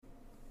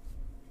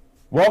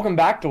Welcome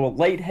back to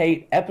Elite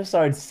Heat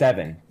episode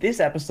 7. This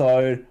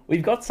episode,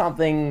 we've got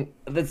something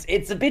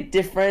it's a bit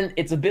different,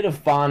 it's a bit of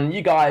fun.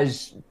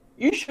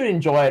 You should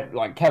enjoy it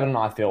like Kevin and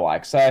I feel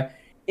like. So,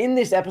 in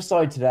this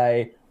episode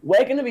today,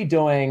 we're going to be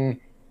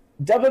doing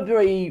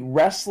WWE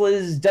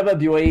wrestlers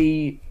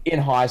WWE in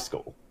high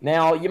school.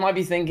 Now, you might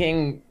be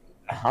thinking,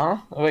 huh?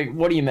 Like,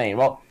 what do you mean?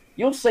 Well,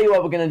 you'll see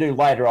what we're going to do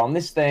later on.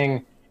 This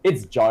thing,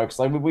 it's jokes.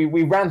 Like,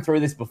 we ran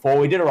through this before.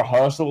 We did a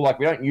rehearsal. Like,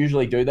 we don't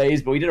usually do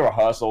these, but we did a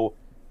rehearsal.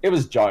 It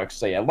was jokes.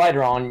 So yeah,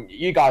 later on,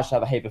 you guys should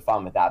have a heap of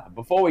fun with that. But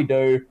before we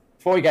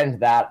get into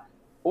that,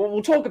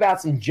 we'll talk about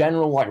some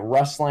general like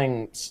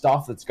wrestling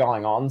stuff that's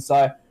going on.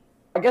 So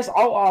I guess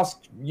I'll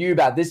ask you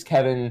about this,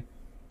 Kevin.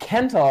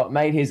 Kenta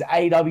made his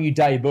AEW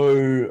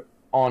debut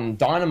on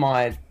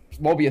Dynamite.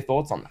 What were your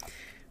thoughts on that?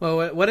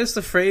 Well, what is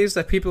the phrase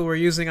that people were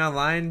using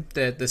online?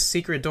 That the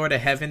secret door to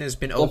heaven has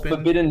been opened? The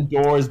forbidden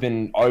door has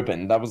been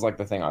opened. That was like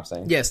the thing I've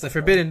seen. Yes, the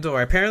forbidden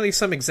door. Apparently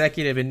some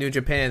executive in New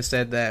Japan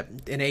said that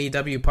an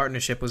AEW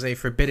partnership was a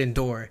forbidden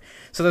door.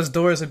 So those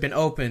doors have been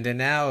opened, and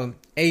now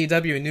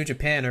AEW and New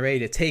Japan are ready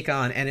to take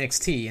on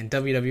NXT and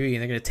WWE,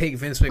 and they're going to take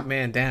Vince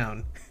McMahon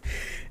down.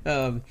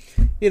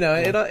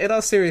 In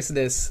all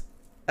seriousness,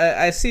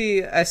 I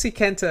see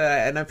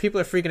Kenta, and people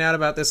are freaking out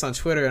about this on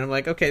Twitter, and I'm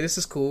like, okay, this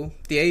is cool.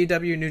 The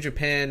AEW New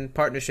Japan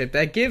partnership,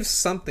 that gives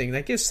something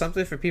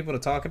for people to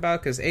talk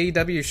about, because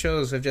AEW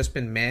shows have just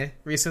been meh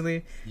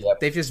recently. Yep.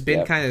 They've just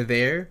been kind of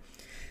there.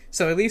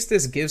 So at least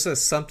this gives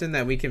us something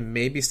that we can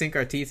maybe sink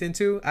our teeth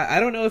into. I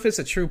don't know if it's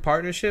a true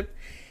partnership.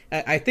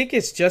 I think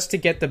it's just to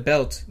get the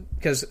belt,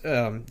 because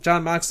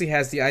Jon Moxley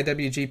has the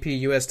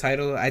IWGP US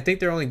title. I think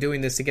they're only doing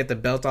this to get the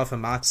belt off of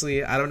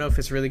Moxley. I don't know if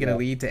it's really going to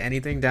lead to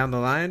anything down the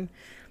line.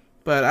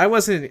 But I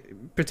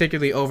wasn't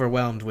particularly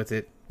overwhelmed with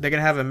it. They're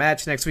going to have a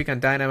match next week on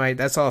Dynamite.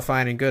 That's all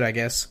fine and good, I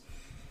guess.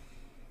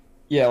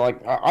 Yeah,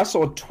 like, I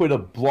saw Twitter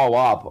blow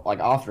up, like,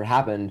 after it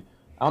happened.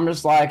 I'm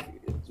just like,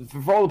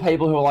 for all the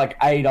people who are, like,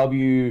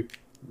 AEW,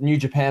 New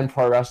Japan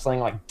Pro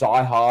Wrestling, like,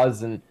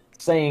 diehards, and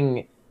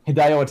seeing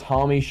Hideo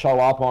Itami show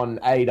up on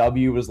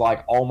AEW was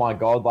like, oh my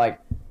god, like,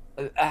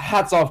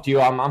 hats off to you.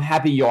 I'm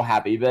happy you're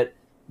happy. But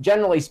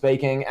generally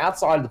speaking,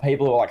 outside of the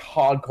people who are, like,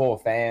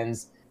 hardcore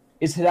fans,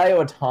 is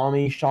Hideo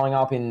Itami showing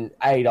up in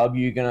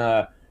AEW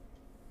gonna,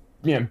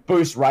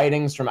 boost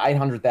ratings from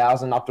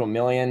 800,000 up to 1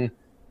 million?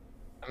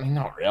 I mean,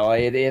 not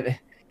really.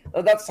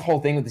 That's the whole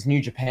thing with this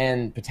New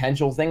Japan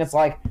potential thing. It's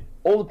like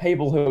all the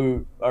people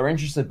who are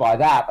interested by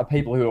that are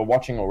people who are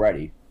watching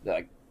already.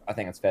 Like, I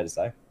think it's fair to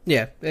say.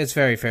 Yeah, it's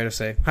very fair to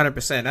say.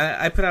 100%.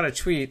 I put out a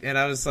tweet and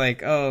I was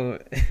like, oh,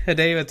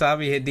 Hideo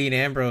Itami hit Dean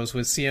Ambrose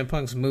with CM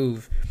Punk's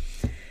move.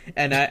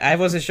 And I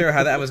wasn't sure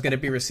how that was going to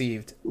be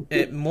received.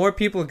 More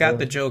people got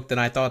the joke than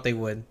I thought they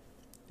would.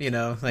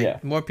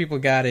 More people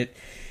got it.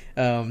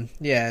 I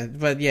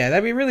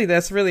mean, really,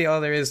 that's really all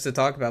there is to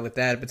talk about with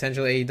that.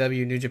 Potential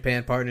AEW New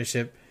Japan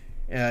partnership.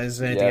 Is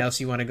there anything else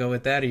you want to go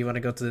with that, or you want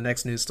to go to the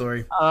next news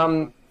story? I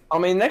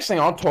mean, next thing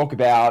I'll talk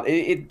about,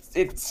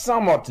 it's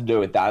somewhat to do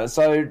with that.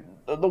 So,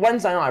 the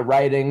Wednesday night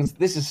ratings,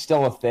 this is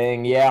still a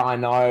thing. Yeah, I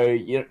know,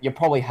 you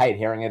probably hate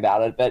hearing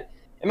about it, but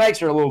it makes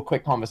for a little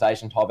quick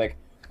conversation topic.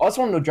 I just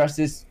wanted to address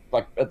this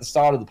like at the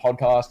start of the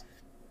podcast.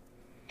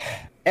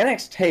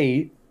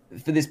 NXT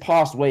for this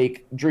past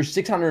week drew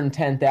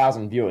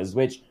 610,000 viewers,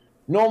 which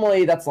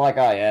normally that's like,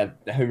 oh yeah,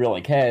 who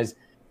really cares?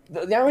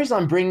 The only reason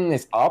I'm bringing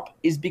this up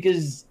is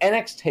because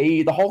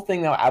NXT, the whole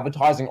thing they were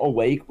advertising all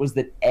week was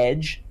that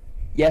Edge,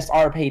 yes,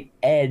 I repeat,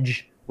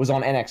 Edge was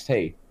on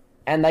NXT,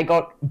 and they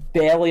got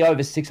barely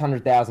over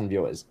 600,000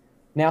 viewers.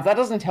 Now, if that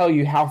doesn't tell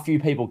you how few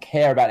people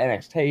care about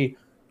NXT,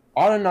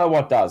 I don't know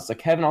what does. So,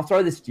 Kevin, I'll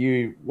throw this to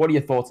you. What are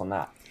your thoughts on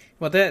that?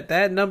 Well,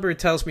 that number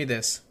tells me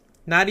this.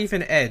 Not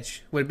even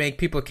Edge would make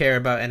people care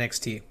about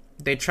NXT.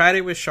 They tried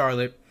it with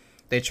Charlotte.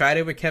 They tried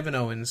it with Kevin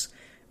Owens.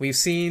 We've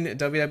seen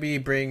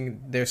WWE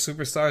bring their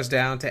superstars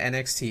down to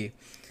NXT.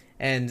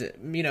 And,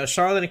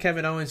 Charlotte and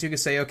Kevin Owens, you could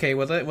say, okay,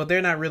 well,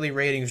 they're not really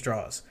ratings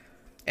draws.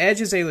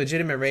 Edge is a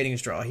legitimate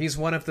ratings draw. He's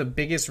one of the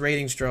biggest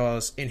ratings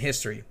draws in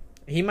history.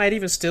 He might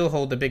even still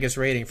hold the biggest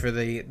rating for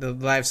the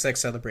live sex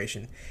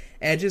celebration.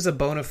 Edge is a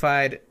bona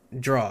fide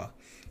draw,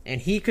 and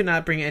he could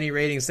not bring any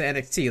ratings to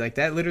NXT. Like,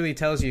 that literally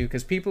tells you,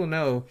 because people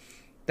know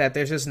that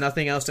there's just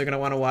nothing else they're going to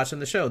want to watch on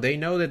the show. They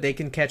know that they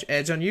can catch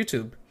Edge on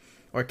YouTube,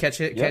 or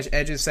catch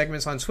Edge's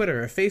segments on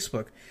Twitter or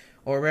Facebook,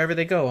 or wherever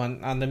they go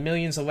on the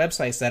millions of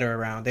websites that are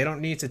around. They don't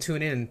need to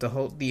tune in the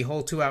whole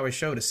 2-hour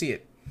show to see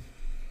it.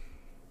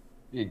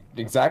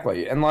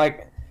 Exactly. And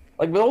like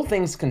with all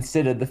things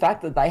considered, the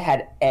fact that they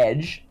had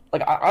Edge,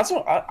 like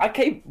I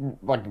keep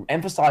like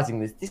emphasizing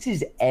this. This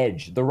is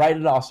Edge, the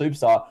rated R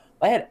superstar.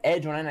 They had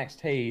Edge on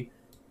NXT,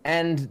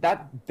 and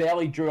that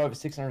barely drew over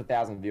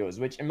 600,000 viewers,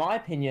 which, in my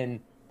opinion,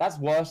 that's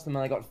worse than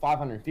when they got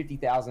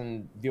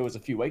 550,000 viewers a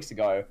few weeks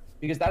ago,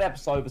 because that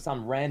episode was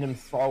some random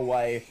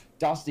throwaway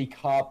Dusty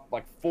Cup,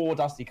 like 4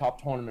 Dusty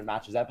Cup tournament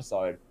matches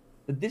episode.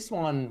 But this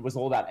one was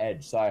all about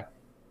Edge. So,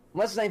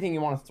 unless there's anything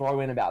you want to throw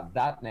in about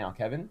that now,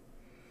 Kevin.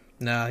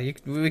 No,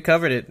 we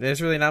covered it.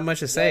 There's really not much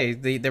to say.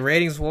 The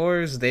ratings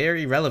wars, they're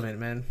irrelevant,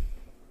 man.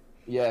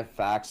 Yeah,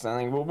 facts. I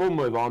think we'll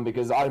move on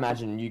because I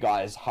imagine you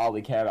guys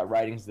hardly care about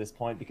ratings at this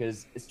point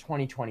because it's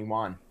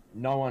 2021.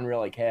 No one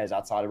really cares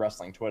outside of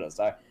wrestling Twitter.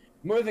 So,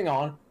 moving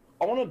on,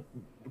 I want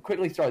to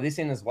quickly throw this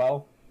in as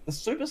well. The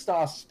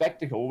Superstar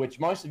Spectacle, which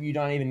most of you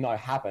don't even know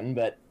happened,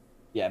 but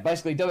yeah,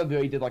 basically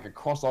WWE did like a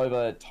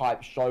crossover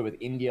type show with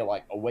India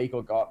like a week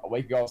ago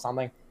or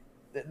something.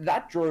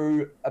 That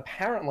drew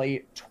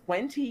apparently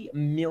 20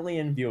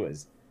 million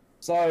viewers.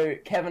 So,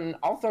 Kevin,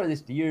 I'll throw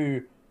this to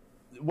you.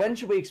 When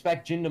should we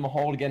expect Jinder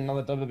Mahal to get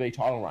another WWE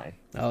title reign?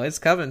 Oh, it's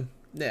coming.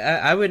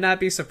 I would not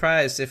be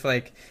surprised if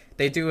like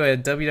they do a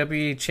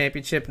WWE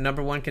Championship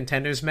 #1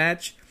 contenders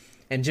match,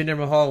 and Jinder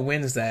Mahal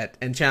wins that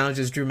and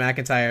challenges Drew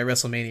McIntyre at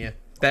WrestleMania.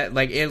 That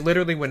like it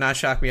literally would not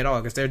shock me at all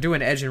because they're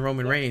doing Edge and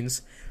Roman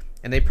Reigns,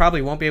 and they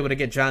probably won't be able to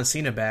get John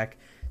Cena back.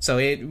 So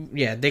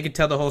they could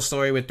tell the whole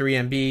story with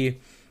 3MB,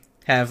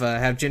 have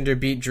Jinder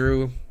beat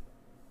Drew.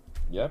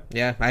 Yep.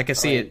 Yeah, I can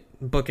see it.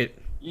 Book it.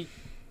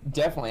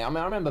 Definitely. I mean,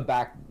 I remember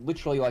back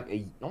literally like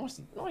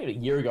almost not even a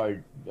year ago,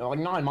 like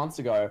 9 months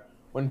ago,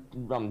 when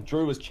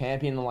Drew was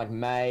champion in like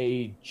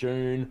May,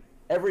 June.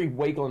 Every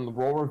week on the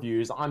Raw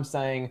reviews, I'm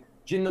saying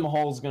Jinder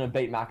Mahal's going to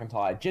beat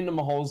McIntyre. Jinder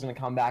Mahal's going to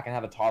come back and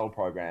have a title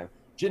program.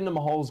 Jinder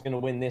Mahal's going to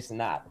win this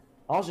and that.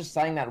 I was just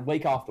saying that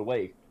week after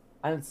week,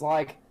 and it's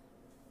like,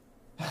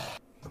 I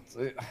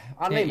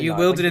don't even you know.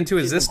 willed Like, it into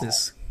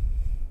existence.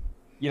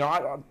 You know,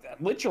 I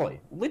literally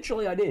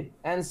I did.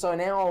 And so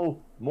now,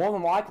 more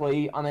than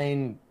likely, I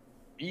mean,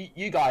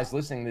 you guys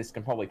listening to this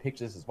can probably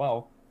picture this as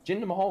well.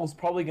 Jinder Mahal is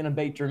probably going to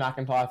beat Drew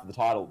McIntyre for the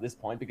title at this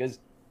point because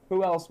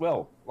who else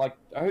will? Like,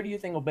 who do you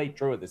think will beat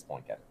Drew at this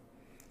point, Kevin?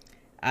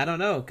 I don't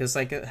know, because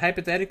like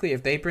hypothetically,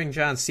 if they bring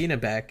John Cena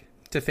back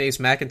to face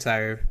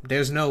McIntyre,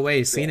 there's no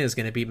way Cena's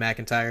going to beat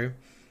McIntyre.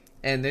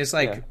 And there's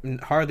like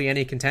hardly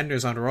any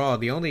contenders on Raw.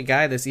 The only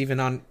guy that's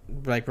even on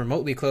like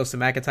remotely close to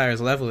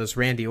McIntyre's level is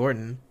Randy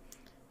Orton.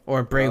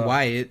 Or Bray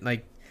Wyatt,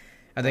 like,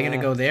 are they going to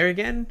go there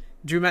again?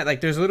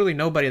 There's literally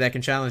nobody that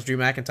can challenge Drew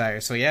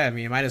McIntyre. So yeah, I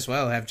mean, you might as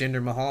well have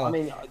Jinder Mahal. I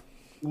mean,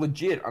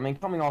 legit. I mean,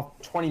 coming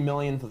off 20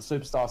 million for the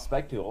Superstar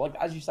Spectacle, like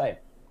as you say,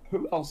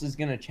 who else is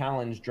going to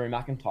challenge Drew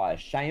McIntyre?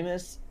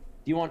 Sheamus?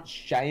 Do you want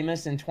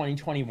Sheamus in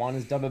 2021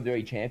 as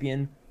WWE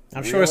champion?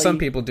 I'm sure some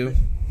people do.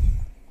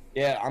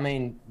 Yeah, I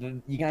mean,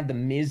 you can have the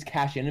Miz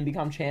cash in and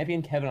become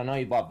champion. Kevin, I know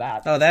you'd love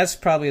that. Oh, that's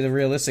probably the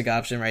realistic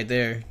option right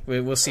there.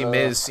 We'll see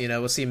Miz.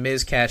 We'll see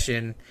Miz cash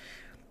in,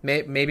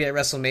 maybe at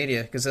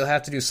WrestleMania, because they'll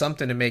have to do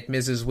something to make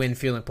Miz's win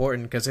feel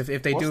important. Because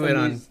if they do it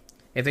on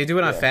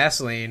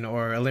Fastlane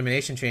or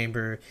Elimination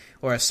Chamber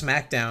or a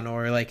SmackDown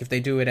or like if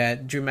they do it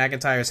at Drew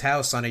McIntyre's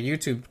house on a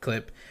YouTube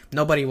clip,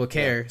 nobody will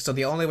care. So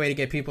the only way to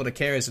get people to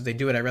care is if they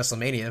do it at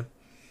WrestleMania.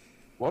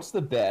 What's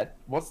the bet?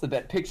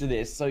 Picture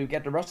this. So you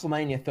get to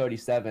WrestleMania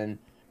 37,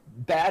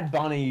 Bad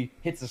Bunny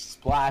hits a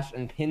splash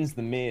and pins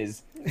The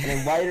Miz, and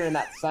then later in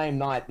that same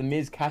night, The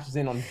Miz cashes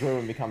in on Drew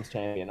and becomes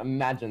champion.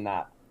 Imagine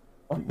that.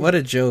 What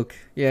a joke.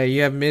 Yeah,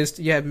 you have Miz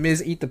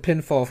eat the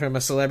pinfall from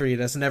a celebrity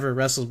that's never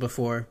wrestled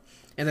before.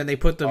 And then they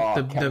put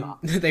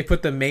they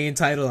put the main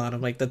title on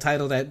him, like the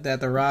title that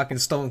The Rock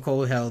and Stone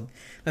Cold held.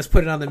 Let's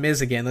put it on The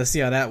Miz again. Let's see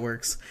how that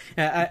works.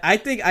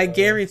 I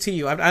guarantee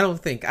you,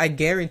 I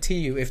guarantee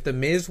you, if The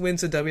Miz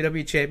wins the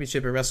WWE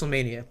Championship at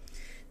WrestleMania,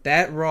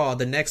 that Raw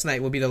the next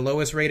night will be the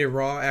lowest rated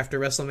Raw after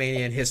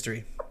WrestleMania in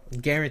history.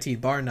 Guaranteed,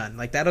 bar none.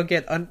 Like that'll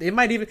get, it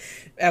might even,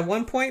 at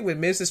one point with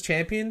Miz as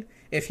champion,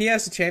 if he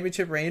has the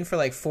championship reign for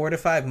like 4 to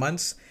 5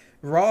 months,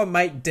 Raw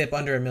might dip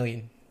under 1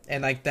 million.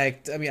 And like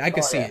that, I mean, I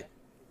could see it.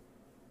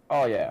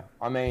 Oh, yeah.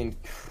 I mean,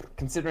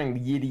 considering the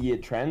year-to-year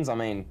trends, I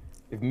mean,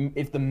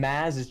 if the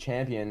Maz is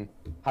champion,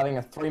 having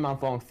a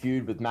 3-month-long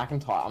feud with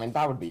McIntyre, I mean,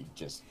 that would be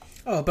just...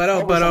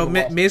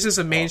 Miz is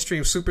a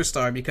mainstream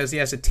superstar because he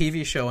has a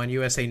TV show on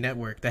USA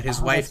Network that his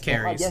wife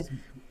carries. Yes,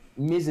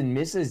 Miz and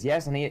Mrs.,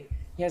 yes, and he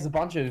has a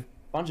bunch of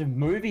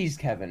movies,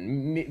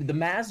 Kevin. The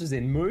Maz was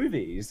in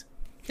movies.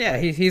 Yeah,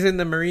 he's in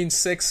the Marine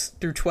 6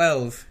 through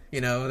 12.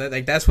 You know,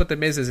 that's what the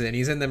Miz is in.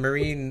 He's in the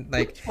Marine,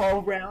 like...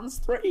 12 rounds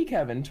 3,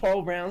 Kevin.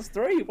 12 rounds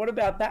 3. What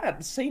about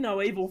that? See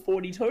No Evil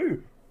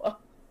 42.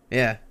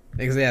 Yeah.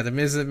 The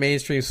Miz is a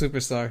mainstream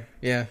superstar.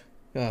 Yeah.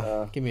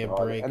 Give me a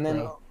break, and then,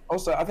 bro.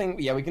 Also, I think,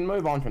 we can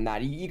move on from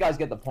that. You guys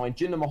get the point.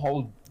 Jinder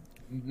Mahal,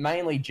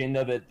 mainly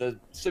Jinder, but the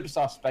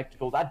Superstar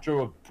Spectacle, that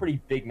drew a pretty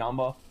big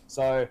number.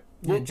 So...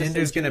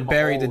 Jinder's going to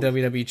bury the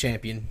WWE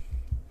champion.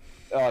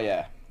 Oh,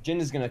 yeah.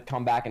 Jinder's going to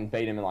come back and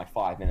beat him in like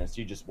 5 minutes.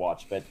 You just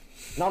watch. But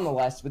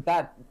nonetheless, with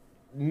that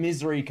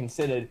misery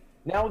considered,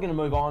 now we're going to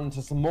move on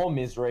to some more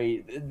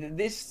misery.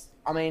 This,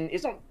 I mean,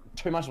 it's not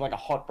too much of like a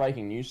hot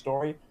breaking news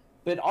story,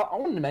 but I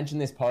wanted to mention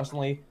this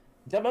personally.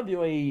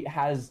 WWE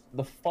has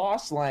the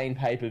Fastlane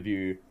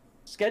pay-per-view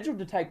scheduled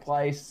to take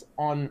place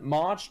on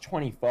March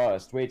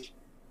 21st, which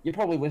you're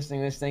probably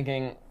listening to this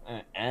thinking,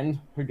 and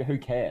who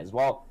cares?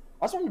 Well,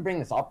 I just wanted to bring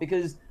this up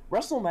because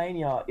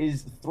WrestleMania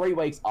is 3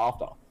 weeks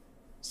after.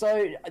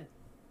 So,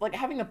 like,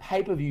 having a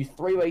pay-per-view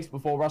 3 weeks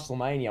before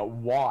WrestleMania,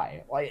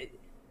 why? Like,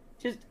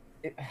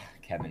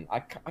 Kevin, I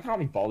can't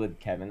be bothered,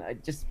 Kevin.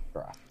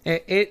 Bruh.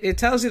 It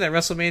tells you that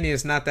WrestleMania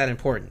is not that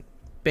important,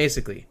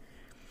 basically.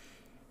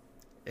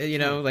 You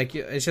know, like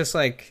it's just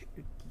like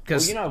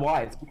because Well, you know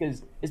why? It's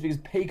because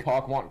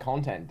Peacock want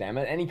content. Damn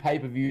it! Any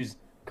pay-per-views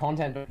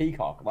content for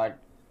Peacock, like,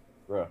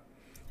 bruh.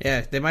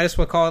 yeah, they might as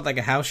well call it like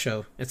a house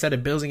show instead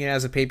of building it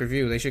as a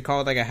pay-per-view. They should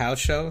call it like a house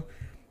show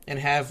and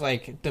have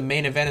like the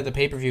main event of the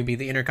pay-per-view be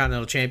the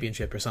Intercontinental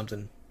Championship or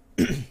something.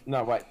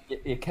 No, wait,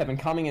 yeah, Kevin,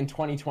 coming in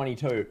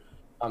 2022,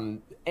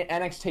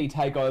 NXT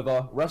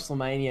Takeover,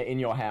 WrestleMania in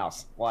your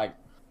house, like,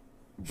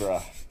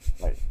 bruh,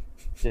 like,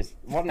 just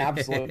what an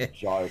absolute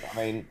joke. I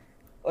mean,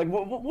 like,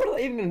 what are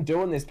they even going to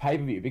do in this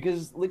pay-per-view?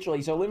 Because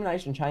literally, so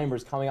Elimination Chamber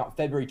is coming up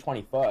February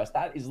 21st.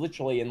 That is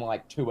literally in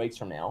like 2 weeks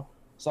from now.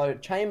 So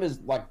Chamber's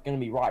like going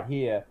to be right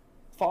here.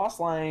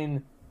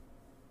 Fastlane.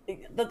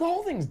 The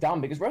whole thing's done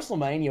because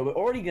WrestleMania, we're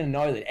already going to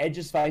know that Edge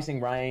is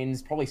facing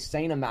Reigns, probably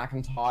Cena,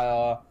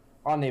 McIntyre.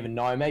 I don't even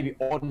know. Maybe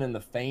Orton and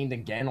The Fiend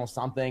again or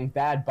something.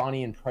 Bad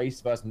Bunny and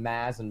Priest versus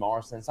Maz and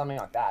Morrison, something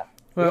like that.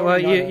 Well,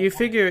 you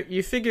figure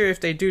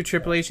if they do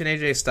Triple H and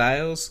AJ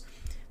Styles,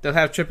 they'll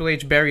have Triple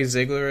H bury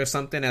Ziggler or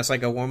something as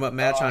like a warm up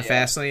match on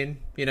Fastlane.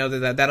 You know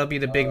that'll be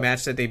the big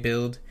match that they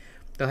build.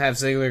 They'll have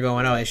Ziggler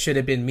going, "Oh, it should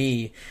have been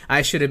me.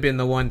 I should have been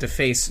the one to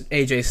face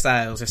AJ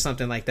Styles" or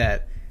something like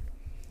that.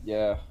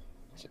 Yeah.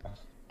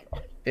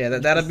 Yeah,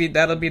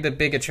 that'll be the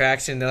big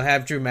attraction. They'll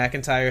have Drew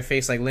McIntyre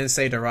face like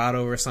Lindsay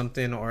Dorado or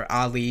something, or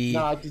Ali.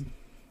 No,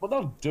 what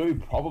they'll do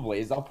probably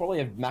is they'll probably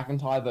have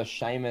McIntyre versus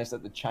Sheamus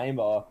at the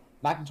Chamber.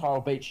 McIntyre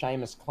will beat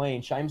Sheamus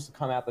clean. Sheamus will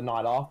come out the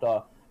night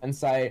after and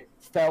say,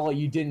 "Fella,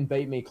 you didn't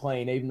beat me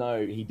clean," even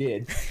though he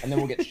did. And then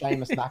we'll get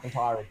Sheamus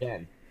McIntyre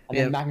again. And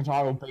then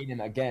McIntyre will beat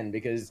him again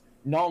because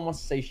no one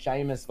wants to see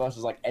Sheamus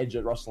versus like Edge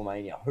at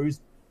WrestleMania.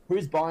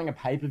 Who's buying a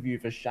pay-per-view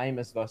for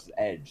Sheamus versus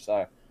Edge?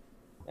 So,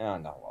 oh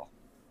no, well.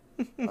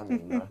 I don't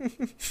even know.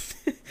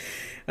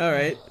 All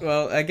right.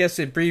 Well, I guess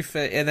a brief,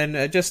 and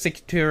then just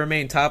to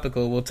remain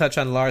topical, we'll touch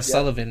on Lars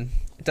Sullivan.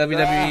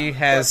 WWE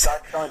has...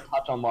 Don't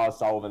touch on Lars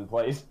Sullivan,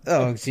 please.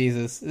 Oh,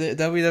 Jesus. The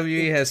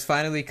WWE has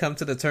finally come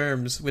to the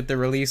terms with the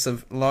release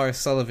of Lars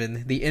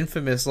Sullivan, the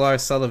infamous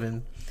Lars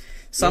Sullivan.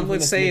 Some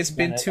would say it's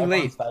been too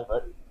late.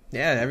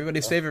 Yeah,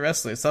 everybody's favorite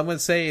wrestler. Some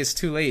would say it's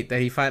too late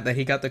that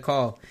he got the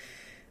call.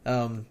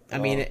 I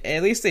mean,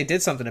 at least they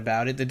did something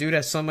about it. The dude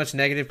has so much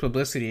negative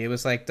publicity. It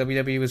was like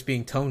WWE was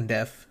being tone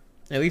deaf.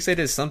 At least they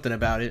did something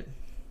about it.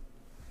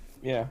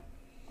 Yeah,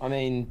 I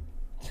mean,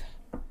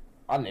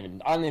 I don't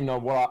even know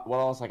what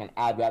else I can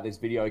add about this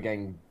video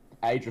getting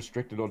age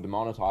restricted or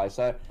demonetized.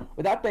 So,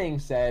 with that being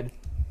said,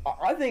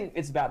 I think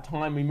it's about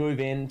time we move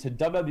into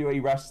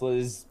WWE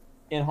wrestlers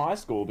in high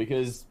school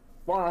because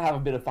why not have a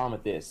bit of fun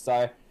with this?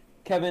 So,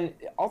 Kevin,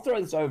 I'll throw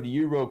this over to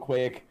you real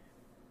quick.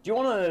 Do you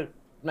want to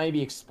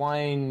maybe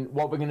explain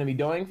what we're going to be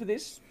doing for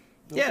this?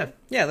 Yeah,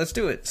 let's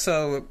do it.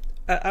 So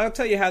I'll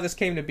tell you how this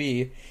came to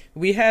be.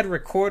 We had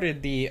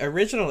recorded the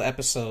original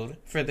episode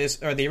for this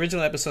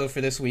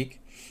week,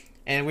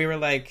 and we were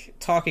like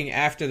talking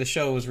after the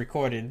show was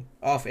recorded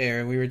off air,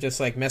 and we were just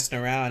like messing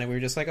around, and we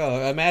were just like,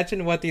 oh,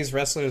 imagine what these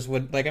wrestlers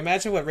would like.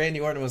 Imagine what Randy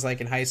Orton was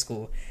like in high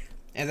school,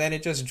 and then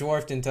it just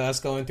dwarfed into us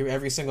going through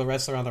every single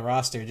wrestler on the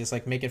roster, just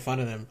like making fun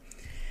of them.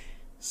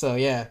 So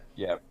yeah.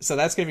 So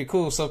that's gonna be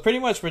cool. So pretty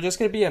much we're just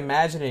gonna be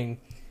imagining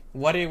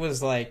what it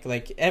was like.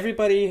 Like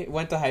everybody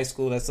went to high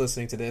school that's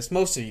listening to this.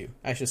 Most of you,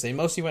 I should say,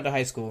 most of you went to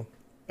high school,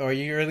 or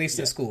you're at least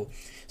in school.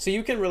 So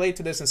you can relate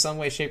to this in some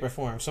way, shape, or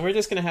form. So we're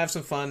just gonna have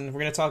some fun. We're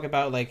gonna talk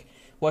about like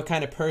what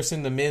kind of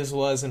person the Miz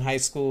was in high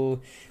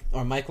school,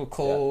 or Michael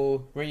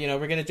Cole. Yeah.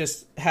 We're gonna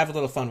just have a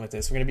little fun with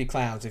this. We're gonna be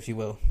clowns, if you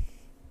will.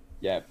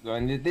 Yeah,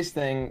 and this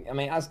thing, I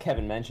mean, as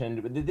Kevin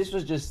mentioned, this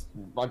was just,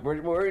 like,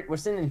 we're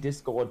sitting in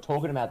Discord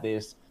talking about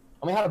this,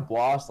 and we had a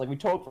blast. Like, we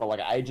talked for, like,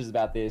 ages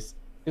about this,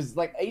 because,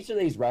 like, each of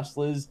these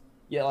wrestlers,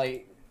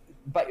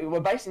 but we're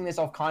basing this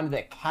off kind of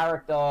their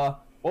character,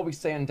 what we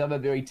see on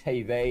WWE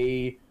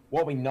TV,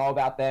 what we know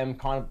about them,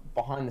 kind of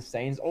behind the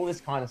scenes, all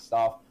this kind of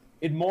stuff.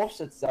 It morphs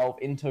itself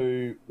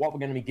into what we're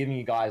going to be giving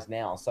you guys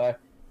now. So,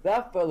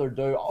 without further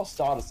ado, I'll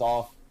start us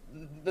off.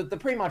 The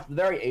pretty much the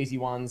very easy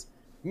ones.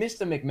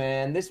 Mr.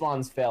 McMahon, this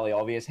one's fairly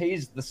obvious.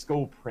 He's the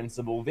school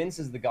principal. Vince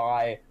is the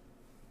guy.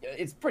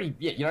 It's pretty,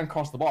 you don't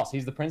cross the boss.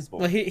 He's the principal.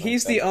 Well,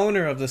 he's the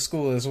owner of the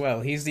school as well.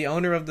 He's the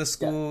owner of the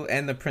school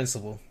and the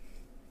principal.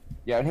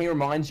 Yeah, and he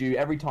reminds you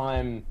every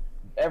time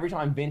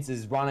Vince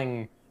is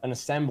running an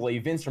assembly,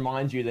 Vince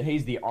reminds you that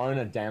he's the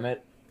owner, damn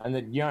it, and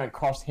that you don't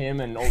cross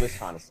him and all this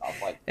kind of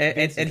stuff. Like,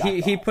 and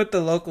he put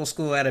the local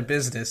school out of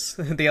business.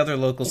 The other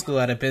local school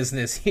out of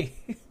business.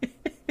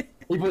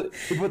 He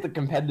put the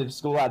competitive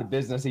school out of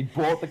business. He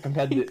brought the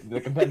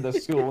competitive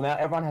school. Now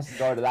everyone has to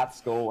go to that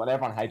school, and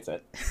everyone hates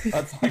it.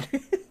 That's like,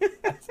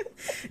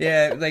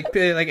 yeah, like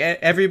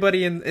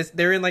everybody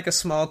they're in like a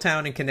small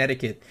town in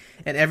Connecticut,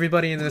 and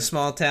everybody in the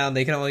small town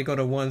they can only go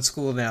to one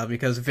school now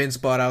because Vince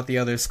bought out the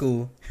other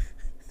school.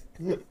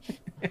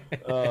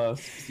 Yeah.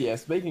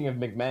 Speaking of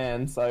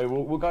McMahon, so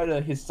we'll go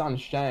to his son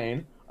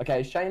Shane.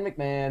 Okay, Shane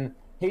McMahon.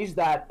 He's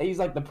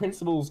like the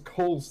principal's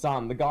cool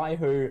son, the guy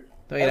who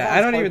Wait,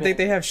 I don't even think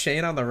they have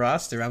Shane on the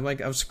roster. I'm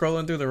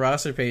scrolling through the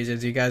roster page,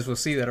 as you guys will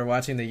see that are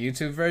watching the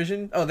YouTube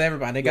version. Oh, never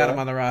mind. They got him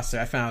on the roster.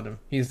 I found him.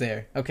 He's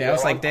there. Okay, I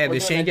was like, damn,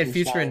 did Shane get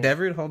future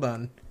endeavored? Hold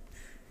on.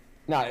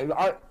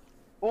 No,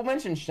 we'll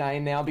mention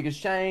Shane now because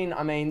Shane,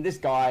 I mean, this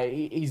guy,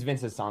 he's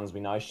Vince's son, as we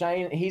know.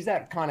 Shane, he's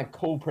that kind of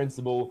cool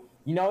principal.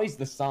 You know he's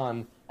the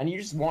son, and you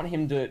just want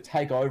him to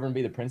take over and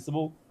be the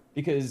principal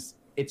because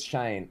it's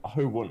Shane.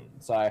 Who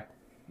wouldn't? So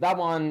that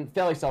one,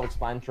 fairly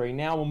self-explanatory.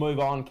 Now we'll move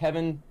on.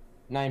 Kevin,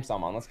 name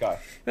someone. Let's go.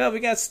 Well, we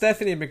got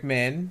Stephanie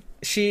McMahon.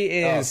 She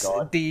is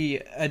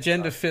the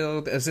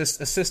agenda-filled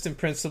assistant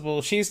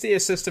principal. She's the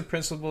assistant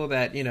principal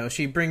that,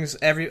 she brings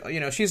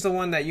she's the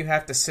one that you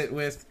have to sit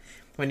with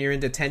when you're in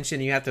detention.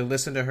 You have to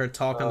listen to her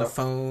talk on the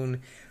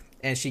phone,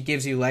 and she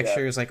gives you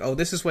lectures like, oh,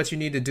 this is what you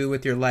need to do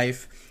with your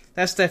life.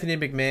 That's Stephanie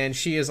McMahon.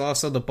 She is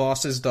also the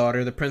boss's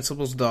daughter, the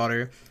principal's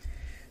daughter.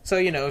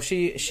 So,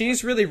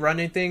 she's really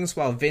running things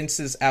while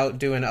Vince is out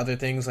doing other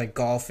things like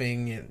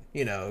golfing, and,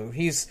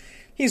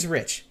 he's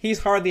rich. He's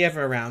hardly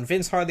ever around.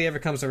 Vince hardly ever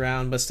comes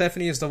around, but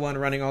Stephanie is the one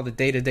running all the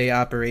day-to-day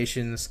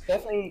operations.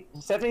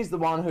 Stephanie's the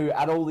one who,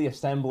 at all the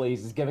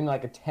assemblies, is giving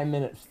like a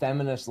 10-minute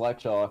feminist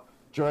lecture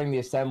during the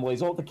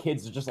assemblies. All the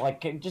kids are just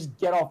like, just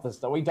get off this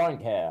stuff. We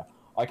don't care.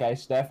 Okay,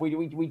 Steph,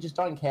 we just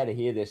don't care to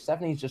hear this.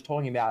 Stephanie's just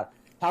talking about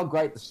how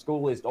great the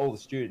school is to all the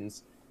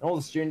students. And all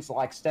the students are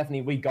like,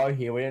 Stephanie, we go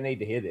here. We don't need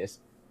to hear this.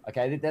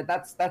 Okay,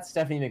 that's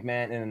Stephanie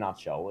McMahon in a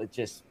nutshell. It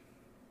just,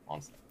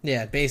 honestly.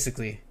 Yeah,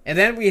 basically. And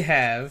then we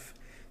have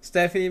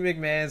Stephanie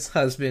McMahon's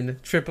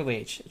husband, Triple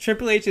H.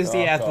 Triple H is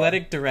the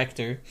athletic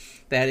director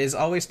that is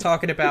always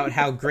talking about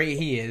how great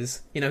he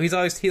is.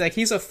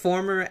 He's a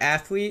former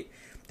athlete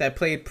that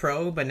played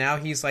pro, but now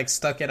he's like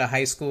stuck at a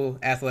high school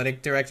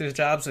athletic director's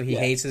job, so he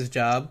hates his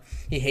job.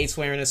 He hates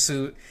wearing a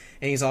suit,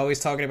 and he's always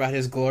talking about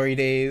his glory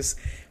days,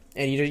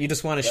 and you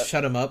just want to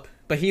shut him up.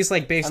 But he's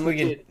like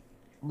basically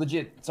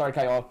legit. Sorry,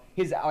 cut you off.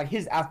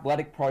 His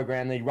athletic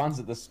program that he runs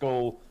at the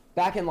school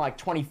back in like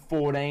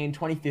 2014,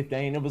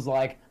 2015, it was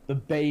like the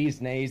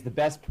bee's knees, the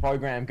best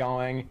program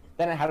going.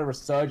 Then it had a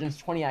resurgence.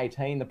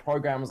 2018, the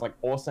program was like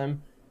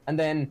awesome, and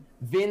then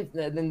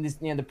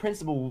the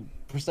principal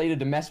proceeded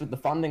to mess with the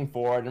funding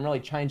for it and really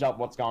change up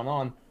what's going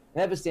on.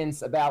 And ever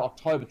since about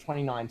October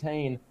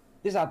 2019,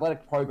 this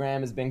athletic program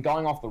has been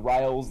going off the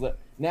rails. That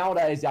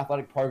nowadays the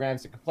athletic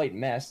program's a complete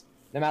mess.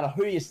 No matter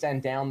who you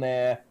send down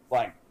there,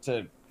 like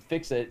to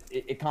fix it,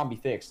 it can't be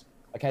fixed.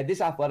 Okay,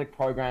 this athletic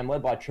program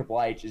led by Triple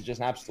H is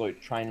just an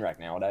absolute train wreck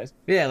nowadays.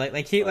 Yeah,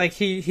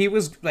 he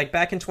was like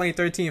back in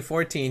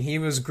 2013-14, he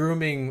was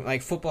grooming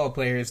like football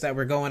players that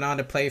were going on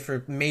to play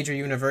for major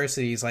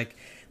universities like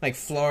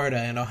Florida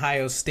and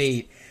Ohio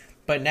State.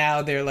 But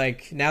now they're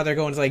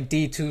going to like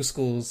D2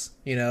 schools,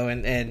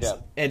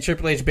 and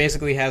Triple H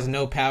basically has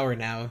no power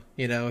now.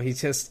 He's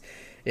just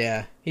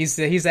he's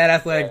that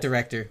athletic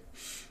director.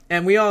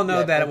 And we all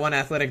know that one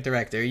athletic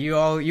director. You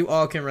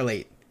all can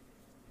relate.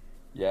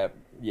 Yeah,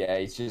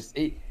 it's just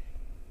I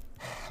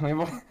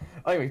think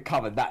we've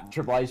covered that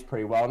Triple H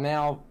pretty well.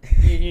 Now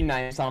you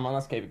name someone.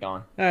 Let's keep it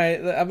going. All right,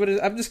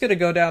 I'm just gonna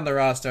go down the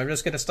roster. I'm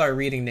just gonna start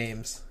reading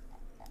names.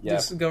 Yep.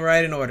 Just go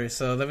right in order.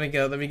 So let me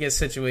get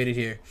situated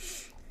here.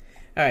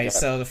 All right,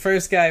 So the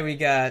first guy we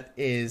got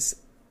is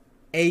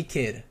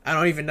A-Kid. I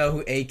don't even know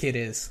who A-Kid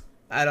is.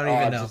 I don't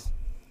even know.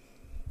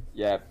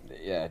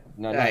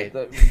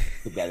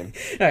 Forget him.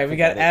 All right, we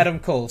got Adam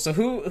Cole. So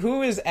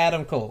who is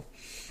Adam Cole?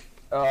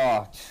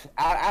 Oh,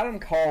 Adam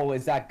Cole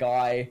is that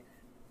guy.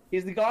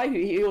 He's the guy who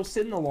he'll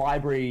sit in the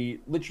library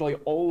literally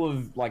all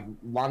of like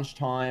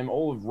lunchtime,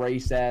 all of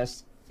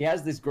recess. He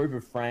has this group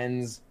of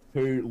friends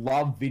who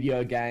love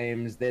video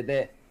games.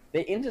 They're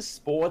into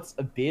sports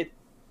a bit,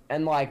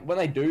 and like when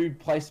they do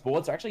play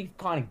sports, they're actually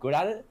kind of good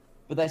at it.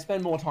 But they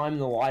spend more time in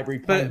the library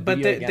playing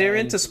video games. They're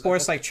into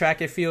sports like track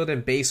and field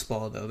and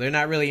baseball, though. They're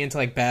not really into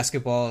like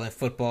basketball and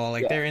football.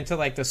 Like they're into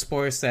like the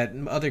sports that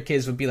other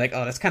kids would be like,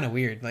 oh, that's kind of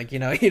weird. Like you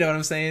know what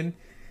I'm saying?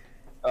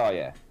 Oh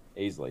yeah,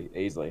 easily.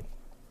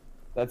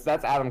 That's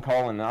Adam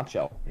Cole in a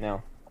nutshell.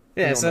 Now.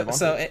 Yeah. So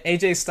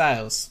AJ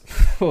Styles.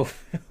 Oh.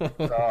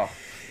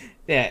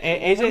 Yeah,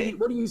 AJ.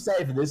 What do you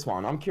say for this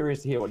one? I'm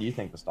curious to hear what you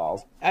think for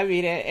Styles. I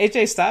mean,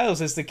 AJ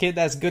Styles is the kid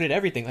that's good at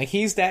everything. Like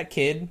he's that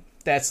kid.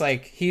 That's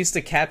like, he's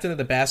the captain of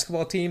the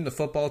basketball team, the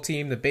football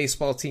team, the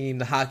baseball team,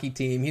 the hockey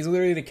team. He's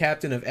literally the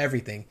captain of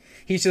everything.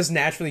 He's just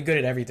naturally good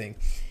at everything.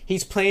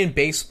 He's playing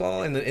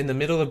baseball in the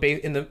middle of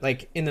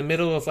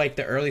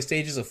the early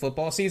stages of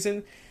football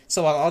season.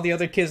 So while all the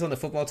other kids on the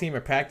football team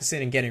are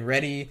practicing and getting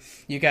ready,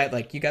 you got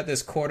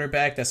this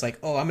quarterback that's like,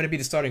 oh, I'm going to be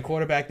the starting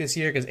quarterback this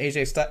year because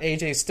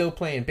AJ's still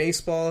playing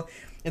baseball.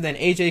 And then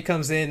AJ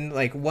comes in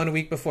like 1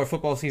 week before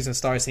football season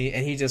starts,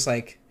 and he just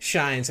like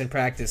shines in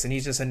practice, and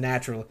he's just a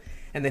natural.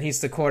 And then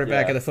he's the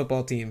quarterback of the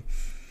football team.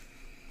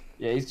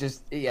 Yeah, he's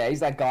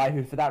that guy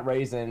who, for that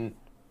reason,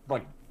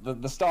 like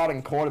the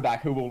starting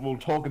quarterback, who we'll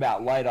talk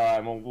about later,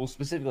 and we'll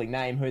specifically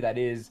name who that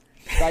is.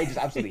 They just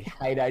absolutely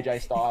hate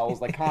AJ Styles.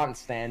 They can't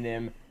stand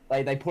him.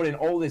 They put in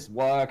all this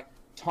work,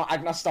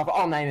 stuff.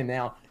 I'll name him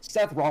now.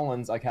 Seth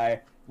Rollins, okay?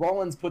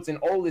 Rollins puts in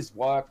all this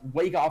work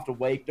week after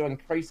week, doing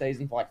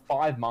preseason for like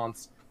 5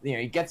 months. You know,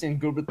 he gets in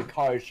good with the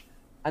coach,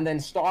 and then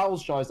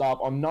Styles shows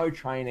up on no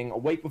training a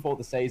week before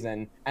the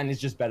season and is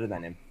just better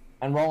than him.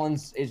 And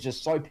Rollins is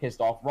just so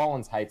pissed off.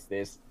 Rollins hates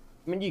this.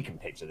 I mean, you can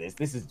picture this.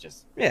 This is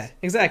just... Yeah,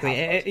 exactly.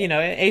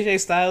 AJ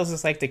Styles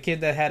is like the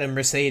kid that had a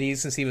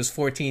Mercedes since he was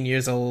 14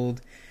 years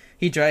old.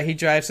 He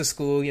drives to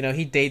school. You know,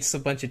 he dates a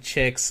bunch of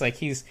chicks. Like,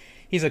 he's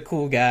a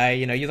cool guy.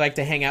 You know, you like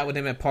to hang out with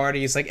him at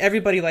parties. Like,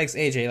 everybody likes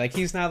AJ. Like,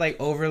 he's not, like,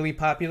 overly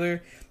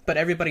popular, but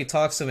everybody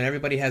talks to him and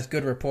everybody has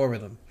good rapport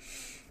with him.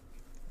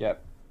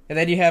 Yep. And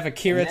then you have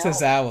Akira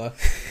Tozawa.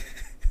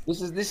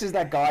 This is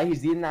that guy.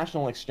 He's the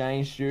international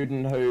exchange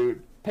student who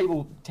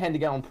people tend to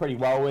get on pretty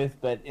well with,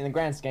 but in the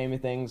grand scheme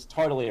of things,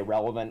 totally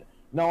irrelevant.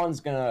 No one's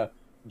gonna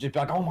just be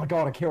like, "Oh my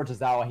god, Akira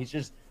Tozawa."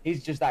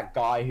 He's just that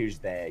guy who's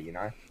there, you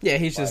know? Yeah,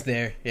 he's just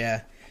there.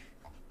 Yeah.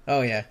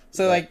 Oh yeah.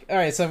 So like, all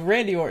right. So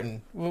Randy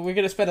Orton. We're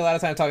gonna spend a lot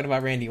of time talking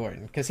about Randy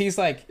Orton because he's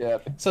like.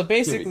 Yep. So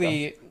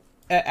basically,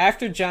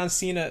 after John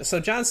Cena. So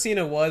John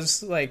Cena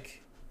was like.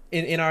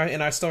 In our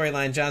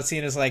storyline, John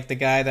Cena's like the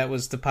guy that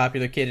was the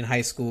popular kid in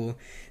high school.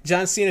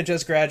 John Cena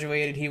just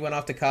graduated. He went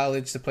off to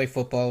college to play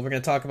football. We're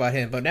going to talk about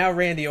him. But now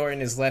Randy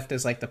Orton is left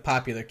as like the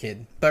popular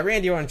kid. But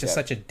Randy Orton's just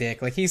such a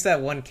dick. Like, he's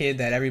that one kid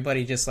that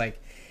everybody just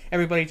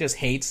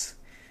hates.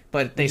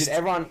 But they... Dude,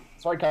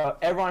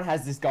 everyone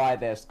has this guy at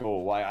their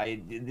school.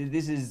 Like,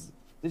 this is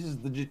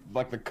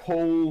the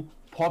cool,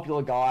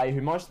 popular guy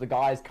who most of the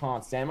guys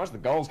can't stand. Most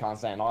of the girls can't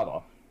stand either.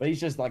 But he's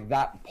just like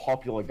that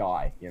popular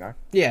guy, you know?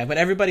 Yeah, but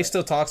everybody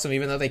still talks to him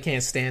even though they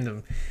can't stand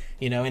him,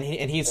 you know? And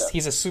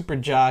he's a super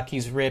jock.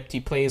 He's ripped. He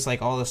plays like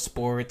all the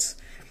sports.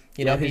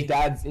 You know, his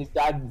dad's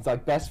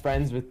like best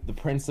friends with the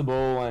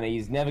principal, and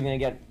he's never gonna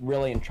get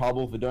really in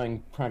trouble for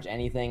doing pretty much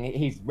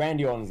anything.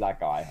 Randy Orton's that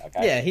guy.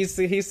 Okay. Yeah, he's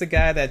the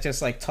guy that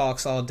just like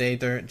talks all day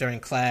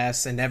during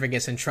class and never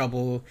gets in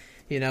trouble.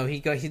 You know,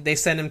 they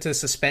send him to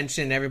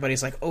suspension. And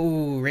everybody's like,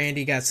 "Oh,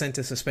 Randy got sent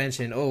to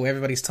suspension." Oh,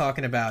 everybody's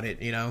talking about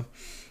it. You know.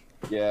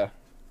 Yeah.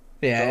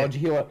 So,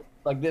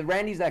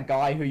 Randy's that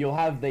guy who you'll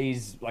have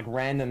these like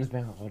randoms.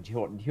 Oh, do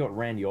you hear what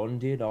Randy Orton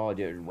did? Oh,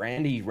 dude,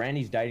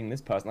 Randy's dating this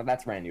person. Like,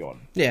 that's Randy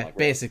Orton. Yeah, like,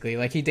 basically,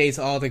 like he dates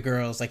all the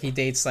girls. Like he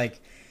dates like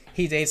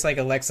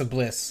Alexa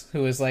Bliss,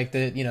 who is like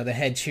the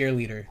head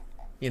cheerleader.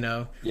 You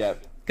know. Yeah.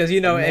 Because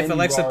if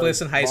Alexa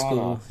Bliss in high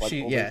school,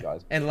 Lana,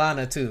 and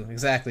Lana too,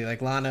 exactly.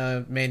 Like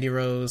Lana, Mandy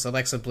Rose,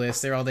 Alexa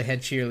Bliss, they're all the head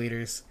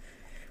cheerleaders.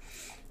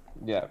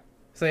 Yeah.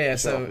 So yeah,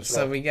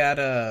 so we got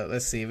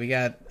let's see, we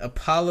got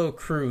Apollo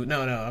Crews.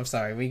 No, I'm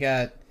sorry, we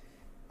got.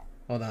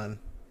 Hold on,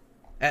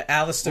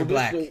 Aleister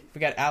Black. We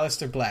got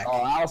Aleister Black.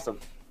 Oh,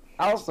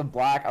 Aleister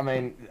Black. I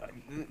mean,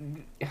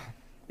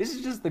 this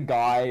is just the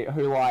guy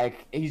who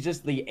like he's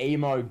just the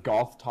emo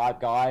goth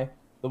type guy.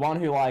 The one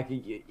who like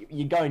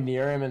you go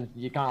near him and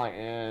you kind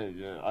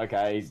of like,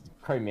 okay, he's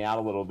creeping me out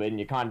a little bit, and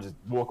you kind of just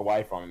walk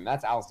away from him.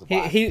 That's Aleister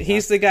Black.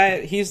 He's the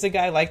guy. He's the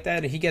guy like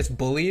that. He gets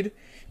bullied.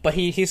 But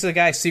he's the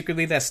guy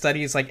secretly that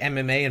studies like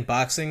MMA and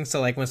boxing.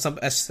 So like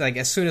as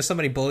soon as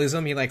somebody bullies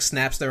him, he like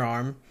snaps their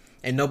arm,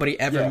 and nobody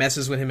ever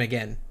messes with him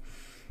again.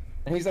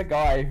 And he's that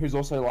guy who's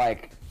also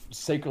like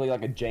secretly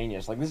like a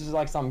genius. Like, this is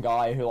like some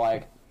guy who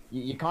like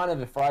you're kind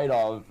of afraid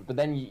of, but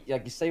then you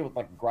see what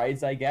like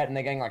grades they get, and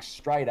they're getting like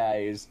straight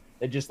A's.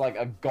 They're just like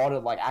a god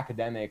at like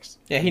academics.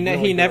 Yeah, he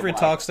never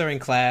talks during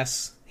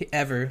class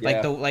ever.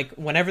 Yeah. Like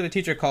whenever the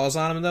teacher calls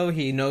on him though,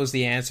 he knows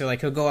the answer.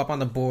 Like, he'll go up on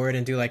the board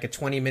and do like a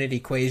 20-minute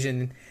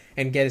equation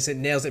and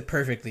nails it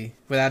perfectly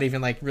without even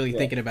like really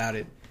thinking about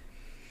it.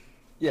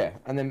 Yeah,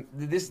 and then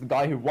this is the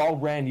guy who, while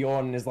Randy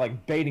Orton is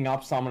like beating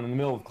up someone in the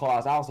middle of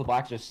class, Aleister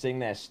Black's just sitting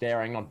there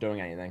staring, not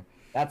doing anything.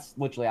 That's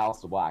literally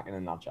Aleister Black in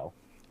a nutshell.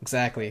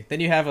 Exactly.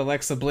 Then you have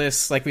Alexa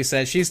Bliss, like we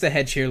said. She's the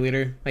head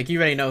cheerleader. Like, you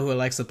already know who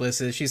Alexa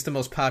Bliss is. She's the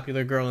most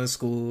popular girl in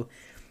school.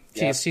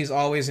 She's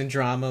always in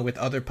drama with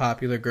other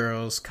popular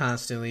girls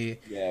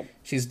constantly. Yeah.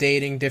 She's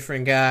dating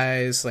different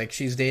guys. Like,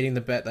 she's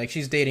dating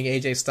she's dating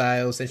AJ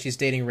Styles, and she's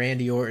dating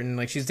Randy Orton.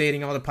 Like, she's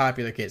dating all the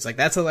popular kids. Like,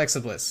 that's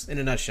Alexa Bliss in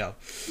a nutshell.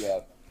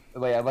 Yeah.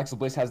 Like, Alexa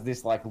Bliss has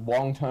this like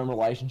long-term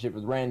relationship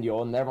with Randy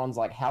Orton, and everyone's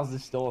like, how's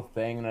this still a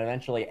thing? And it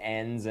eventually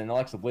ends, and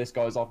Alexa Bliss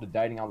goes off to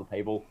dating other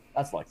people.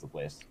 That's Alexa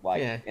Bliss,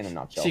 like, in a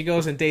nutshell. She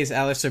goes and dates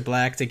Aleister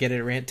Black to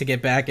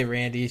get back at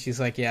Randy.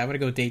 She's like, yeah, I'm gonna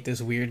go date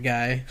this weird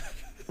guy.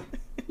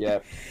 Yeah.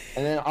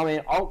 And then, I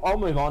mean, I'll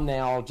move on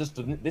now just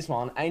to this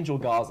one, Angel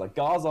Garza.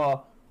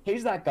 Garza,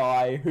 he's that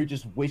guy who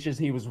just wishes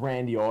he was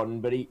Randy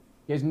Orton, but he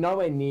has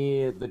nowhere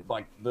near the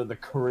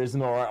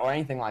charisma or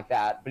anything like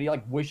that, but he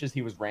like wishes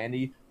he was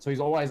Randy, so he's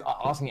always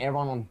asking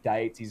everyone on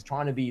dates. He's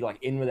trying to be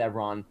like in with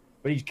everyone,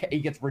 but he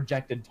gets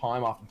rejected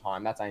time after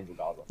time. That's Angel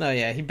Garza. Oh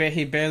yeah,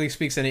 he barely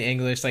speaks any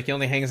English. Like, he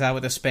only hangs out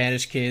with the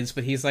Spanish kids,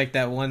 but he's like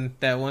that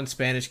one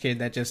Spanish kid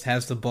that just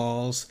has the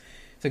balls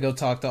to go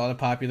talk to all the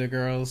popular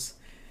girls.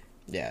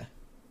 Yeah.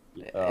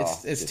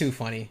 It's too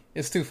funny.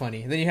 It's too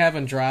funny. Then you have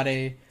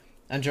Andrade.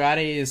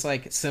 Andrade is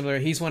like similar.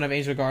 He's one of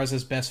Angel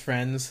Garza's best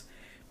friends.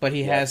 But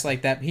he has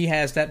like that. He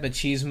has that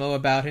machismo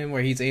about him,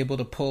 where he's able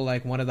to pull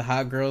like one of the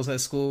hot girls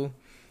at school.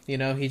 You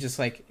know, he just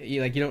like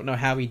you don't know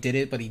how he did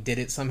it, but he did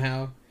it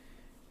somehow.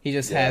 He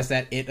just Yeah. has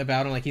that it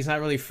about him. Like he's not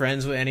really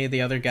friends with any of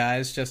the other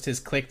guys, just his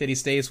clique that he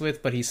stays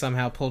with. But he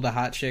somehow pulled a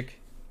hot chick.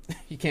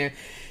 You can't,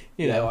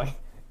 you Yeah, know. like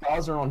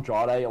Garza and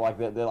Andrade, like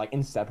they're like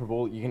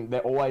inseparable.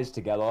 They're always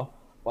together.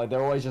 Like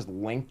they're always just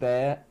linked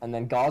there. And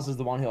then Garza's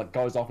the one who like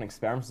goes off and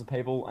experiments with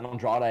people, and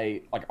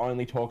Andrade like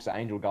only talks to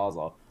Angel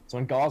Garza. So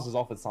when Garza's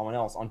off with someone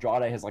else,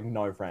 Andrade has like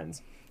no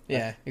friends.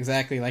 Yeah,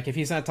 exactly. Like if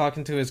he's not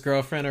talking to his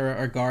girlfriend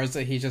or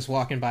Garza, he's just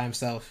walking by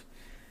himself.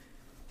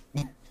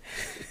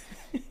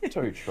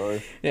 Too true.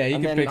 Yeah, you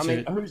and can then, picture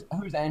it.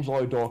 Who's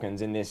Angelo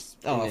Dawkins in this?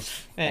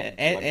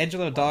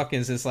 Angelo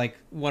Dawkins is like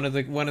one of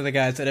the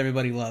guys that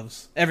everybody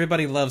loves.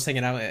 Everybody loves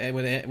hanging out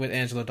with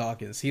Angelo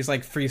Dawkins. He's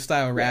like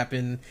freestyle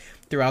rapping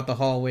throughout the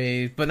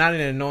hallway, but not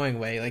in an annoying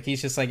way. Like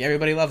he's just like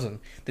everybody loves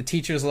him. The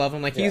teachers love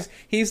him. Like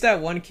he's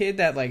that one kid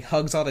that like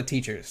hugs all the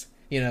teachers.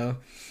 You know.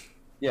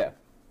 Yeah.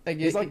 Like,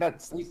 He's like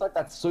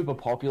that super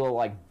popular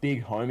like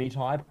big homie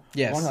type.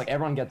 Yes. One who, like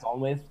everyone gets on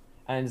with.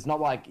 And it's not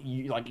like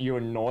you're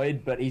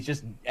annoyed, but he's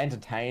just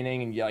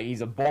entertaining, and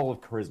he's a ball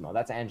of charisma.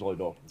 That's Angelo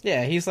Dawkins.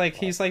 Yeah, he's like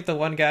the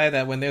one guy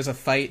that when there's a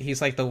fight,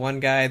 he's like the one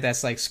guy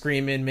that's like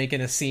screaming,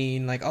 making a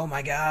scene, like oh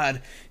my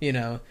god, you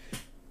know.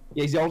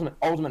 Yeah, he's the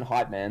ultimate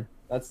hype man.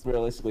 That's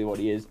realistically what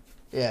he is.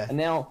 Yeah. And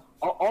now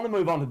I want to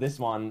move on to this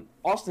one,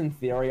 Austin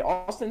Theory.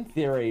 Austin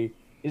Theory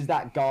is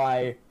that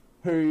guy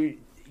who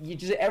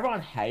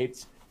everyone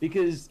hates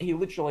because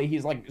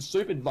he's like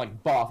super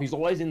like buff. He's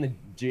always in the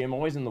gym,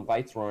 always in the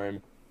weights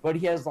room. But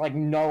he has, like,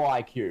 no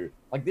IQ.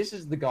 Like, this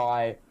is the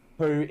guy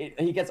who,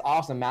 he gets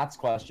asked a maths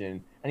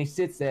question, and he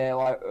sits there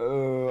like,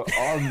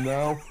 I don't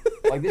know.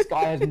 Like, this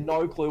guy has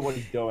no clue what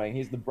he's doing.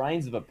 He's the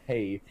brains of a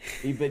pea.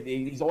 But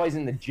he's always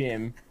in the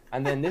gym.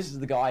 And then this is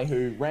the guy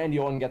who Randy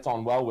Orton gets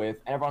on well with.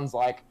 And everyone's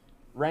like,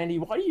 Randy,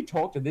 why do you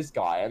talk to this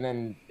guy? And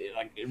then,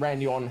 like,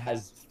 Randy Orton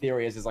has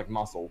Theory as his, like,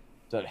 muscle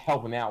to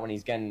help him out when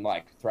he's getting,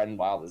 like, threatened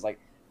by others. Like,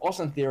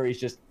 Austin Theory is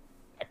just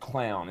a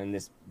clown in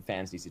this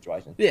fantasy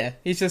situation. Yeah,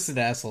 he's just an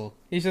asshole.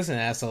 He's just an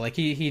asshole. Like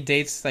he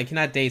dates, like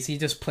not dates. He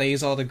just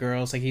plays all the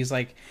girls. Like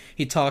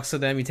he talks to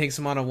them. He takes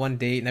them on a one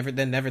date,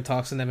 never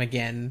talks to them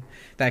again.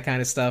 That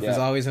kind of stuff is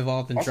always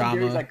involved in Austin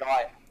drama.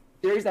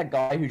 Theory's that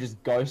guy who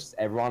just ghosts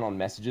everyone on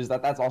messages.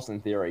 That's Austin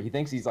Theory. He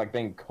thinks he's like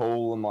being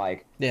cool and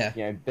like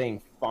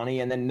being funny,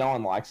 and then no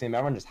one likes him.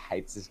 Everyone just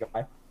hates this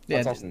guy.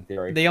 That's Austin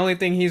Theory. The only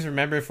thing he's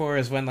remembered for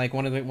is when like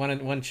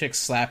one chick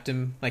slapped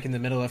him like in the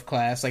middle of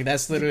class. Like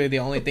that's literally the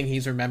only thing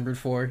he's remembered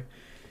for.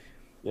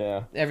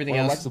 Yeah. Everything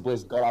when else. Alexa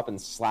Bliss got up and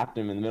slapped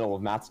him in the middle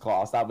of maths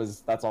class.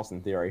 That's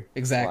Austin Theory.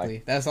 Exactly.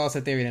 Like, that's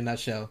Austin Theory in a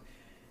nutshell.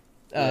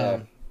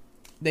 Yeah.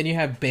 Then you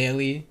have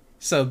Bailey.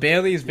 So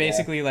Bailey is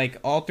basically like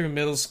all through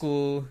middle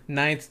school,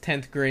 9th,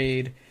 10th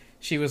grade.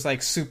 She was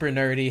like super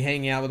nerdy,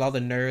 hanging out with all the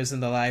nerds in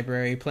the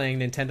library, playing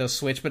Nintendo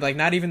Switch. But like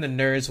not even the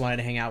nerds wanted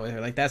to hang out with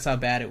her. Like that's how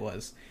bad it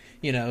was.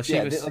 You know, she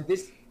was like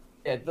this.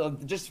 Yeah,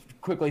 just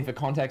quickly for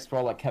context,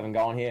 for like Kevin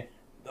going here.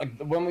 Like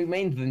when we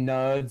mean the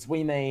nerds,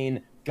 we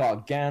mean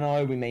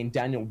Gargano, we mean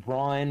Daniel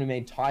Bryan, we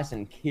mean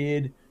Tyson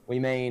Kidd, we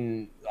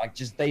mean like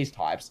just these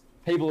types.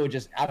 People who are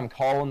just Adam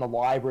Cole in the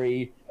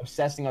library,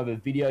 obsessing over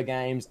video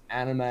games,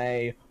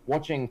 anime,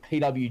 watching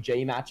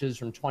PWG matches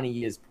from 20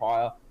 years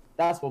prior.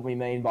 That's what we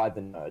mean by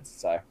the nerds.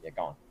 So yeah,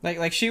 go on.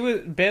 Like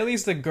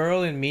Bailey's the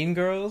girl in Mean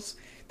Girls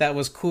that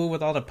was cool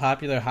with all the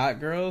popular hot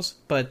girls,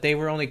 but they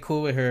were only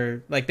cool with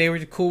her. Like they were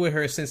cool with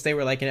her since they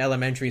were like in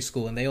elementary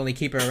school, and they only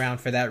keep her around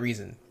for that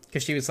reason.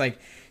 Because she was like,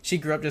 she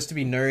grew up just to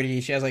be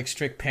nerdy. She has like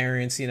strict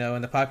parents, you know,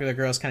 and the popular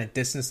girls kind of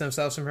distance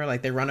themselves from her.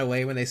 Like they run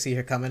away when they see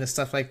her coming and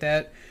stuff like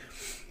that.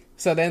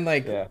 So then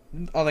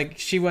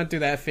she went through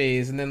that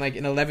phase, and then like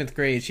in 11th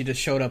grade, she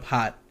just showed up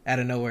hot out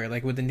of nowhere,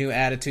 like with a new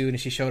attitude, and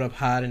she showed up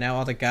hot, and now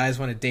all the guys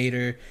want to date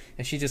her,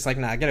 and she just like,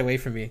 nah, get away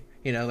from me.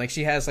 You know, like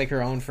she has like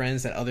her own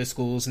friends at other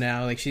schools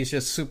now. Like she's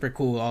just super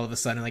cool all of a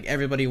sudden. Like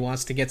everybody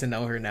wants to get to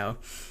know her now.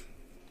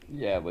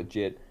 Yeah,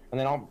 legit. And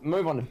then I'll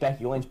move on to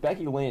Becky Lynch.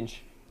 Becky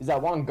Lynch is that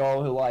one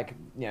girl who like,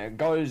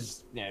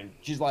 goes,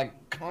 she's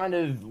like kind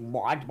of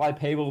liked by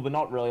people, but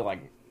not really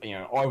like,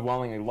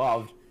 overwhelmingly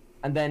loved.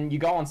 And then you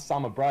go on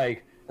summer break,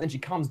 and then she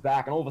comes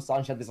back, and all of a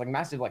sudden she had this like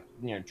massive like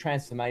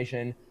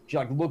transformation. She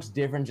like looks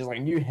different. She's like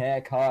a new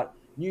haircut,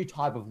 new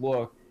type of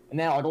look. And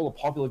now like all the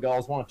popular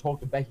girls want to talk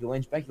to Becky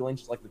Lynch. Becky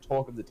Lynch is like the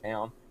talk of the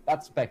town.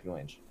 That's Becky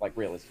Lynch, like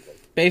realistically.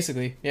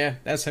 Basically, yeah,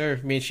 that's her.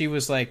 I mean, she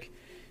was like,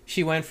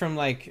 she went from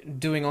like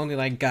doing only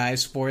like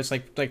guys sports,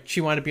 like she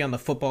wanted to be on the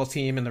football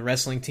team and the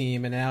wrestling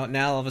team, and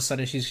now all of a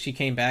sudden she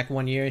came back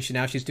one year, and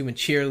she's doing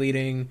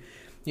cheerleading.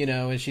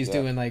 And she's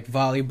doing like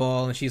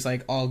volleyball, and she's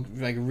like all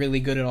like really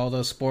good at all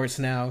those sports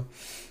now.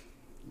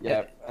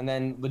 Yeah, and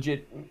then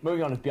legit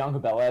moving on to Bianca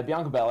Belair.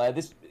 Bianca Belair,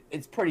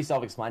 it's pretty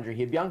self-explanatory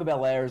here. Bianca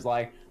Belair is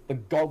like the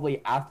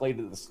godly athlete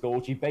at the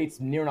school. She beats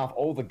near enough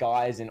all the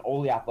guys in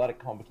all the athletic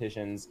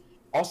competitions.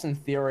 Austin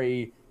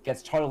Theory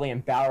gets totally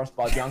embarrassed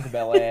by Bianca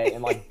Belair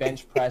in like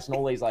bench press and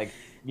all these like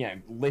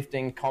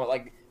lifting.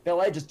 Like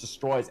Belair just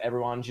destroys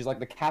everyone. She's like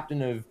the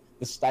captain of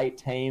the state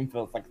team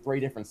for like 3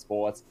 different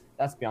sports.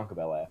 That's Bianca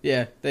Belair.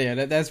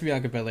 That's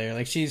Bianca Belair.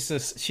 Like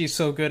she's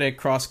so good at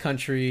cross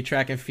country,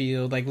 track and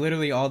field, like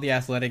literally all the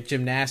athletic,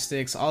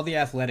 gymnastics, all the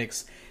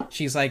athletics.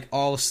 She's like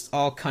all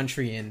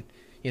country in.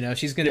 You know,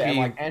 she's gonna be and,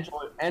 like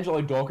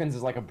Angelo Dawkins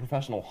is like a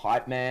professional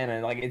hype man,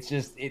 and like it's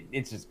just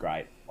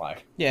great.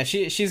 Like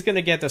she's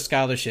gonna get the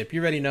scholarship.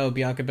 You already know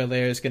Bianca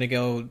Belair is gonna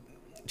go.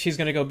 She's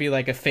gonna go be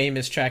like a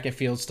famous track and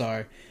field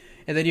star,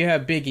 and then you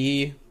have Big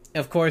E.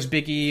 Of course,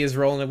 Big E is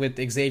rolling with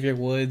Xavier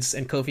Woods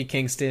and Kofi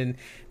Kingston.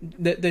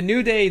 The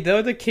New Day,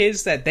 they're the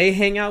kids that they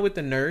hang out with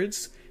the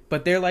nerds,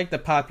 but they're like the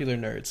popular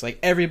nerds. Like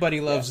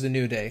everybody loves the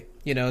New Day.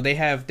 You know, they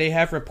have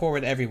rapport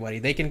with everybody.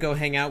 They can go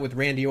hang out with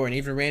Randy Orton.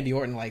 Even Randy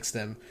Orton likes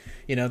them.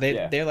 You know,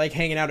 they're like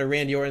hanging out at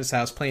Randy Orton's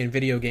house playing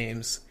video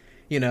games.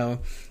 You know,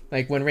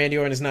 like when Randy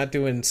Orton is not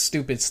doing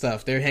stupid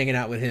stuff, they're hanging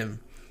out with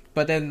him.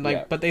 But then,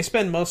 but they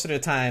spend most of their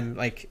time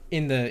like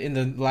in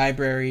the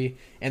library,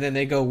 and then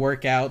they go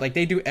work out. Like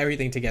they do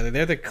everything together.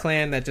 They're the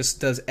clan that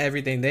just does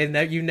everything.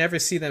 You never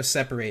see them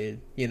separated.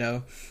 You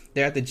know,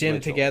 they're at the gym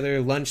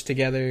together, lunch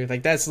together.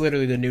 Like that's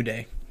literally the New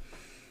Day.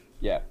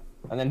 Yeah,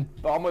 and then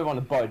I'll move on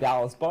to Bo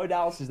Dallas. Bo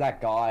Dallas is that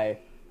guy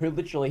who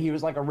literally he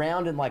was like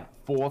around in like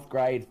 4th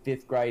grade,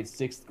 5th grade,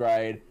 6th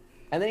grade,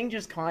 and then he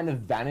just kind of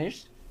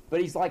vanished.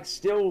 But he's like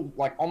still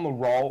like on the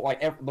roll,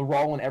 like the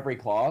roll in every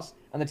class,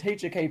 and the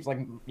teacher keeps like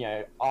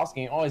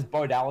asking, "Oh, is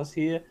Bo Dallas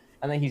here?"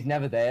 And then he's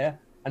never there,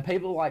 and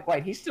people are like,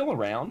 "Wait, he's still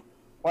around?"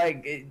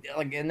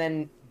 And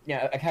then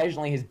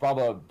occasionally his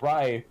brother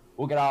Bray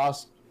will get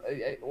asked,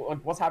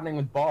 "What's happening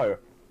with Bo?"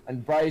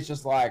 And Bray's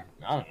just like,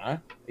 "I don't know.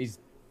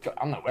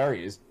 I don't know where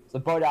he is." So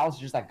Bo Dallas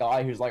is just that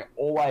guy who's like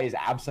always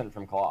absent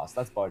from class.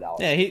 That's Bo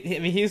Dallas. Yeah,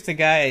 he's the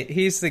guy.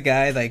 He's the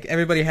guy. Like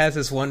everybody has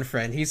this one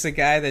friend. He's the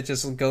guy that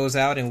just goes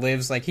out and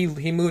lives. Like he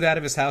moved out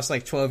of his house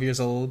like 12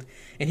 years old,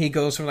 and he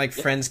goes from like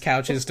friends'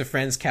 couches to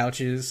friends'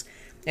 couches,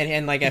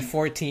 and like at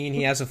 14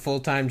 he has a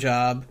full-time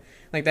job.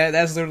 Like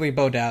that's literally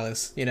Bo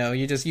Dallas. You know,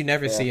 you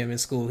never see him in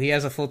school. He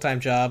has a full-time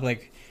job,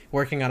 like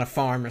working on a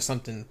farm or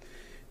something.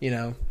 You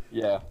know.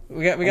 Yeah.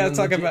 We gotta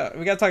talk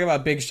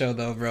about Big Show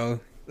though, bro.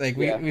 Like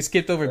we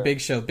skipped over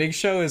Big Show. Big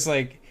Show's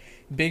like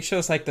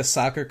the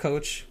soccer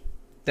coach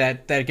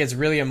that gets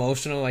really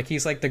emotional. Like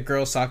he's like the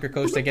girl soccer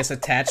coach that gets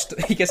attached.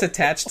 He gets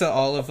attached to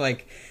all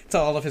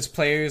of his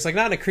players. Like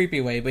not in a creepy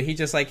way, but he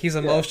just like he's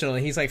emotional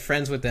and he's like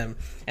friends with them.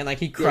 And like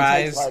he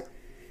cries.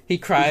 He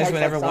cries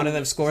whenever one of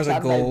them scores a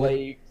goal.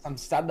 Some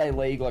Saturday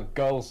league like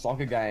girls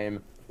soccer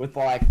game with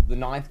like the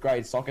 9th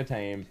grade soccer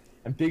team,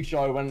 and Big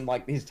Show when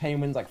like his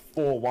team wins like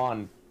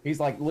 4-1. He's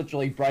like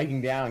literally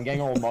breaking down and getting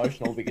all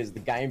emotional because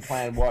the game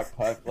plan worked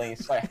perfectly.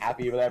 He's so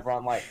happy with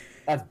everyone. Like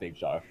that's Big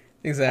Show.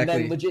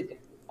 Exactly.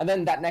 And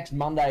then that next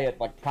Monday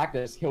at like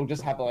practice, he'll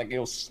just have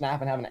he'll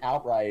snap and have an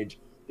outrage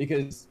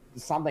because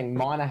something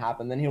minor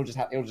happened. Then he'll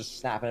just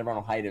snap and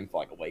everyone will hate him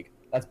for like a week.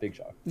 That's Big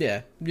Show.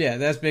 Yeah,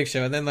 that's Big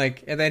Show. And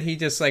then he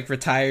just like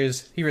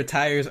retires. He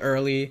retires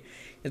early,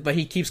 but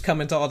he keeps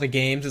coming to all the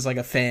games as like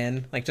a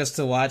fan, just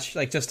to watch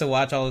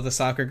all of the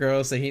soccer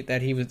girls that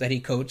he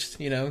coached.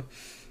 You know.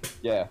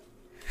 Yeah,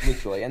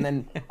 literally. And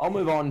then I'll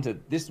move on to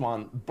this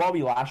one,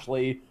 Bobby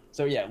Lashley.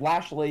 So yeah,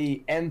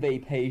 Lashley,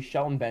 MVP,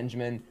 Shelton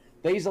Benjamin.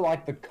 These are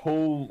like the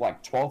cool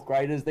 12th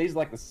graders. These are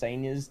like the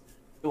seniors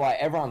who like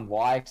everyone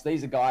likes.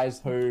 These are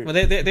guys who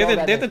they're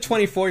the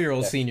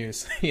 24-year-old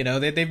seniors. You know,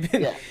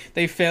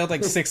 they failed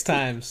like 6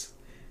 times.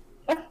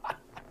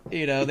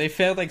 You know, they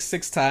failed like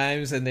 6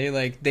 times, and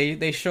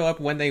they show up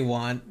when they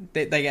want.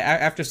 They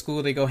after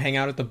school they go hang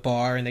out at the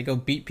bar and they go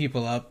beat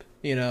people up.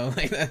 You know,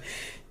 like that.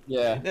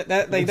 Yeah,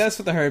 that's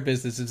what the Hurt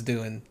Business is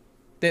doing.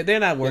 They're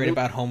not worried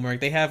about homework.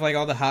 They have like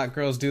all the hot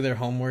girls do their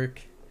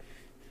homework.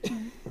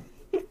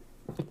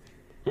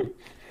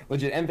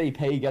 Legit,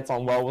 MVP gets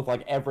on well with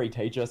like every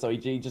teacher, so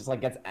he just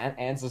like gets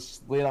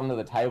answers slid under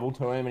the table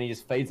to him, and he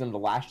just feeds them to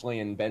Lashley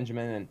and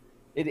Benjamin,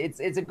 and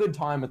it's a good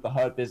time with the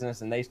Hurt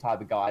Business and these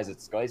type of guys at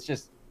school.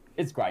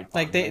 It's great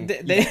fun. Like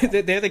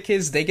they're the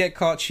kids. They get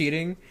caught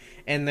cheating,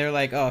 and they're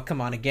like, "Oh,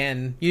 come on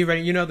again! You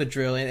know the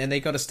drill." And they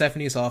go to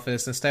Stephanie's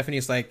office, and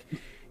Stephanie's like,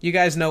 "You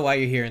guys know why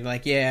you're here?" And they're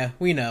like, "Yeah,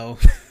 we know."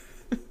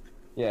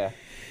 Yeah,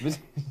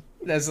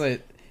 that's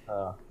it.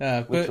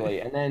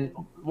 Literally. And then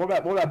what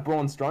about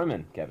Braun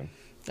Strowman, Kevin?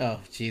 Oh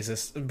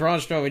Jesus, Braun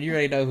Strowman! You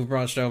already know who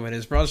Braun Strowman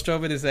is. Braun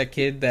Strowman is that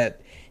kid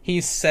that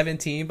he's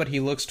 17, but he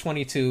looks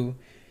 22.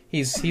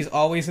 He's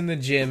always in the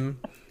gym.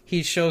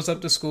 He shows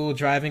up to school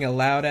driving a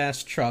loud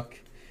ass truck,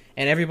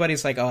 and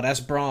everybody's like, "Oh, that's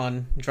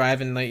Braun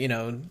driving, like, you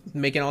know,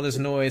 making all this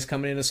noise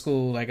coming into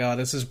school. Like, oh,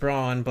 this is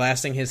Braun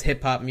blasting his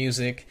hip hop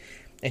music,"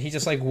 and he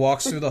just like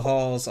walks through the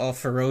halls all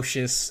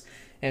ferocious,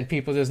 and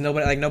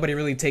nobody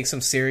really takes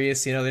him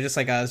serious. You know, they're just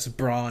like, "Oh, this is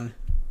Braun,"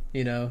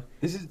 you know.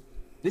 This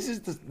is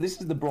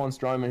the Braun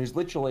Strowman who's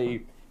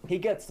literally he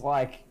gets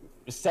like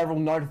several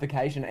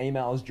notification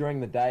emails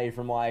during the day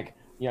from like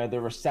the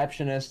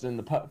receptionist and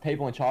the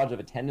people in charge of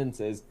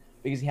attendances.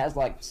 Because he has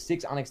like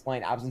 6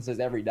 unexplained absences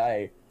every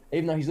day,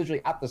 even though he's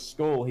literally at the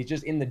school. He's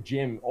just in the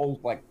gym all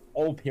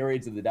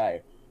periods of the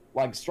day.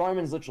 Like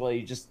Strowman's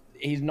literally just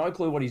he's no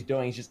clue what he's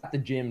doing. He's just at the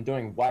gym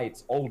doing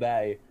weights all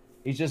day.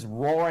 He's just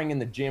roaring in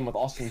the gym with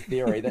Austin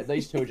Theory. That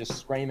these two are just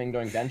screaming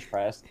doing bench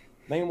press.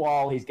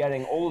 Meanwhile, he's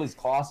getting all of his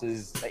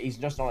classes that he's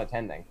just not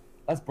attending.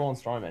 That's Braun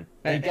Strowman.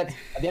 And he gets,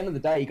 at the end of the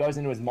day, he goes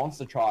into his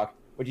monster truck,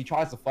 which he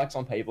tries to flex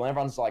on people, and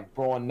everyone's like,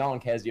 Braun, no one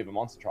cares you have a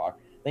monster truck.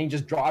 Then he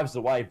just drives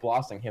away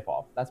blasting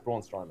hip-hop. That's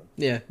Braun Strowman.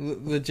 Yeah,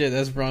 legit,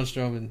 that's Braun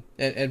Strowman.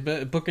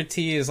 And Booker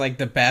T is like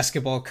the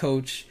basketball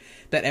coach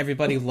that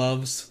everybody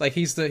loves. Like,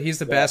 he's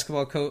the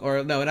basketball coach,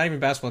 or no, not even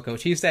basketball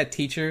coach. He's that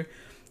teacher.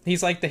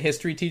 He's like the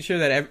history teacher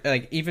that,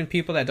 like, even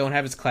people that don't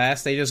have his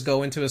class, they just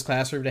go into his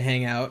classroom to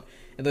hang out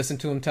and listen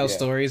to him tell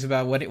stories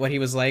about what he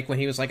was like when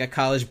he was like a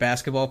college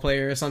basketball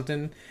player or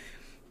something.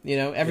 You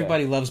know,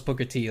 everybody loves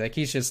Booker T. Like,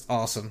 he's just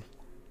awesome.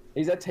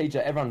 He's that teacher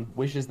everyone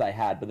wishes they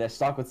had, but they're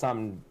stuck with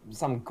some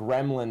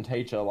gremlin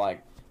teacher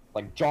like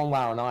John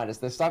Laurinaitis.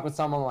 They're stuck with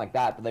someone like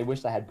that, but they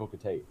wish they had Booker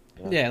T.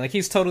 You know? Yeah, like,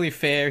 he's totally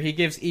fair. He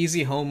gives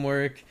easy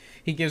homework.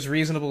 He gives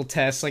reasonable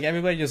tests. Like,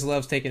 everybody just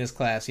loves taking his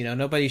class. You know,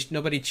 nobody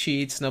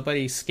cheats.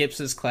 Nobody skips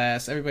his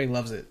class. Everybody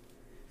loves it.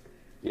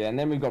 Yeah, and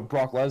then we've got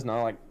Brock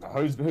Lesnar. Like,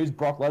 who's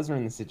Brock Lesnar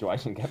in this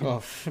situation, Kevin?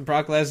 Oh,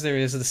 Brock Lesnar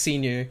is the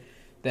senior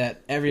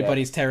that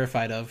everybody's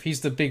terrified of.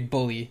 He's the big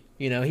bully.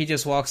 You know, he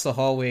just walks the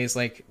hallways,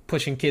 like,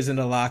 pushing kids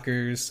into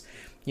lockers,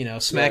 you know,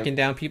 smacking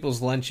down people's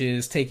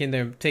lunches, taking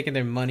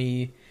their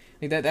money.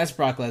 Like, that's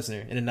Brock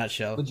Lesnar in a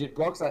nutshell. Legit,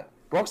 Brock's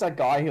that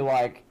guy who,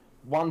 like,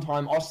 one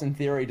time Austin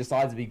Theory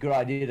decides it'd be a good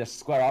idea to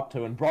square up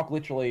to, and Brock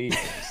literally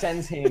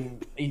sends him,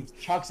 he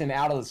chucks him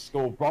out of the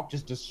school. Brock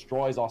just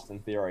destroys Austin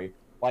Theory.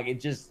 Like,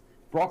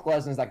 Brock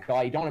Lesnar's that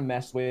guy you don't want to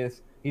mess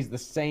with. He's the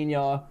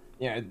senior.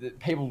 You know,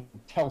 people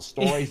tell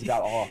stories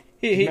about,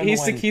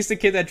 he's the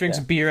kid that drinks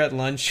beer at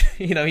lunch.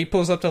 You know, he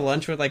pulls up to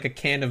lunch with like a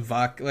can of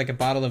vodka, like a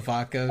bottle of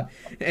vodka,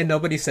 and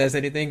nobody says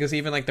anything because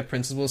even like the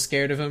principal's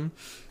scared of him,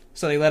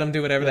 so they let him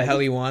do whatever the hell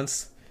he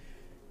wants.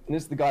 And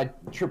this is the guy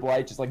Triple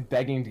H is like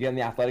begging to get in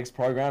the athletics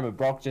program, but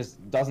Brock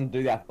just doesn't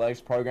do the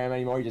athletics program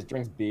anymore. He just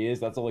drinks beers.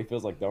 That's all he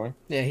feels like doing.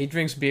 Yeah, he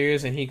drinks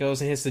beers and he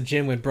goes and hits the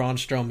gym with Braun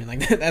Strowman.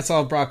 Like, that's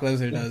all Brock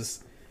Lesnar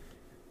does.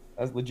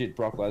 That's legit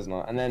Brock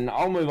Lesnar. And then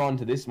I'll move on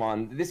to this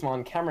one. This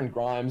one, Cameron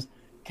Grimes.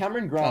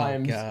 Cameron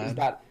Grimes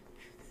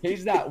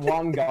he's that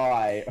one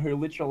guy who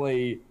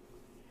literally...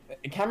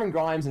 Cameron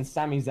Grimes and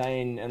Sami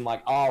Zayn and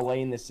like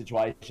Ali in this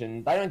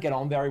situation, they don't get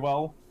on very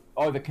well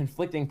over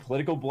conflicting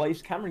political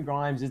beliefs. Cameron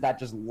Grimes is that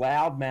just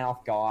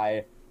loudmouth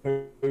guy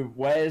who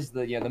wears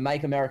the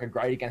Make America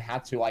Great Again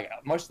hat to, like,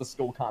 most of the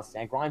school can't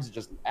stand. Grimes is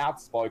just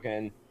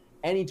outspoken.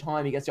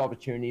 Anytime he gets the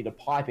opportunity to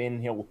pipe in,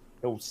 he'll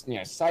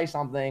say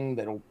something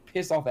that'll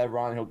piss off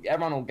everyone.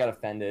 Everyone will get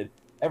offended.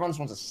 Everyone just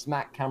wants to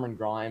smack Cameron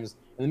Grimes.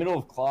 In the middle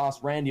of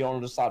class, Randy Orton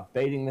will just start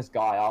beating this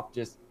guy up.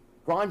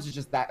 Grimes is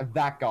just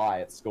that guy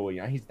at school.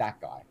 You know, he's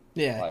that guy.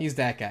 Yeah, he's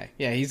that guy.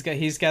 Yeah, he's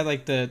got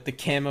like the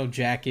camo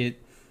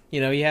jacket. You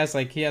know, he has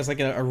like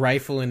a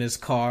rifle in his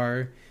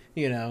car.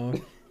 You know,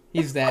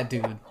 he's that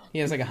dude. He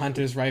has like a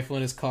hunter's rifle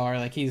in his car.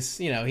 Like, he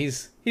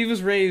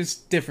was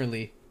raised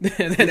differently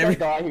than every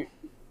guy.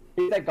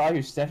 He's that guy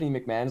who Stephanie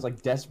McMahon is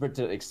like desperate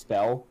to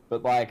expel,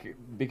 but like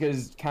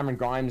because Cameron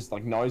Grimes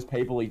like knows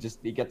people, he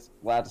gets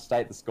allowed to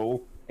stay at the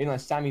school. Even though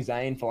Sami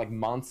Zayn for like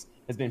months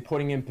has been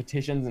putting in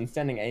petitions and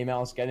sending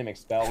emails to get him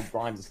expelled,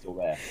 Grimes is still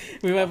there.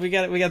 We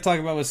got to talk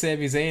about what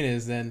Sami Zayn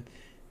is then.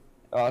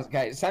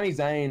 Okay, Sami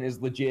Zayn is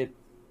legit.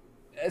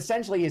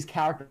 Essentially, his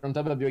character on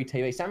WWE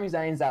TV. Sami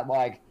Zayn's that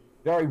like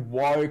very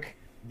woke,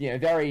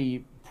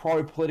 very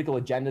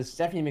pro-political agendas.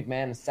 Stephanie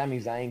McMahon and Sami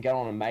Zayn get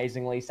on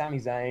amazingly. Sami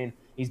Zayn,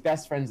 he's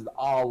best friends with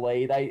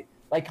Ali.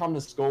 They come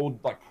to school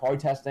like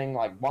protesting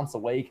like once a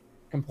week,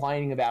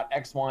 complaining about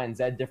X, Y, and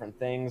Z different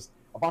things.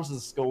 A bunch of the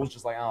schools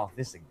just like, oh,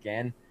 this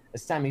again.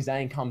 As Sami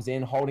Zayn comes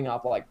in holding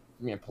up like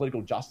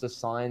political justice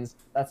signs,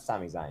 that's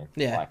Sami Zayn.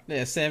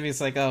 Yeah,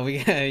 Sami's like, oh, we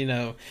can't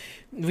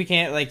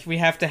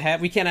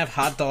have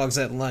hot dogs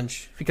at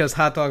lunch because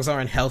hot dogs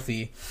aren't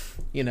healthy.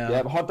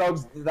 Yeah, but hot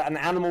dogs, an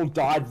animal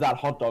died for that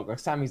hot dog. Like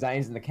Sami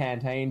Zayn's in the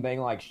canteen being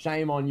like,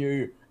 shame on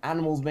you,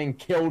 animals being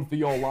killed for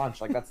your lunch.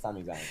 Like, that's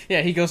Sami Zayn.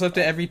 Yeah, he goes up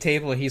to every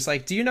table. He's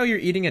like, do you know you're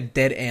eating a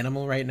dead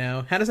animal right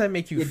now? How does that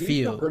make you feel? Do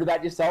you feel good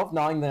about yourself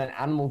knowing that an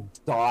animal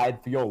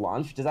died for your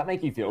lunch? Does that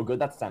make you feel good?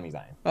 That's Sami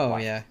Zayn. Oh,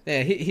 yeah.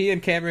 He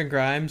and Cameron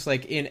Grimes,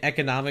 like in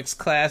economics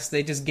class,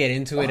 they just get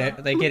into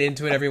it. They get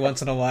into it every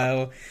once in a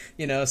while.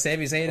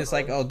 Sami Zayn is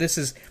like, oh,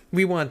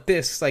 we want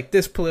this, like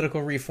this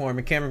political reform.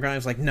 And Cameron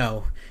Grimes like,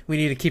 no, we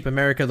need to keep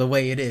America the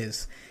way it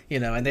is.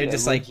 And they're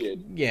just like,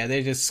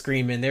 they're just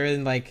screaming. They're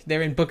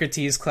in Booker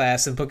T's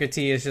class, and Booker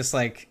T is just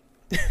like,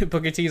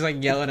 Booker T's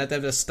like yelling at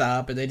them to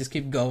stop, and they just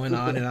keep going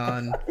on and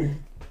on.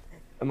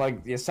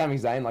 And Sami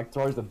Zayn like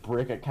throws the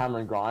brick at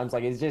Cameron Grimes.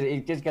 Like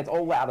it just gets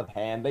all out of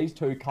hand. These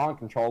two can't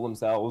control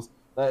themselves.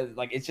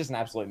 Like it's just an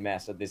absolute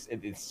mess at this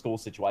school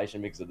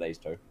situation because of these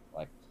two.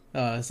 Like,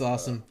 oh, that's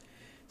awesome.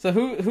 So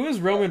who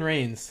is Roman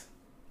Reigns?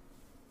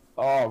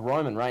 Oh,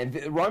 Roman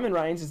Reigns. Roman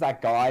Reigns is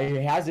that guy who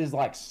has his,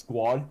 like,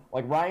 squad.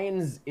 Like,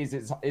 Reigns is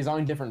his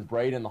own different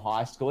breed in the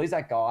high school. He's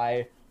that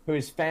guy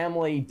whose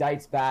family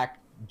dates back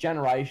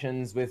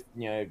generations with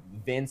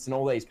Vince and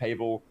all these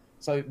people.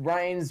 So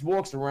Reigns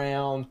walks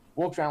around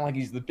like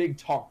he's the big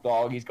top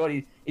dog. He's got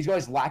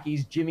his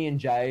lackeys, Jimmy and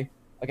Jay.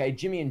 Okay,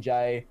 Jimmy and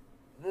Jay,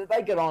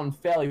 they get on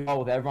fairly well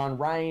with everyone.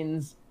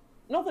 Reigns,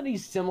 not that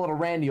he's similar to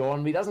Randy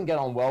Orton, but he doesn't get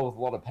on well with a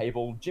lot of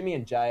people. Jimmy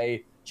and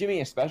Jay,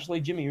 Jimmy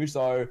especially, Jimmy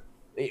Uso.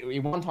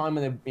 One time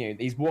when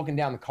he's walking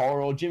down the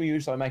corridor, Jimmy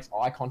Uso makes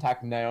eye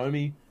contact with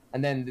Naomi,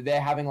 and then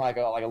they're having like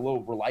a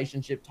little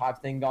relationship type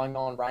thing going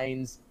on.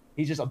 Reigns,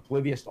 he's just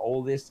oblivious to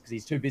all this because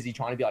he's too busy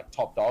trying to be like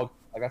top dog.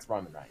 Like that's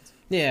Roman Reigns.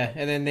 Yeah,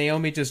 and then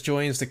Naomi just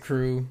joins the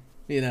crew.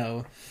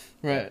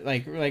 Right?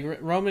 Like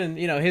Roman,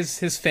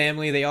 his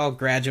family, they all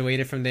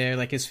graduated from there.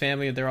 Like his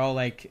family, they're all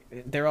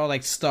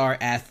like star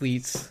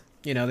athletes.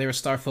 They were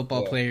star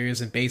football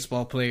players and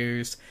baseball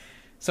players.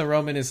 So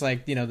Roman is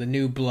like the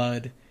new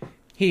blood.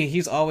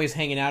 He's always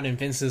hanging out in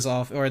Vince's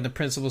office or in the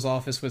principal's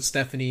office with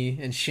Stephanie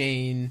and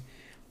Shane.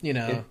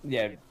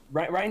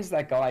 Reigns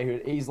that guy who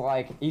he's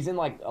in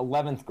like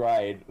 11th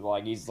grade,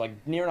 like he's like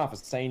near enough a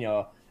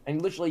senior,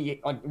 and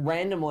literally like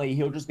randomly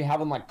he'll just be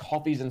having like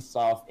coffees and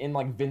stuff in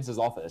like Vince's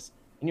office,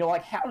 and you're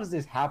like, how does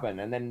this happen?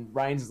 And then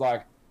Reigns is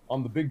like,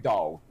 I'm the big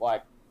dog.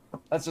 Like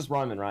that's just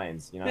Roman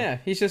Reigns, Yeah,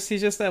 he's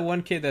just that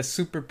one kid that's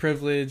super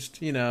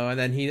privileged, and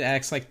then he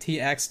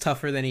acts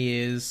tougher than he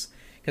is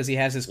because he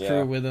has his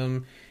crew with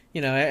him.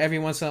 Every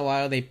once in a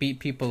while they beat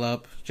people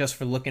up just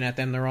for looking at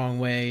them the wrong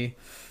way.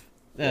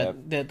 The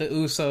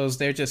Usos,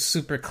 they're just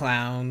super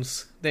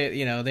clowns.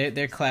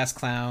 They're class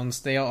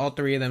clowns. All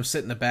three of them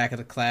sit in the back of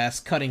the class,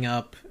 cutting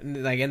up,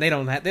 and they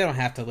don't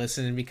have to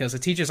listen because the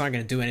teachers aren't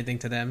going to do anything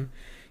to them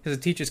because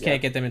the teachers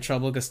can't get them in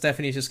trouble because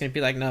Stephanie's just going to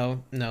be like,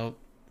 no,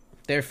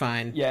 they're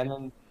fine. Yeah,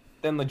 and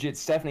then legit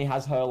Stephanie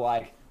has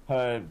her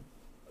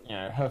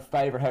her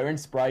favorite, her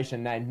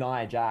inspiration named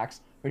Nia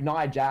Jax. Who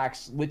Nia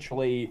Jax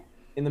literally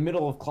in the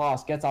middle of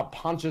class gets up,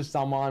 punches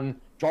someone,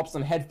 drops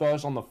them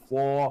headfirst on the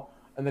floor.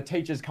 And the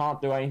teachers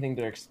can't do anything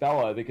to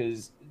expel her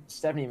because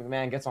Stephanie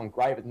McMahon gets on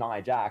great with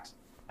Nia Jax.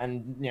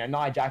 And,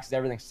 Nia Jax is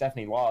everything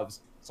Stephanie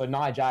loves. So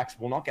Nia Jax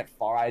will not get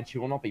fired. She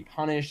will not be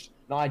punished.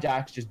 Nia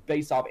Jax just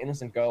beats up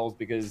innocent girls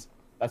because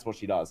that's what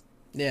she does.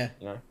 Yeah,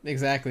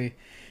 exactly.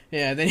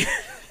 Yeah, then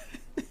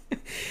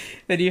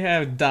you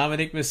have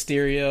Dominic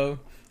Mysterio,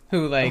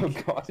 who,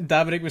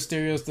 Dominic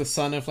Mysterio's the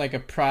son of, a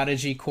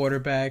prodigy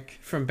quarterback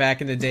from back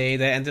in the day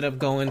that ended up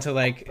going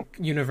to,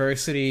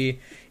 university,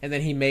 and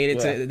then he made it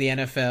to the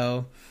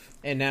NFL.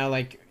 And now,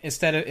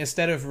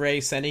 instead of Ray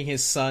sending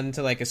his son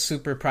to, a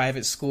super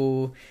private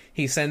school,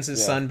 he sends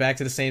his son back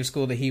to the same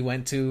school that he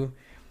went to.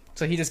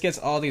 So he just gets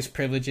all these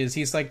privileges.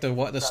 He's,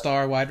 the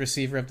star wide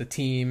receiver of the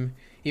team,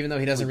 even though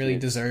he doesn't really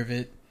deserve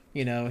it.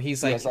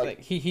 He's,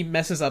 he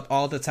messes up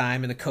all the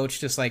time, and the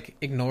coach just,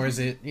 ignores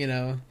it,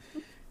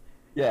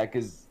 Yeah,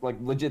 because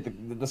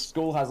legit, the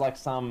school has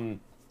some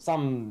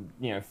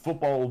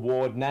football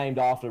award named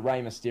after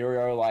Rey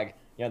Mysterio,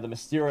 the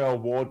Mysterio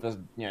Award for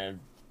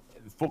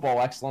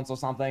football excellence or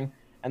something.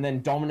 And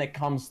then Dominic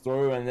comes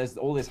through, and there's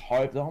all this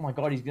hope that, oh my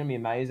god, he's gonna be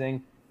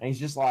amazing. And he's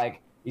just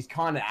he's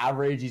kind of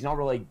average. He's not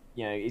really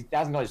he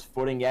hasn't got his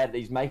footing yet.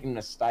 He's making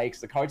mistakes.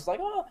 The coach is like,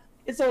 oh,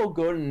 it's all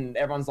good, and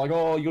everyone's like,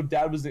 oh, your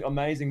dad was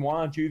amazing.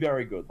 Why aren't you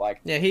very good?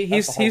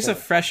 He's a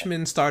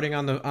freshman starting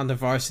on the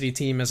varsity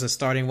team as a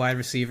starting wide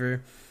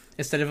receiver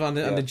instead of on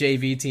the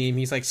JV team.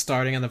 He's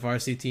starting on the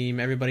varsity team.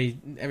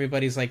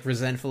 Everybody's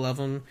resentful of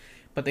him,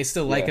 but they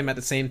still like him at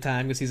the same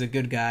time because he's a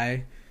good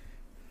guy.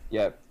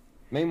 Yeah.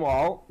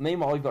 Meanwhile,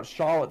 you've got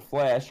Charlotte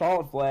Flair.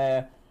 Charlotte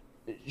Flair,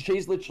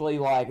 she's literally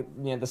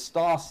the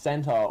star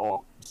center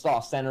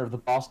of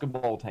the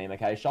basketball team.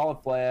 Okay,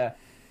 Charlotte Flair.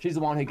 She's the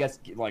one who gets,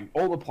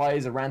 all the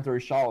players are ran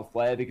through Charlotte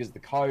Flair because the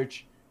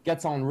coach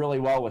gets on really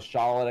well with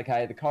Charlotte,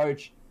 okay? The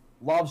coach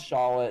loves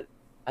Charlotte,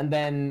 and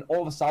then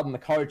all of a sudden the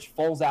coach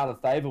falls out of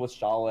favor with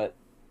Charlotte,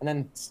 and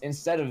then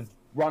instead of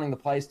running the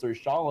plays through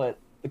Charlotte,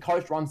 the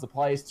coach runs the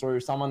plays through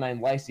someone named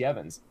Lacey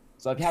Evans.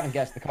 So if you haven't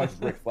guessed, the coach is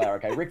Ric Flair,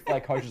 okay? Ric Flair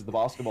coaches the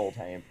basketball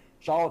team.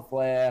 Charlotte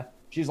Flair,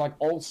 she's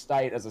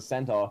all-state as a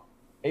center,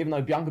 even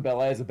though Bianca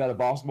Belair is a better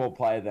basketball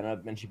player than her,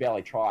 and she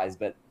barely tries,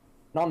 but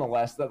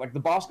nonetheless, the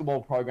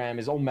basketball program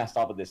is all messed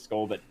up at this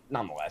school, but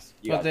nonetheless.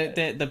 But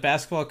the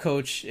basketball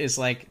coach is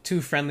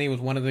too friendly with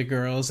one of the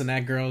girls, and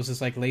that girl's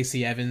is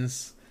Lacey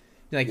Evans.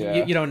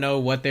 You don't know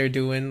what they're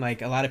doing.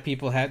 A lot of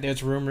people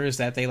there's rumors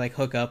that they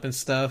hook up and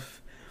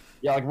stuff.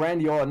 Yeah,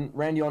 Randy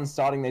Orton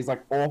starting these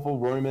awful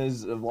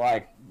rumors of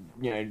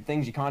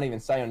things you can't even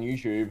say on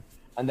YouTube.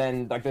 And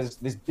then there's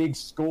this big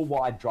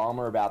school-wide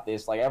drama about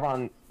this.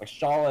 Everyone,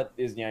 Charlotte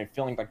is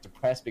feeling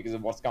depressed because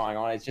of what's going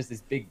on. It's just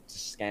this big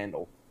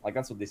scandal.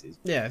 That's what this is.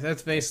 Yeah,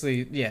 that's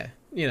basically,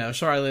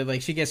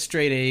 Charlotte, she gets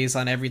straight A's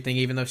on everything,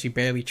 even though she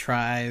barely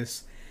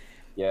tries.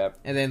 Yeah.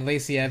 And then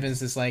Lacey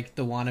Evans is, the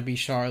wannabe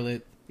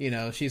Charlotte.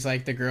 She's,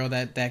 the girl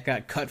that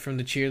got cut from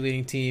the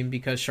cheerleading team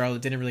because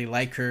Charlotte didn't really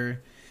like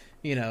her.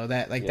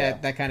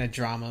 That kind of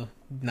drama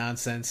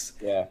nonsense.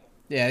 Yeah.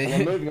 Yeah. And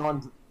then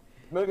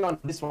moving on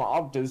to this one,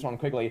 I'll do this one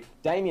quickly.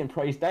 Damian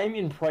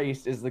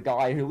Priest is the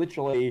guy who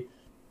literally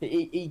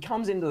he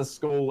comes into the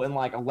school in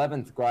like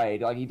 11th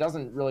grade. Like he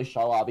doesn't really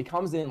show up. He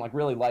comes in like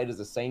really late as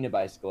a senior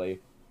basically,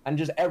 and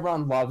just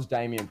everyone loves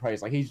Damian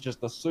Priest. Like he's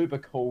just the super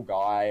cool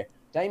guy.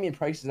 Damian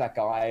Priest is that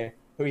guy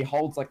who he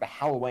holds like the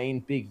Halloween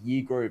big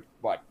year group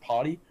like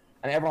party,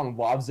 and everyone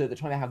loves it. They're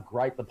talking about how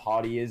great the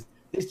party is.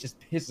 This just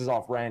pisses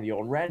off Randy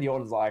Orton. Randy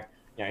Orton's like,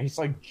 he's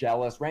so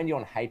jealous. Randy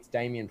Orton hates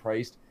Damian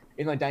Priest,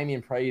 even though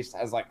Damian Priest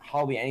has like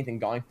hardly anything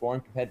going for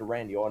him compared to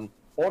Randy Orton.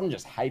 Orton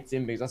just hates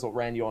him because that's what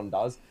Randy Orton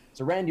does.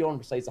 So Randy Orton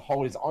proceeds to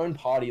hold his own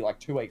party like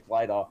 2 weeks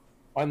later.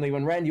 Only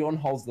when Randy Orton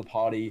holds the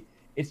party,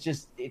 it's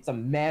a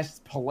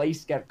mess.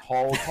 Police get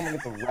called. Someone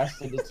gets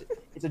arrested.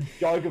 It's a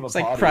joke of a party. It's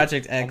like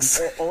Project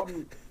X.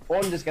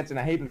 Orton just gets in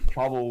a heap of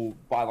trouble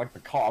by like the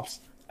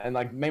cops. And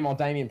like meanwhile,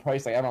 Damian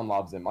Priest, like everyone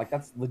loves him. Like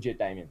that's legit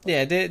Damian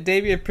Priest. Yeah,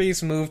 Damian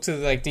Priest moved to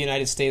like the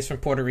United States from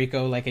Puerto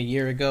Rico like a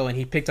year ago, and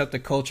he picked up the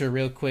culture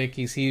real quick.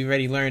 He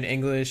already learned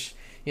English,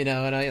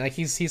 and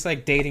he's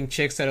like dating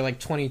chicks that are like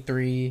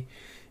 23.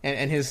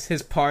 And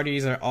his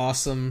parties are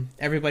awesome.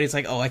 Everybody's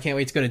like, oh, I can't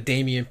wait to go to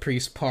Damian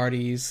Priest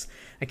parties.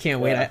 I can't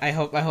wait. I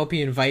hope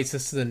he invites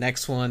us to the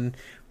next one.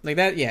 Like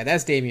that, yeah,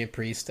 that's Damian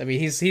Priest. I mean,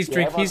 he's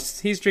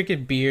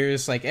drinking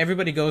beers. Like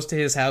everybody goes to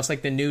his house.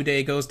 Like the New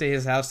Day goes to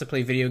his house to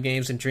play video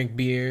games and drink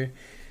beer.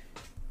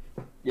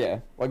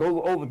 Yeah, like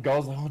all the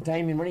girls like, oh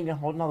Damian, when are you gonna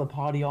hold another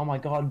party? Oh my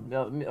god,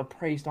 a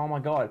Priest. Oh my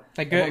god.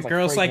 Like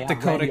girls like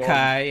Dakota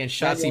Kai and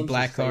Shotzi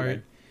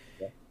Blackheart.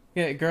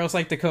 Yeah, girls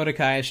like Dakota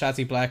Kai and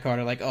Shotzi Blackheart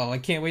are like, oh, I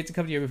can't wait to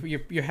come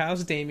to your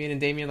house, Damian. And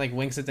Damian like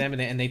winks at them,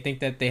 and they think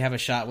that they have a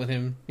shot with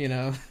him,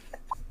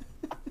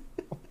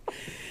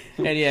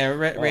 And yeah,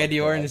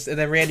 Randy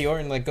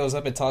Orton like goes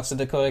up and talks to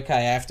Dakota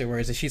Kai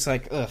afterwards, and she's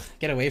like, ugh,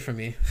 get away from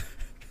me.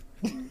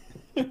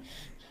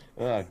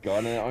 Oh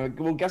god.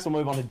 Well, guess we'll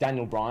move on to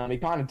Daniel Bryan. We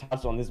kind of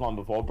touched on this one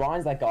before.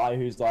 Bryan's that guy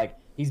who's like,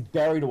 he's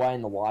buried away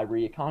in the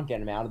library. You can't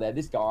get him out of there.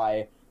 This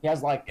guy, he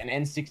has like an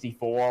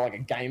N64, like a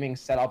gaming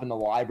setup in the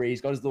library.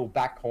 He's got his little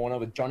back corner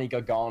with Johnny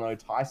Gargano,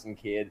 Tyson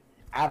Kidd,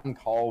 Adam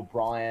Cole,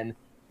 Bryan.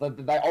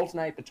 They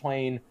alternate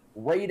between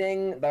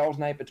reading. They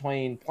alternate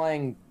between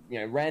playing,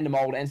 random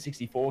old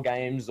N64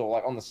 games or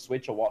like on the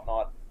Switch or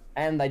whatnot.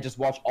 And they just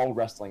watch old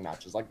wrestling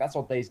matches. Like that's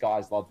what these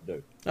guys love to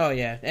do. Oh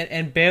yeah,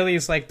 and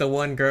Bailey's like the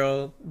one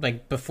girl.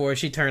 Like before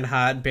she turned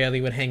hot,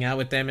 Bailey would hang out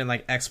with them in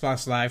like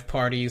Xbox Live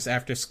parties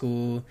after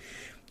school.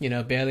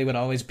 Bailey would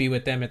always be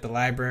with them at the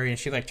library, and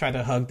she like tried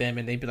to hug them,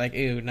 and they'd be like,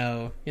 "Ew,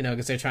 no,"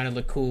 because they're trying to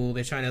look cool.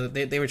 They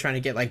were trying to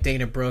get like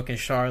Dana Brooke and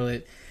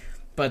Charlotte,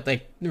 but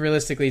like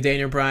realistically,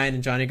 Daniel Bryan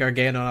and Johnny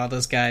Gargano and all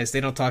those guys,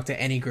 they don't talk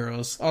to any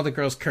girls. All the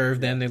girls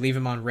curve them. They leave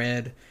them on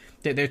red.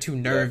 They're too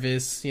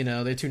nervous.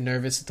 They're too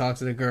nervous to talk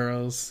to the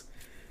girls.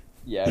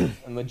 Yeah,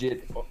 and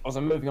legit.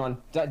 Also, moving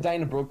on,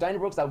 Dana Brooke. Dana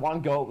Brooke's that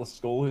one girl at the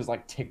school who's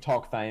like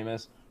TikTok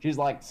famous. She's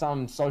like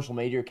some social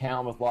media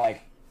account with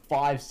like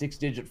 5-6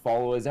 digit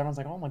followers. Everyone's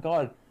like, oh my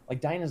god,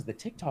 like Dana's the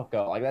TikTok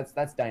girl. Like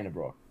that's Dana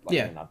Brooke. Like,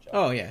 yeah. In a nutshell.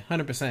 Oh yeah,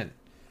 100%.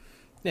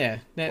 Yeah.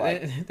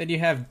 Then you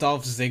have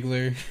Dolph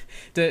Ziggler.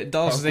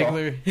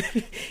 Ziggler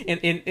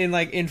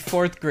in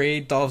 4th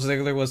grade, Dolph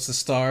Ziggler was the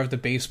star of the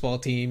baseball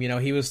team.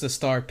 He was the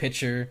star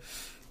pitcher,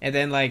 and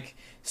then like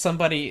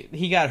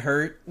he got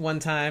hurt one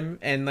time,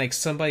 and like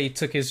somebody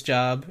took his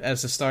job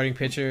as the starting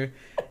pitcher.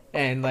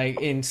 And like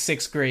in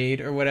 6th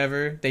grade or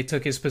whatever, they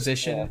took his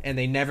position, and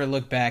they never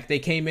looked back. They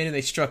came in and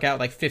they struck out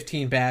like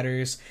 15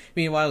 batters.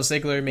 Meanwhile,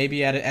 Ziggler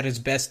maybe at his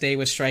best day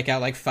would strike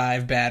out like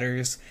 5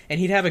 batters, and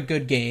he'd have a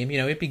good game.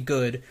 It'd be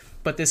good.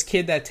 But this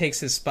kid that takes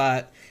his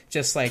spot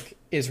just like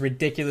is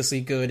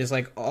ridiculously good. Is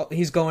like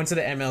he's going to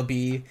the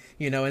MLB,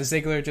 and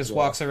Ziggler just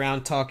walks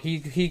around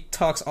he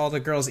talks all the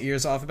girls'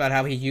 ears off about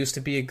how he used to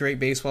be a great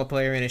baseball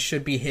player, and it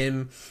should be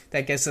him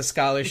that gets a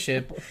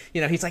scholarship.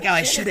 He's like, oh,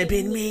 it should have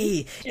been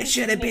me. It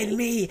should have been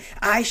me.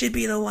 I should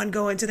be the one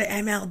going to the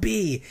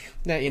MLB.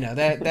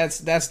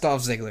 That's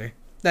Dolph Ziggler.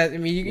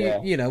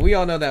 We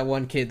all know that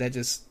one kid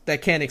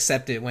that can't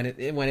accept it when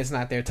it's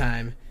not their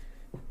time.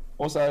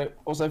 Also,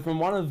 from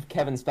one of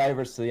Kevin's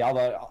favorites to the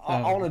other,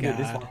 I want to do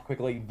this one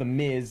quickly. The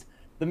Miz.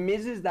 The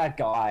Miz is that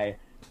guy.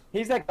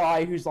 He's that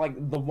guy who's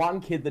like the one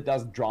kid that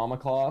does drama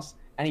class,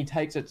 and he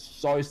takes it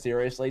so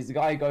seriously. He's the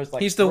guy who goes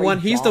like. He's the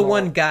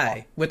one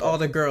guy with all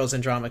the girls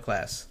in drama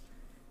class.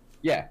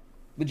 Yeah,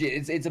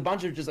 legit. It's a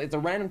bunch of it's a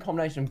random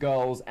combination of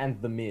girls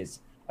and the Miz.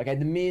 Okay,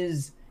 the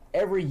Miz.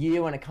 Every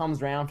year when it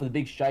comes around for the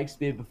big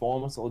Shakespeare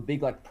performance or the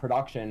big like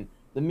production.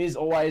 The Miz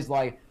always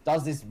like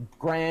does this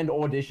grand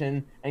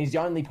audition, and he's the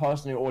only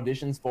person who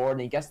auditions for it, and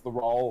he gets the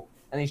role,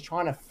 and he's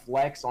trying to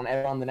flex on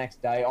everyone the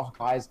next day. Oh,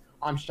 guys,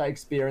 I'm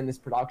Shakespeare in this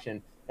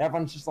production. And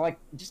everyone's just like,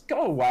 just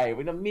go away.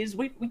 With the Miz,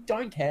 we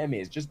don't care,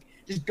 Miz. Just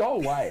go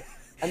away.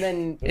 And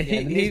then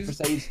the Miz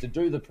proceeds to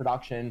do the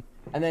production,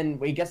 and then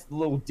he gets the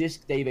little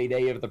disc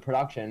DVD of the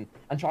production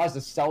and tries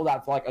to sell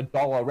that for like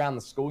 $1 around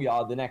the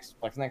schoolyard the next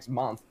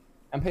month.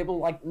 And people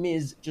like,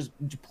 Miz, just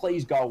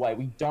please go away.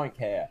 We don't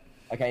care.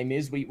 Okay,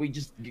 Miz, we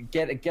just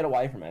get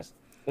away from us.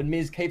 But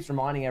Miz keeps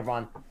reminding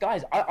everyone,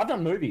 guys, I've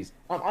done movies.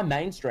 I'm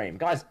mainstream,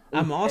 guys.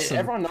 I'm awesome.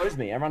 Everyone knows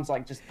me. Everyone's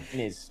like, just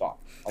Miz, stop.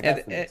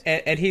 Like,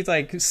 And he's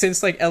like,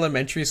 since like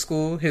elementary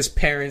school, his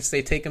parents,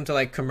 they take him to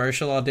like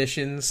commercial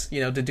auditions,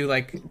 you know, to do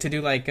like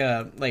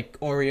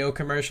Oreo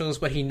commercials,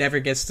 but he never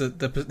gets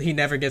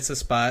the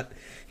spot.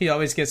 He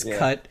always gets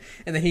cut,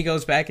 and then he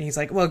goes back and he's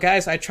like, well,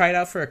 guys, I tried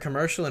out for a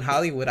commercial in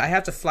Hollywood. I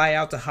have to fly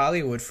out to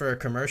Hollywood for a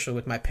commercial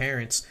with my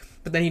parents.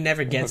 But then he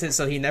never gets it,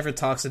 so he never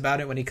talks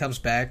about it when he comes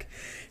back.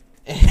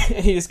 And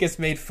he just gets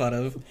made fun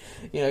of.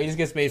 You know, he just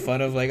gets made fun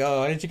of, like,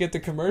 oh, why didn't you get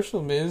the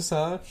commercial, Miz,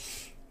 huh?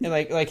 And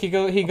like he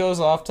goes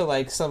off to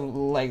like some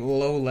like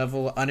low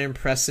level,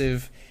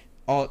 unimpressive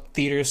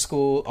theater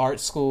school,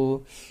 art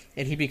school,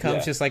 and he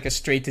becomes just like a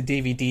straight to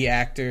DVD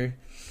actor.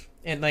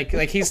 And like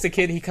he's the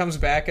kid, he comes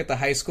back at the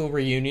high school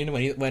reunion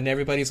when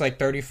everybody's like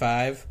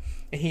 35.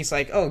 And he's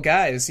like, oh,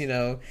 guys, you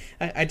know,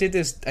 I did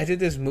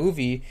this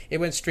movie. It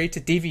went straight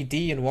to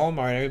DVD in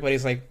Walmart.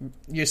 Everybody's like,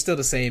 you're still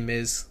the same,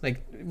 Miz.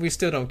 Like, we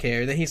still don't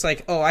care. Then he's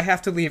like, oh, I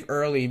have to leave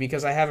early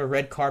because I have a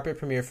red carpet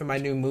premiere for my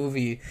new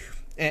movie.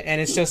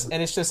 And it's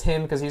just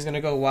him because he's going to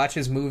go watch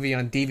his movie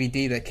on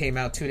DVD that came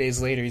out 2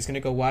 days later. He's going to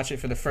go watch it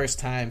for the first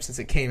time since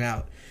it came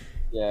out.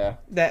 Yeah.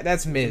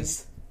 That's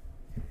Miz.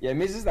 Yeah,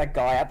 Miz is that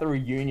guy at the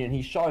reunion.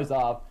 He shows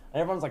up. And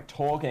everyone's like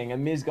talking,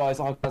 and Miz goes,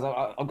 "Oh,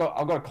 I've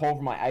got a call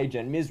from my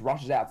agent." Miz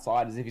rushes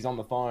outside as if he's on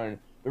the phone,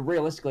 but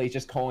realistically, he's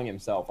just calling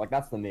himself. Like,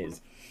 that's the Miz.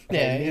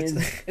 Okay, yeah,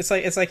 Miz,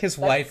 it's like his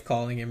wife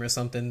calling him or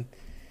something.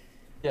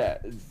 Yeah,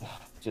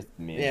 just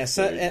Miz. Yeah,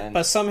 so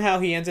but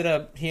somehow he ended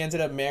up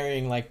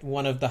marrying like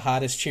one of the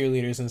hottest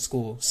cheerleaders in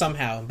school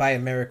somehow by a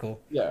miracle.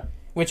 Yeah,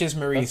 which is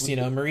Maurice. You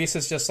know, Maurice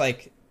is just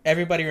like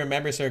everybody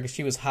remembers her because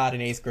she was hot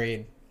in 8th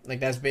grade. Like,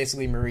 that's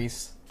basically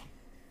Maurice.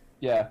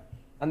 Yeah.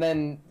 And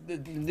then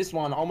this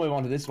one, I'll move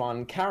on to this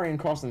one. Karrion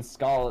Kross and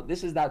Scarlett.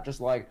 This is that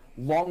just like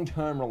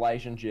long-term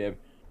relationship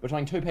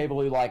between two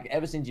people who, like,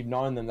 ever since you've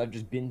known them, they've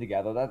just been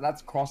together.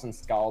 That's Kross and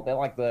Scarlett. They're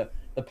like the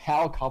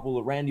power couple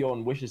that Randy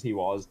Orton wishes he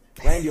was.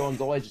 Randy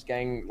Orton's always just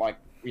getting, like,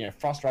 you know,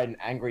 frustrated and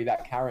angry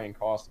about Karrion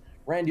Kross.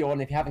 Randy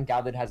Orton, if you haven't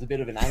gathered, has a bit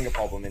of an anger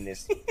problem in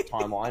this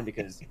timeline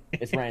because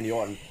it's Randy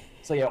Orton.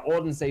 So yeah,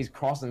 Orton sees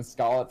Kross and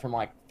Scarlett from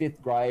like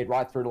 5th grade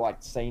right through to like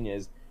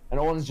seniors, and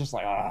Orton's just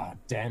like,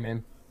 damn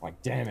him. Like,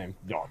 damn him,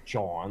 oh,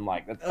 John.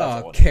 Like, that's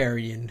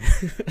Karrion.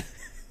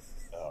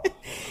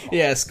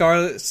 Yeah,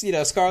 Scarlett. You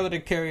know, Scarlett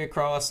and Karrion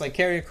Kross. Like,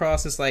 Karrion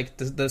Kross is like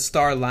the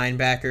star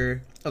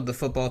linebacker of the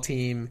football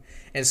team,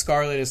 and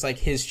Scarlett is like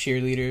his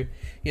cheerleader.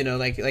 You know,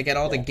 like at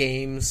all the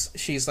games,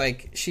 she's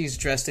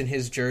dressed in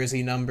his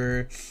jersey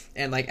number,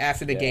 and like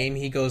after the game,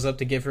 he goes up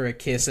to give her a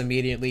kiss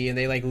immediately, and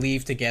they like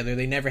leave together.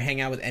 They never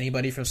hang out with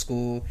anybody from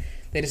school.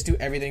 They just do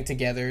everything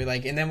together.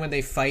 Like, and then when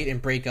they fight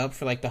and break up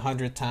for like the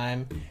 100th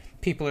time,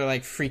 people are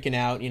like freaking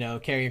out. You know,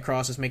 Karrion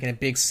Kross is making a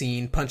big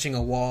scene, punching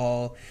a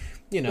wall.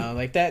 You know,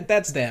 like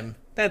that's them.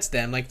 That's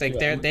them. Like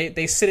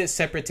they sit at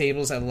separate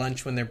tables at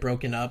lunch when they're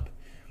broken up.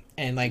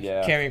 And, like,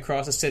 Karrion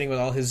Kross is sitting with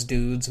all his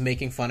dudes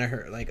making fun of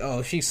her. Like,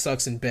 oh, she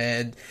sucks in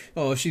bed.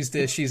 Oh, she's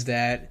this, she's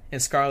that. And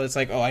Scarlett's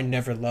like, oh, I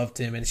never loved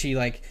him. And she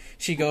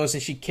goes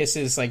and she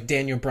kisses, like,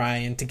 Daniel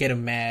Bryan to get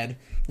him mad.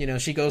 You know,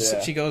 she goes,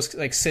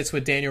 like, sits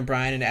with Daniel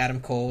Bryan and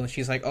Adam Cole. And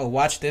she's like, oh,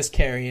 watch this,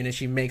 Karrion. And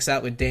she makes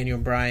out with Daniel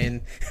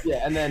Bryan.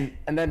 Yeah, and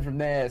then from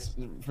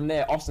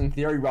there, Austin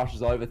Theory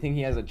rushes over, thinking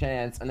he has a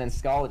chance. And then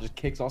Scarlett just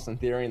kicks Austin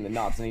Theory in the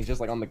nuts. And he's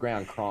just, like, on the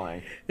ground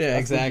crying. Yeah,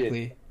 that's exactly.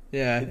 Legit.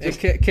 Yeah,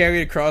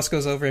 Karrion Kross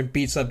goes over and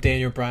beats up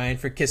Daniel Bryan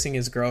for kissing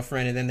his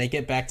girlfriend, and then they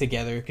get back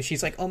together because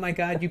she's like, "Oh my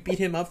God, you beat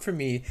him up for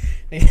me."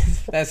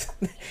 that's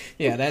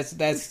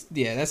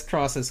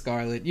Kross and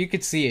Scarlett. You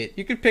could see it,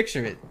 you could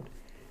picture it.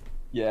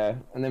 Yeah,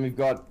 and then we've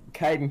got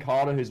Caden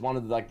Carter, who's one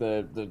of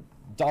the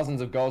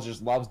dozens of girls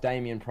just loves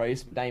Damian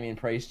Priest. But Damian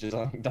Priest just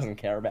doesn't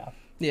care about.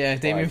 Yeah,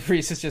 Damian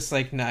Priest is just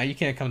like, nah, you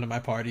can't come to my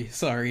party.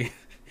 Sorry,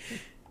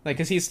 like,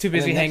 because he's too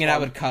busy hanging out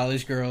with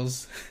college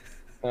girls.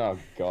 Oh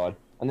God.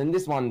 And then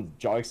this one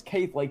jokes,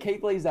 Keith Lee.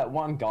 Keith Lee's that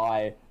one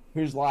guy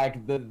who's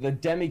like the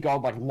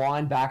demigod, like,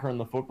 linebacker in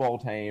the football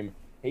team.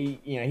 He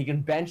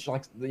can bench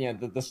like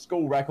the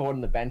school record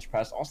in the bench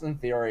press. Austin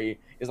Theory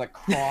is like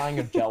crying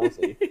of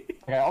jealousy.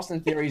 Okay, Austin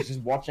Theory is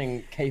just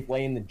watching Keith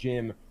Lee in the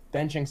gym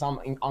benching some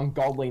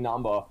ungodly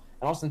number,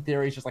 and Austin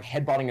Theory is just like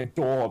headbutting a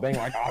door, being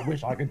like, oh, I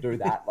wish I could do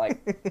that. Like,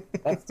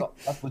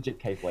 that's legit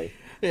Keith Lee.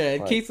 Yeah,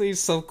 and Keith Lee's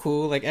so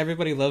cool. Like,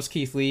 everybody loves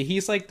Keith Lee.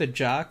 He's like the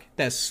jock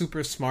that's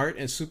super smart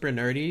and super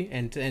nerdy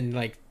and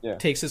like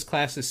takes his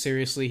classes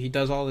seriously. He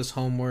does all his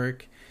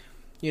homework.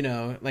 You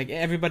know, like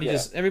everybody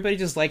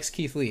just likes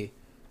Keith Lee.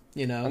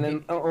 You know, and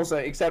then also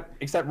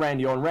except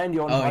Randy Orton. Randy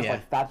Orton has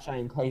like fat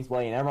shame Keith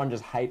Lee, and everyone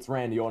just hates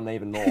Randy Orton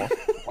even more.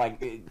 Like,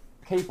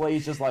 Keith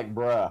Lee's just like,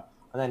 bruh,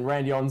 and then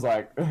Randy Orton's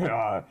like,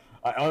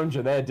 I owned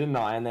you there, didn't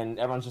I? And then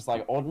everyone's just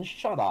like, Orton,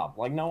 shut up.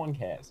 Like, no one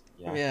cares.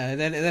 You know? Yeah, and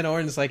then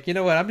Orton's like, you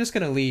know what? I'm just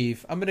gonna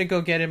leave. I'm gonna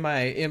go get in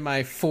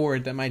my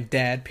Ford that my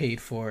dad paid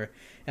for,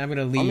 and I'm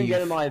gonna leave.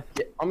 I'm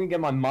gonna get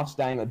my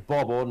Mustang that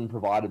Bob Orton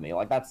provided me.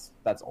 Like, that's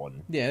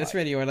Orton. Yeah, that's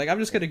Randy Orton. Like,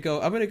 I'm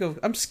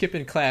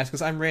skipping class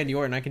because I'm Randy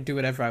Orton. I can do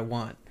whatever I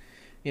want.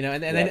 You know,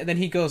 and Yeah. then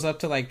he goes up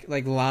to like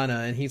Lana,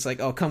 and he's like,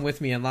 "Oh, come with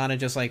me," and Lana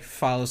just like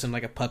follows him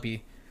like a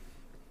puppy.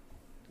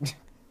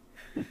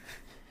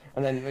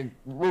 And then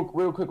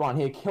real quick one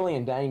here,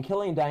 Killian Dane.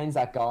 Killian Dane's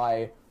that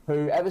guy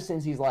who ever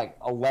since he's like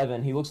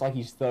 11, he looks like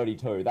he's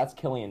 32. That's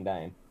Killian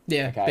Dane.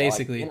 Yeah, Okay, like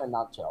basically. in a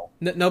nutshell.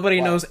 Nobody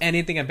Like, knows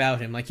anything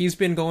about him. Like he's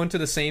been going to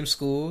the same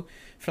school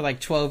for like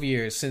 12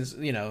 years since,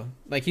 you know,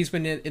 like he's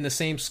been in the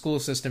same school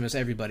system as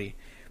everybody,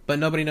 but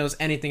nobody knows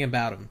anything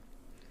about him.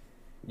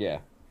 yeah,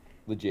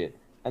 legit.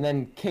 And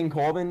then King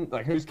Corbin,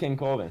 like who's King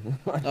Corbin?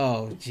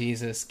 Oh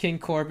Jesus, King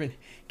Corbin!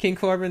 King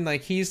Corbin,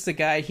 like he's the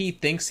guy. He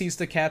thinks he's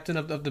the captain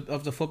of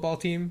the football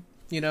team.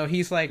 You know,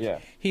 Yeah.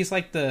 he's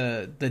like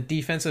the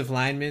defensive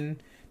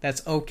lineman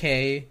that's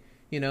okay.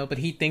 You know, but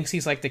he thinks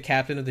he's like the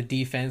captain of the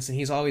defense, and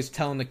he's always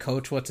telling the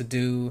coach what to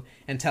do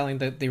and telling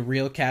the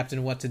real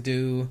captain what to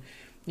do.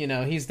 You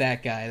know, he's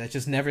that guy that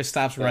just never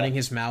stops running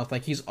his mouth.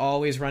 Like he's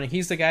always running.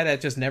 He's the guy that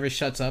just never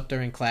shuts up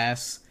during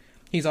class.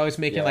 He's always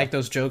making like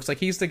those jokes. Like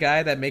he's the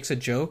guy that makes a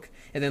joke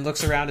and then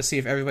looks around to see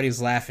if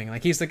everybody's laughing.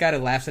 Like he's the guy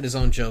that laughs at his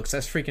own jokes.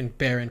 That's freaking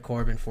Baron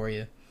Corbin for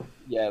you.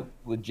 Yeah,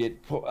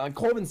 legit.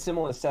 Corbin's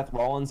similar to Seth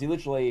Rollins. He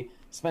literally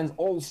spends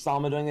all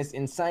summer doing this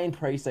insane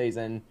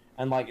preseason,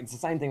 and like it's the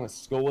same thing with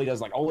school. He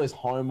does like all his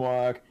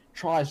homework,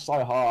 tries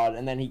so hard,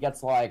 and then he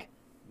gets like,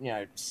 you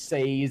know,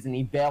 C's, and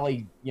he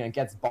barely, you know,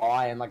 gets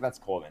by, and like that's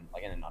Corbin,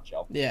 like in a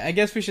nutshell. Yeah, I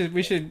guess we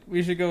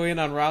should go in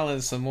on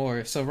Rollins some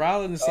more. So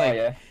Rollins,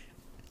 Yeah.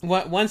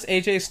 once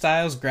AJ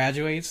Styles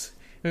graduates,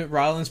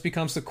 Rollins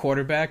becomes the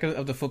quarterback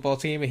of the football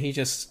team, and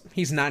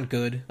he's not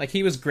good. Like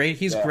he was great.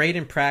 He's great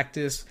in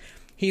practice.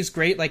 He's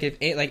great. Like if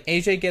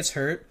AJ gets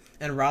hurt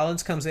and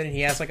Rollins comes in and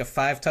he has like a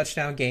 5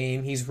 touchdown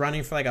game, he's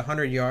running for like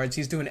 100 yards.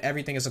 He's doing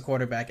everything as a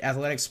quarterback,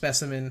 athletic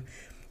specimen.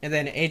 And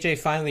then AJ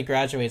finally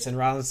graduates, and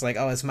Rollins is like,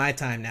 "Oh, it's my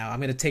time now. I'm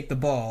going to take the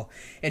ball,"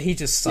 and he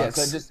just sucks.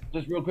 Yeah. So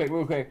just real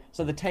quick.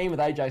 So the team with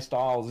AJ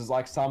Styles is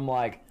like some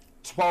like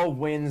 12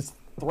 wins,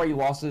 3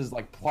 losses,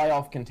 like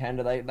playoff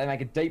contender. They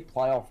make a deep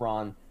playoff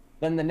run.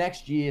 Then the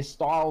next year,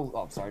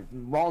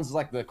 Rollins is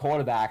like the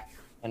quarterback,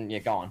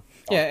 and go on.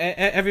 Yeah,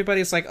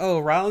 everybody's like, "Oh,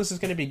 Rollins is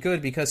going to be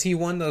good because he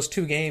won those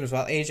 2 games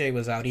while AJ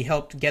was out. He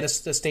helped get us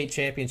the state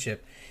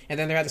championship." And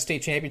then they're at the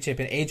state championship,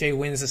 and AJ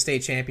wins the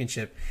state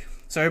championship.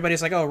 So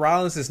everybody's like, "Oh,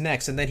 Rollins is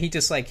next." And then he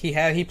just like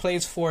he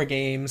plays 4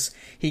 games.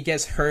 He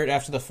gets hurt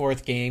after the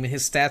 4th game, and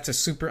his stats are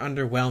super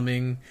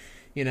underwhelming.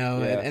 You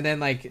know, and then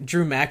like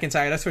Drew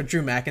McIntyre, that's where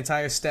Drew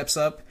McIntyre steps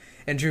up.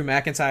 And Drew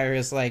McIntyre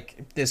is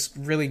like this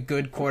really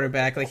good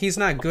quarterback. Like he's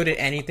not good at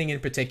anything in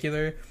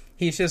particular.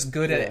 He's just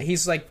good at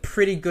he's like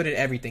pretty good at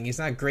everything. He's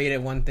not great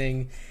at one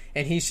thing,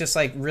 and he's just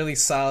like really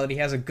solid. He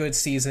has a good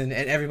season,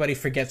 and everybody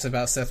forgets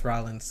about Seth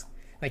Rollins.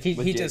 Like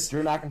he just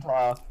Drew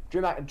McIntyre.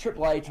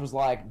 Triple H was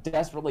like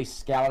desperately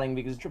scouting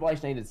because Triple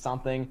H needed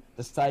something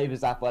to save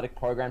his athletic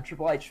program.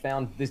 Triple H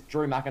found this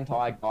Drew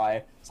McIntyre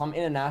guy, some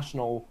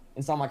international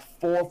in some like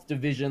 4th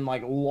division,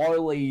 like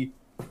lowly,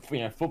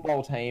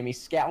 football team. He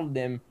scouted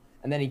him,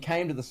 and then he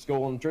came to the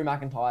school, and Drew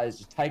McIntyre has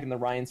just taken the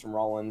reins from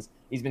Rollins.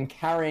 He's been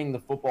carrying the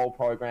football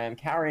program,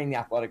 carrying the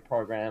athletic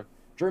program.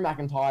 Drew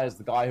McIntyre is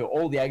the guy who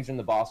all the eggs are in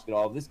the basket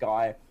of. This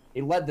guy,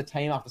 he led the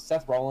team after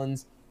Seth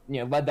Rollins,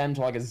 led them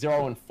to like a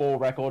 0-4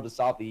 record to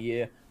start the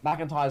year.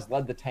 McIntyre's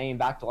led the team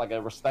back to like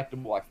a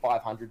respectable like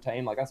 500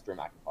 team. Like that's Drew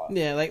McIntyre.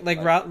 Yeah,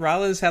 like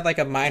Rollins had like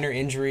a minor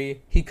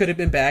injury. He could have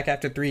been back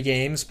after 3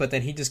 games, but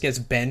then he just gets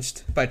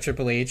benched by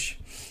Triple H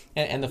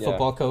and the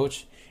football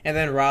coach. And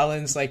then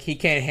Rollins, like, he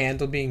can't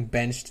handle being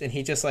benched, and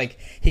he just, like,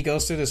 he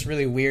goes through this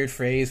really weird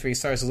phase where he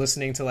starts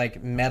listening to,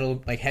 like,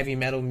 metal, like, heavy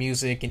metal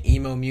music and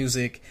emo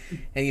music,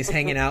 and he's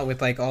hanging out with,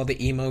 like, all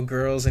the emo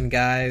girls and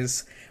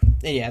guys.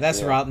 And yeah,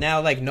 that's Rollins. Now,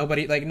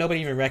 nobody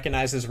even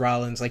recognizes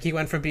Rollins. Like, he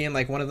went from being,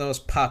 like, one of those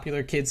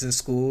popular kids in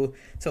school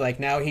to, like,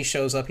 now he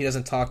shows up, he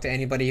doesn't talk to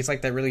anybody. He's,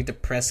 like, that really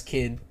depressed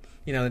kid,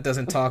 that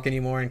doesn't talk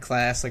anymore in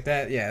class. Like,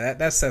 that,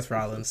 that's Seth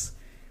Rollins.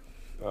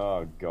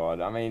 Oh, God.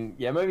 I mean,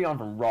 moving on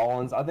from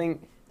Rollins, I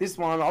think...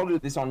 I'll do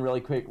this one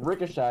really quick.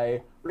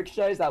 Ricochet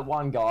is that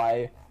one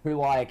guy who,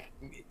 like,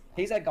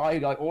 he's that guy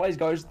who, like, always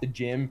goes to the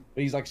gym,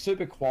 but he's, like,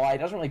 super quiet,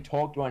 doesn't really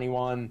talk to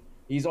anyone.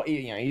 He's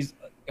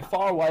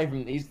far away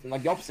from, he's,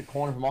 like, the opposite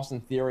corner from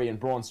Austin Theory and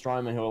Braun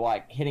Strowman, who are,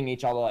 like, hitting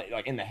each other,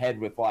 like in the head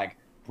with, like,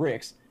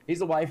 bricks. He's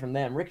away from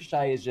them.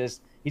 Ricochet is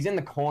just, he's in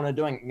the corner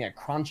doing,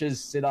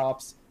 crunches,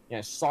 sit-ups,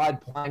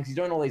 side planks. He's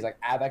doing all these, like,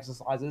 ab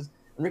exercises.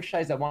 And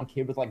Ricochet's that one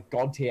kid with, like,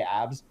 god-tier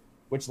abs,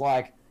 which,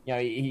 like,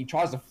 he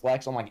tries to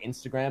flex on like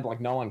Instagram, but like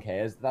no one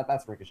cares.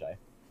 That's Ricochet.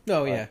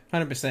 Oh yeah,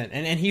 100%.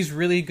 And he's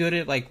really good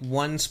at like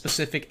one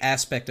specific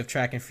aspect of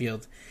track and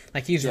field.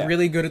 Like he's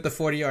really good at the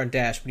 40-yard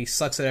dash, but he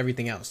sucks at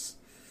everything else.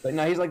 But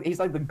no, he's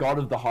like the god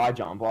of the high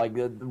jump. Like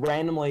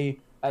randomly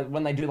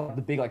when they do like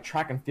the big like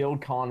track and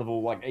field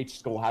carnival, like each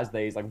school has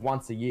these like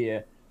once a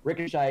year.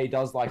 Ricochet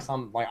does like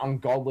some like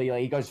ungodly.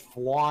 Like, he goes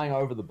flying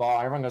over the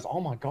bar. Everyone goes,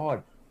 "Oh my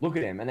god." Look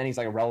at him, and then he's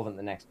like irrelevant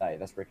the next day.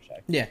 That's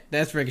Ricochet. Yeah,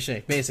 that's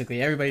Ricochet.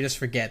 Basically, everybody just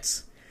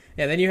forgets.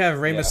 Yeah, then you have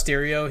Rey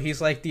Mysterio.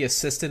 He's like the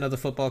assistant of the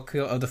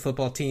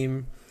football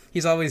team.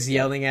 He's always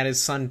yelling at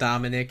his son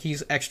Dominic.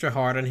 He's extra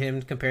hard on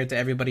him compared to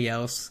everybody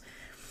else.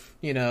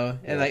 You know,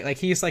 and like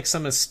he's like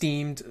some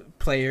esteemed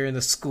player in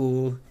the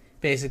school.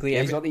 Basically,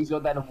 he's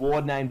got that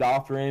award named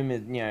after him.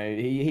 And, you know,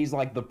 he's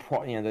like the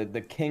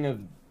king of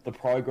the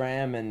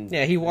program. And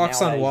yeah, he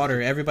walks on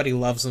water. Everybody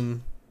loves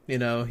him. You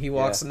know, he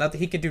walks. Nothing.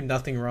 He can do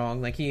nothing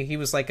wrong. Like he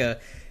was like a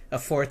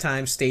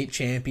 4-time state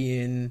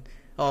champion.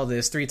 All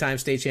this 3-time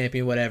state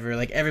champion, whatever.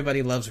 Like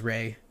everybody loves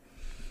Ray.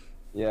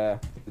 Yeah,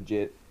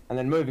 legit. And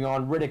then moving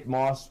on, Riddick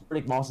Moss.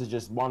 Riddick Moss is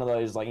just one of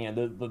those, like, you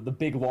know, the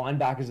big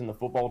linebackers in the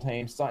football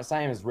team.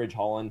 Same as Ridge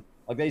Holland.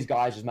 Like, these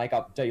guys just make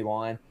up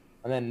D-line.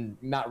 And then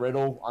Matt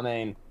Riddle. I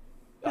mean,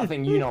 I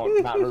think you know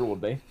what Matt Riddle would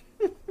be.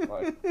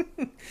 Like,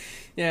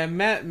 yeah,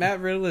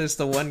 Matt Riddle is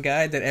the one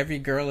guy that every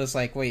girl is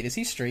like, wait, is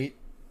he straight?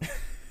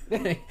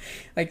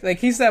 like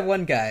he's that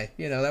one guy,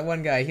 you know, that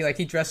one guy.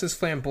 He dresses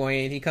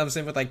flamboyant. He comes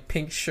in with like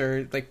pink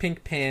shirt, like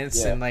pink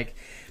pants, and like,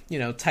 you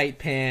know, tight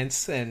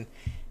pants. And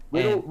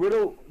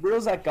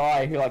Riddle's that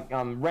guy who, like,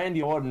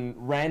 Randy Orton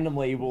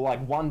randomly will,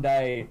 like, one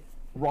day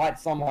write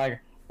some, like,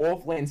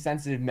 awfully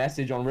insensitive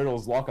message on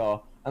Riddle's locker,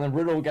 and then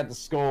Riddle will get to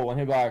school and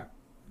he'll be like,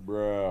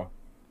 "Bro,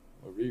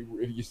 are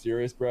you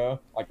serious, bro?"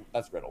 Like,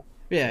 that's Riddle.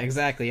 Yeah,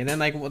 exactly. And then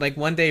like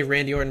one day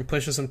Randy Orton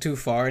pushes him too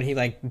far and he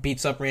like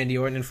beats up Randy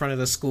Orton in front of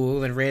the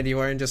school, and Randy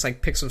Orton just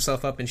like picks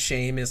himself up in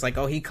shame and is like,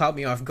 "Oh, he caught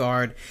me off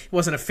guard. It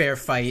wasn't a fair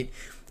fight."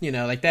 You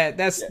know, like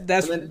that's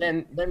And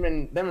then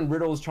when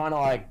Riddle's trying to,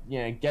 like, you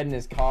know, get in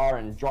his car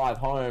and drive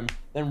home,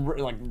 then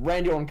like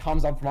Randy Orton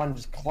comes up front and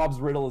just clubs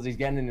Riddle as he's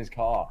getting in his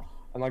car.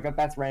 And like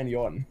that's Randy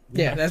Orton.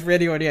 Yeah, that's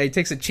Randy Orton. Yeah, he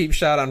takes a cheap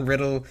shot on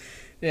Riddle.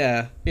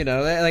 Yeah, you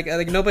know,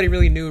 like nobody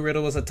really knew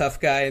Riddle was a tough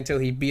guy until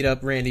he beat up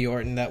Randy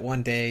Orton that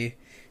one day.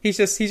 He's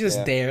just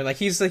there. Like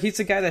he's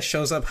the guy that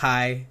shows up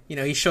high. You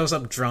know, he shows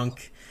up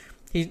drunk.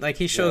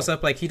 He shows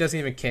up like he doesn't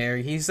even care.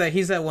 He's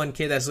that one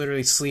kid that's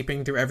literally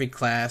sleeping through every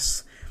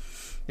class.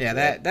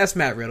 Yeah, that's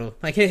Matt Riddle.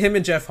 Like him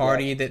and Jeff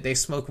Hardy, that they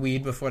smoke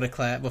weed before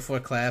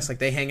class. Like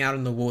they hang out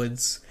in the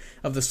woods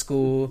of the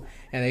school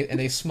and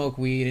they smoke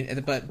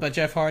weed. But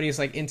Jeff Hardy is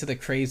like into the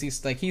crazy,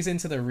 like he's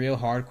into the real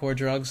hardcore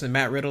drugs. And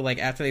Matt Riddle, like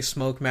after they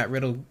smoke, Matt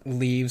Riddle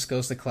leaves,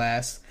 goes to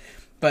class.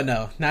 But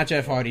no, not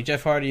Jeff Hardy.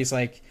 Jeff Hardy's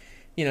like,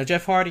 you know,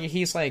 Jeff Hardy,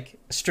 he's like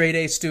straight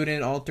A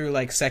student all through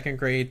like 2nd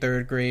grade,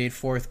 3rd grade,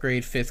 4th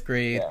grade, 5th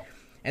grade. Yeah.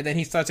 And then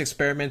he starts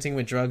experimenting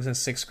with drugs in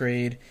 6th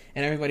grade,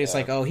 and everybody's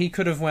like, "Oh, he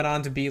could have went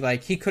on to be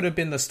like, he could have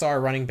been the star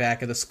running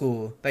back of the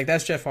school." Like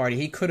that's Jeff Hardy.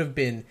 He could have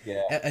been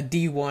a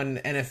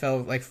D1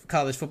 NFL like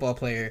college football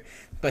player,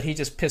 but he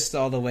just pissed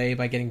all the way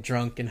by getting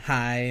drunk and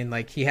high. And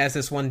like he has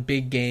this one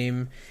big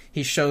game,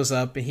 he shows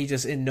up and he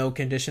just in no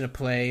condition to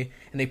play,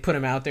 and they put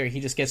him out there.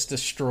 He just gets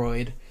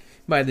destroyed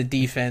by the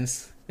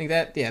defense. Like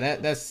that, yeah,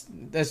 that's.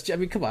 I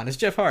mean, come on, it's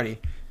Jeff Hardy.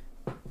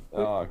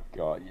 Oh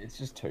god, it's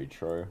just too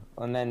true.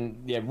 And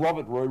then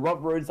Robert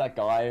Roode's that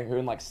guy who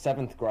in like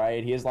 7th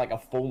grade he has like a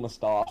full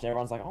moustache and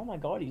everyone's like, "Oh my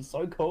god, he's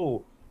so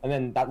cool." And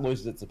then that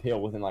loses its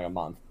appeal within like a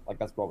month. Like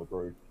that's Robert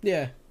Roode.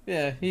 Yeah,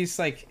 he's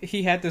like,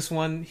 he had this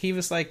one. He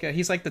was like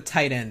he's like the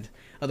tight end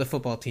of the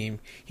football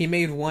team. He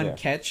made one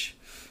catch,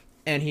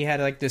 and he had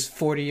like this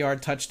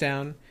 40-yard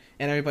touchdown,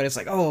 and everybody's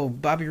like, "Oh,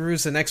 Bobby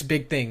Roode's the next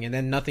big thing," and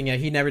then nothing.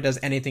 He never does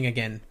anything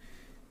again.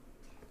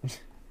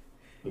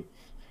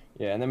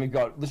 Yeah, and then we've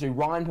got literally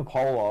Ryan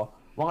Popola.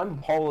 Ryan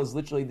Popola is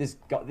literally this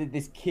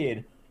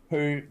kid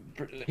who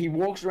he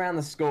walks around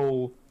the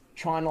school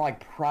trying to like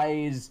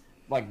praise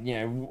like you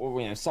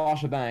know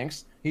Sasha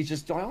Banks. He's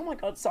just like, "Oh my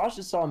god,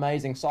 Sasha's so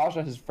amazing."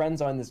 Sasha has friend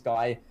zoned this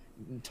guy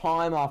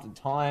time after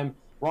time.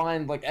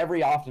 Ryan, like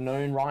every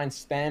afternoon, Ryan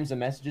spams the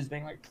messages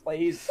being like,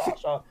 "Please,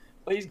 Sasha,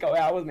 please go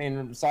out with me,"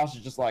 and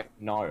Sasha's just like,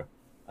 "No."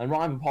 And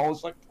Ryan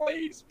Popola's like,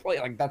 please.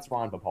 Like, that's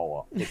Ryan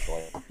Popola,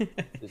 literally.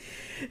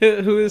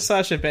 Who is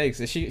Sasha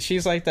Banks?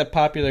 She's like that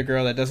popular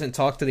girl that doesn't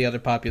talk to the other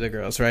popular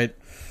girls, right?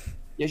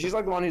 Yeah, she's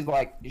like the one who's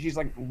like, she's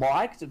like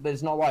liked, but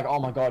it's not like, oh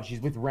my god, she's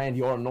with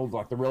Randy Orton and all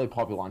like the really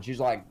popular one. She's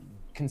like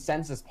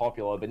consensus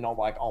popular, but not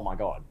like, oh my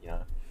god, you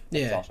know?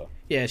 Yeah. Sasha.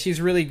 Yeah, she's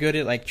really good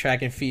at like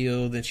track and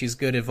field, and she's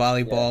good at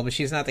volleyball, but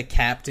she's not the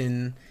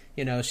captain.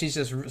 You know, she's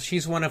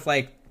one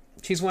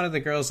of the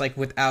girls, like,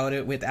 without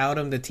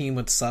him, the team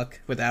would suck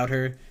without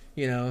her,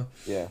 you know?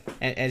 Yeah.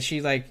 And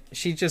she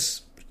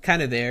just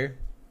kind of there.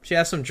 She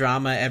has some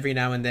drama every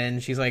now and then.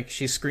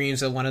 She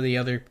screams at one of the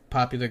other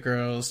popular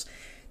girls,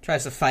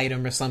 tries to fight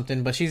him or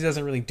something, but she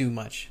doesn't really do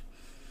much.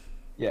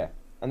 Yeah.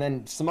 And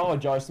then Samoa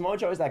Joe is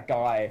that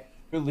guy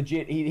who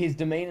legit, his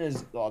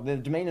demeanor's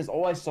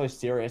always so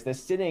serious. They're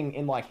sitting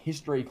in, like,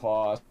 history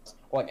class,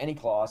 or, like, any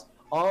class,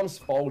 arms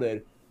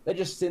folded. They're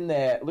just sitting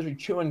there, literally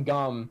chewing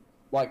gum,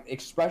 like,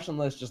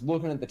 expressionless, just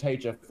looking at the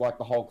teacher for, like,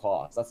 the whole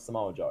class. That's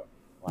Samoa Joe.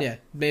 Like, yeah,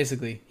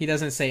 basically. He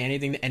doesn't say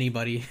anything to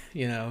anybody,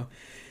 you know.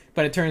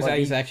 But it turns out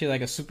he's actually,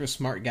 like, a super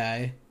smart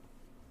guy.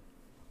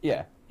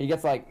 Yeah. He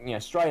gets, like, you know,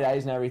 straight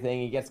A's and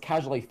everything. He gets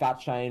casually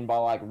fat-shamed by,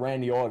 like,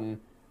 Randy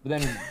Orton. But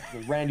then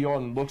Randy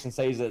Orton looks and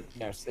sees it,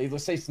 you know, he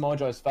sees Samoa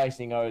Joe's face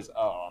and he goes,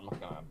 "Oh, I'm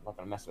not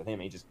gonna mess with him.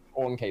 He just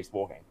Orton keeps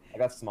walking. Like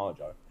that's Samoa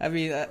Joe. I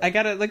mean, I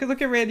gotta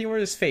look at Randy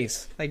Orton's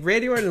face. Like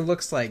Randy Orton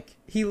looks like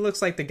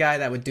the guy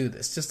that would do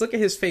this. Just look at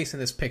his face in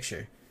this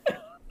picture.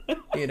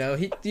 You know,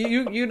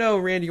 you know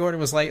Randy Orton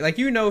was like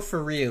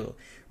for real.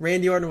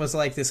 Randy Orton was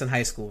like this in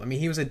high school. I mean,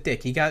 he was a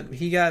dick. He got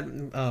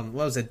what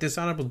was it?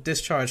 Dishonorable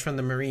discharge from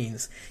the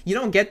Marines. You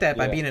don't get that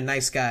by being a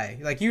nice guy.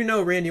 Like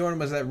Randy Orton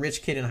was that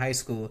rich kid in high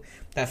school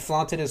that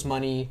flaunted his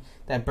money,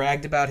 that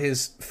bragged about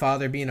his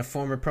father being a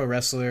former pro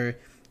wrestler.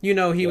 He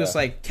was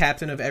like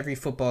captain of every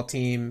football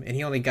team, and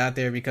he only got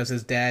there because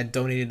his dad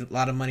donated a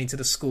lot of money to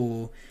the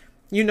school.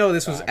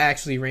 This was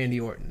actually Randy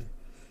Orton.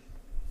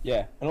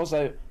 Yeah, and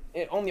also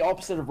on the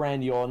opposite of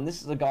Randy Orton,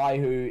 this is a guy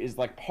who is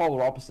like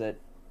polar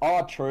opposite.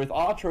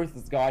 R-Truth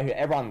is the guy who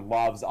everyone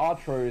loves.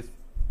 R-Truth,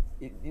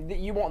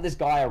 you want this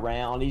guy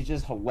around. He's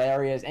just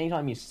hilarious.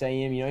 Anytime you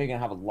see him, you're gonna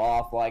have a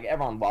laugh. Like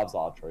everyone loves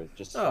R-Truth.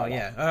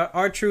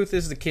 R-Truth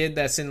is the kid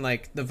that's in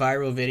like the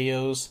viral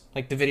videos,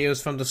 like the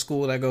videos from the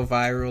school that go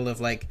viral of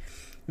like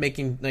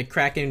making like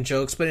cracking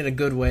jokes, but in a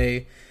good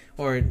way,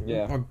 or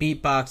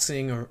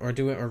beatboxing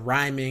or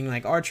rhyming.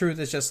 Like R-Truth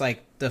is just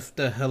like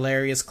the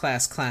hilarious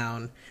class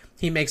clown.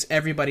 He makes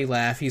everybody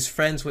laugh. He's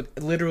friends with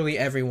literally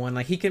everyone.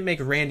 Like he can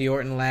make Randy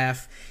Orton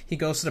laugh. He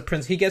goes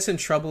to he gets in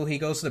trouble. He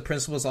goes to the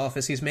principal's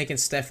office. He's making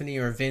Stephanie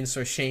or Vince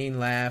or Shane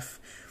laugh.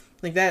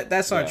 Like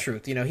that's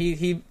R-Truth.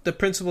 The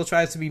principal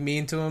tries to be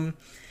mean to him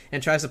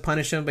and tries to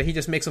punish him, but he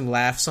just makes him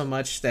laugh so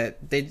much that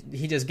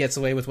he just gets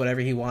away with whatever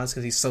he wants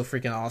because he's so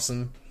freaking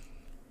awesome.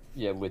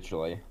 Yeah,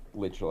 literally.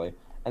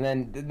 And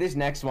then this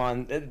next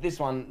one,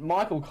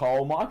 Michael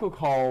Cole. Michael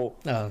Cole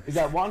is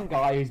that one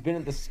guy who's been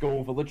at the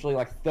school for literally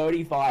like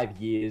 35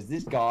 years.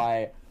 This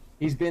guy,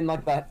 he's been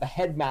like the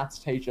head maths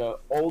teacher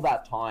all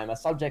that time, a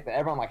subject that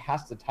everyone like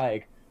has to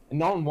take, and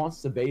no one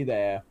wants to be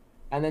there.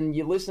 And then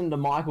you listen to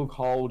Michael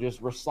Cole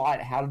just recite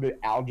how to do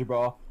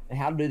algebra and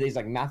how to do these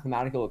like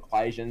mathematical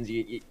equations.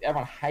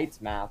 Everyone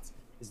hates maths.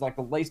 It's like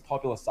the least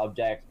popular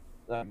subject.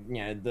 The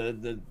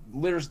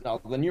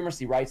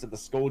numeracy rates at the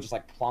school just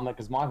like plummet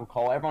because Michael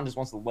Cole, everyone just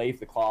wants to leave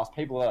the class.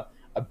 People are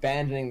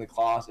abandoning the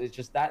class. It's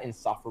just that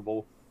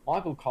insufferable.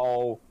 Michael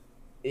Cole,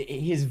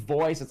 his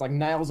voice, it's like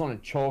nails on a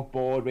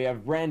chalkboard. We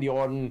have Randy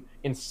Orton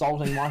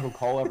insulting Michael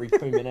Cole every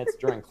 2 minutes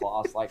during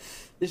class. Like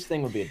this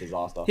thing would be a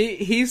disaster.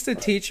 He's the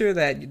teacher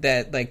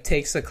that like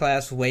takes the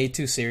class way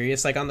too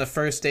serious. Like on the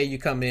first day you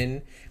come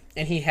in,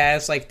 and he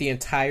has like the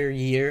entire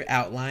year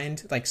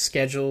outlined, like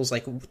schedules,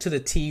 like to the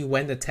T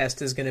when the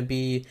test is going to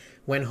be,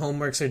 when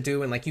homeworks are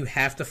due, and like you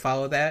have to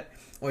follow that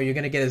or you're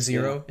going to get a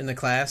 0 in the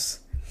class.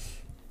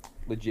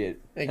 Legit.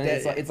 Like and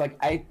it's like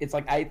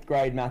 8th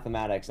grade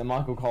mathematics, and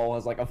Michael Cole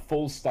has like a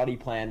full study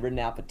plan written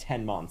out for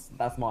 10 months.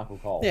 That's Michael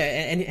Cole. Yeah,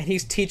 and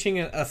he's teaching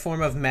a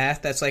form of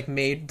math that's like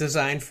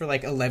designed for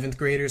like 11th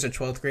graders or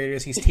 12th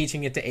graders. He's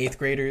teaching it to 8th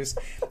graders,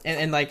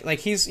 and like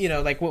he's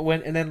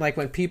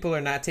when people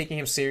are not taking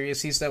him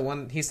serious, he's that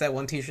one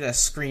teacher that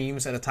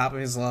screams at the top of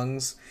his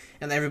lungs,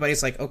 and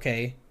everybody's like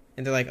okay,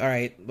 and they're like all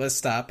right, let's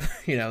stop,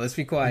 let's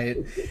be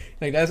quiet.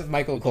 Like that's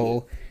Michael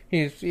Cole.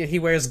 He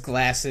wears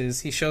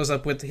glasses. He shows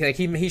up with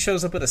he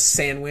shows up with a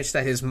sandwich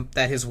that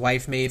his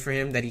wife made for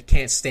him that he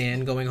can't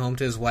stand going home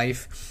to his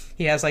wife.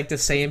 He has like the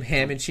same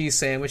ham and cheese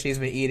sandwich he's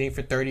been eating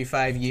for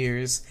 35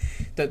 years.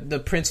 The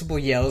principal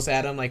yells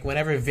at him like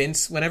whenever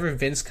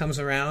Vince comes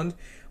around,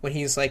 when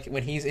he's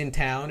in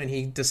town and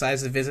he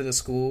decides to visit a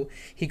school,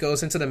 he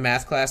goes into the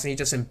math class and he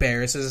just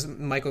embarrasses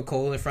Michael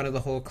Cole in front of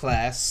the whole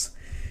class.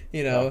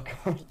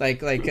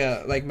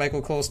 Like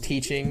Michael Cole's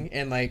teaching,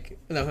 and like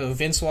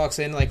Vince walks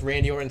in, like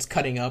Randy Orton's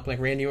cutting up, like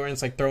Randy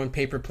Orton's like throwing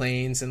paper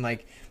planes and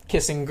like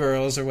kissing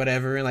girls or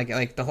whatever, and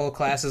like the whole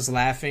class is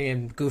laughing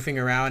and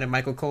goofing around, and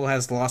Michael Cole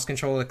has lost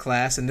control of the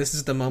class, and this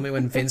is the moment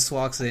when Vince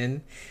walks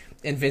in,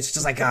 and Vince is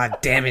just like, God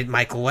damn it,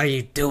 Michael, what are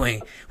you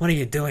doing? What are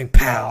you doing,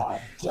 pal?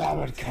 God damn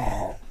it,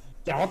 Cole.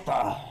 What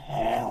the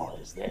hell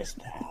is this,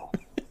 pal?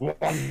 What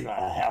the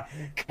hell?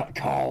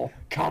 Cole,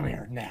 come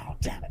here now.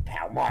 Damn it,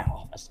 pal. My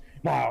office.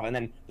 And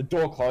then the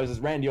door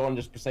closes. Randy Orton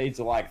just proceeds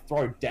to like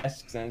throw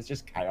desks, and it's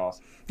just chaos.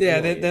 Yeah,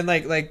 really then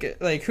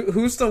like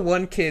who's the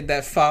one kid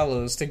that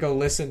follows to go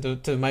listen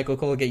to Michael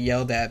Cole get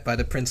yelled at by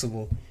the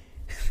principal?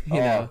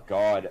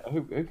 God,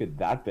 who could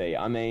that be?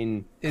 I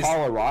mean,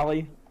 Kyle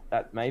O'Reilly.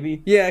 That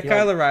maybe. Yeah,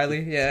 Kyle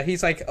O'Reilly. Yeah,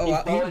 he's like he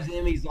follows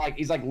him. He's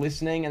like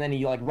listening, and then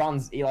he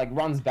runs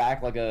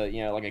back like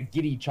a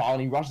giddy child.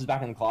 And he rushes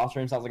back in the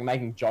classroom, starts like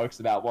making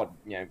jokes about what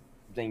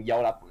being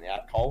yelled at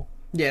Cole.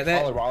 Yeah,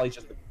 Kyle O'Reilly's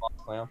just a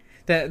clown.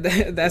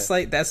 That's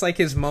like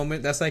his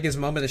moment. That's like his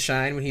moment to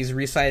shine when he's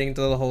reciting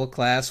to the whole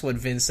class what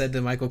Vince said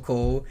to Michael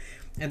Cole,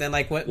 and then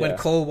like when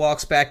Cole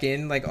walks back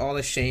in, like all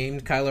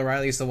ashamed, Kyle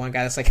O'Reilly's the one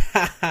guy that's like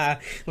ha ha,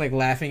 like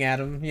laughing at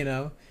him,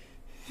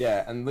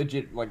 Yeah, and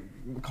legit, like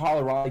Kyle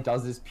O'Reilly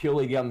does this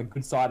purely to get on the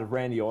good side of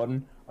Randy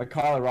Orton. Like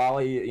Kyle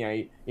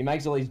O'Reilly, he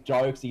makes all these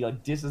jokes. He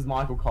like disses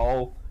Michael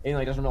Cole, Even though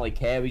he doesn't really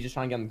care, but he's just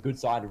trying to get on the good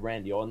side of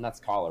Randy Orton.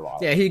 That's Kyle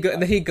O'Reilly. Yeah,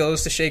 he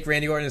goes to shake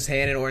Randy Orton's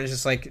hand, and Orton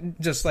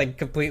just like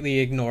completely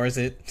ignores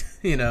it.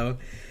 You know.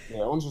 Yeah,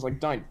 Orton's just like,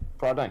 don't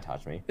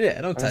touch me.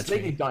 Yeah, don't touch me.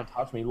 Speaking of don't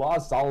touch me,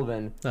 Lars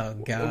Sullivan. Oh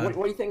God.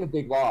 What do you think of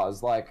Big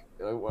Lars? Like,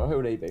 who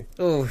would he be?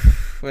 Oh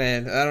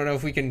man, I don't know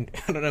if we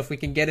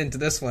can get into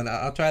this one.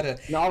 I'll try to.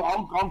 No,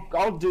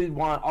 I'll do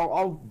one.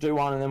 I'll do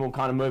one, and then we'll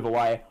kind of move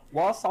away.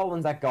 Lars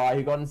Sullivan's that guy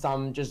who got in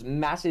some just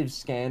massive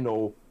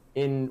scandal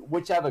in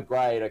whichever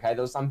grade. Okay,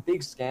 there was some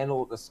big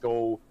scandal at the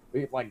school.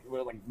 Like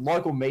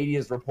local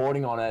media's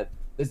reporting on it.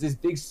 There's this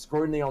big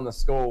scrutiny on the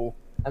school,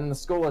 and the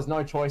school has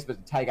no choice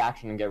but to take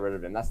action and get rid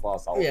of him. That's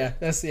Lars Sullivan.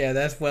 Yeah,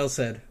 that's well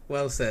said.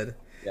 Well said.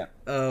 Yeah.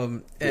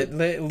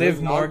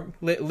 Liv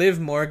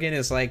Morgan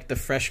is like the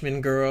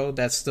freshman girl.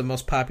 That's the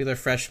most popular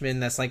freshman.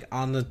 That's like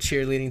on the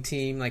cheerleading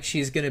team. Like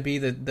she's gonna be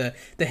the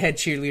head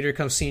cheerleader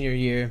come senior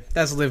year.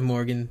 That's Liv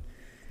Morgan.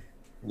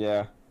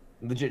 Yeah.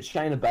 Legit,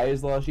 Shayna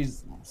Baszler,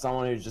 she's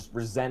someone who's just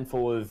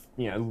resentful of,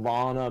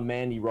 Lana,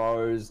 Mandy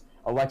Rose,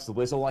 Alexa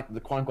Bliss, all like the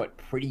quote-unquote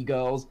pretty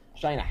girls.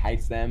 Shayna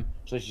hates them,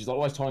 so she's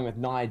always talking with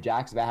Nia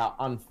Jax about how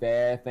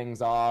unfair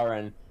things are,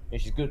 and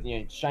she's good.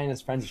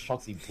 Shayna's friends with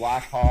Shotzi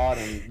Blackheart,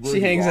 and Ruby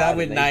she hangs Riott out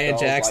with and Nia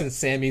girls. Jax and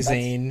Sami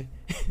Zayn.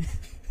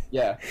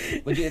 Yeah,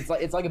 legit,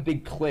 it's like a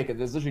big clique.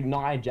 There's literally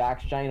Nia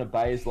Jax, Shayna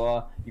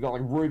Baszler. You got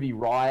like Ruby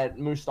Riott,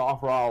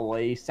 Mustafa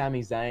Ali,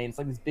 Sami Zayn. It's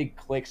like this big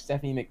clique.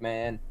 Stephanie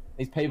McMahon.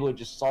 These people are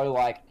just so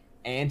like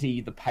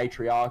anti the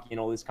patriarchy and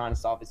all this kind of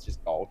stuff. It's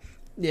just gold.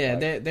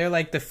 Yeah, they're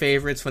like the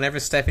favorites. Whenever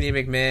Stephanie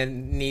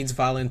McMahon needs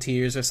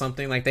volunteers or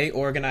something, like they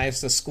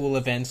organize the school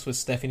events with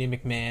Stephanie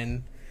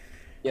McMahon.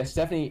 Yeah,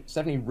 Stephanie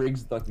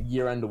rigs like the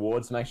year-end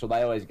awards to make sure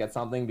they always get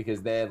something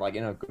because they're like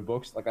in her good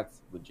books. Like that's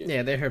legit.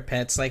 Yeah, they're her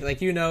pets. Like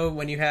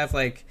when you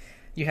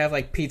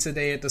have pizza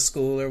day at the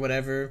school or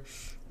whatever,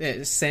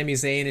 Sami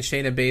Zayn and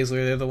Shayna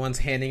Baszler, they're the ones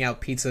handing out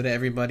pizza to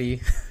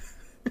everybody.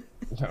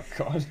 Oh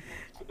God.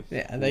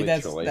 Yeah, I think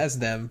that's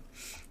them.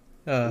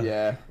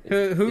 Yeah.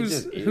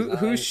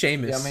 Who's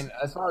Sheamus? Yeah, I mean,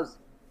 as far as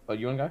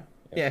you want to go?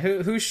 Yeah,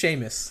 who's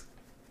Sheamus?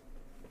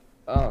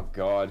 Oh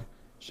God,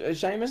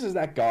 Sheamus is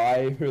that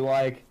guy who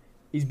like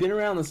he's been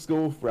around the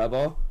school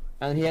forever,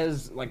 and he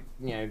has like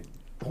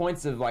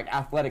points of like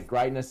athletic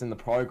greatness in the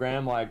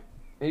program. Like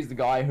he's the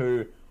guy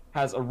who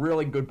has a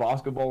really good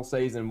basketball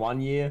season one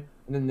year,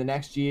 and then the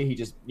next year he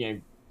just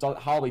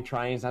hardly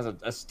trains, has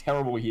a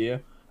terrible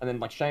year, and then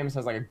like Sheamus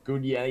has like a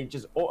good year.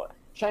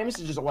 Sheamus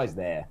is just always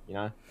there,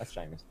 That's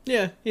Sheamus.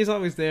 Yeah, he's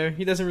always there.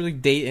 He doesn't really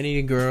date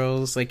any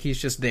girls. Like he's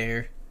just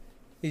there.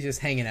 He's just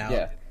hanging out.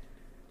 Yeah.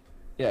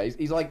 Yeah,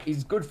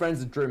 he's good friends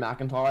with Drew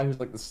McIntyre, who's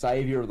like the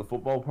savior of the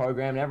football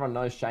program, and everyone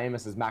knows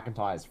Sheamus as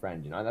McIntyre's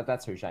friend.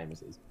 That's who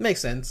Sheamus is.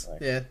 Makes sense.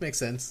 Yeah, makes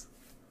sense.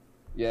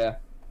 Yeah,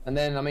 and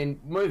then I mean,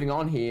 moving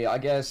on here, I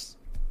guess,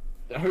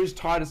 who's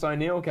Titus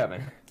O'Neil,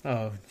 Kevin?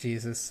 Oh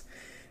Jesus,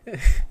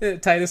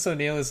 Titus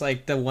O'Neil is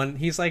like the one.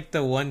 He's like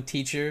the one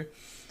teacher.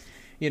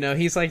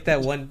 He's like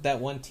that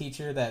one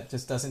teacher that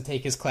just doesn't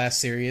take his class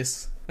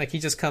serious. Like he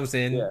just comes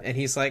in and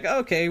he's like,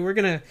 okay, we're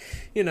gonna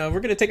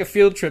take a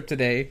field trip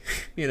today,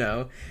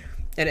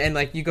 and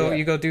like you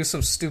go do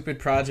some stupid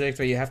project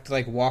where you have to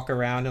like walk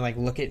around and like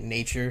look at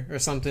nature or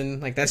something.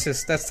 Like that's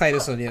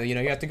Titus O'Neil.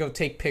 You have to go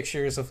take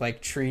pictures of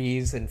like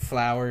trees and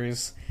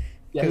flowers.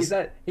 Yeah, he's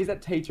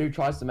that teacher who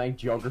tries to make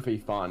geography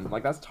fun.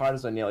 Like that's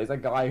Titus O'Neil. He's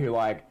that guy who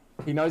like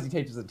he knows he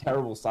teaches a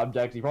terrible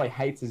subject. He probably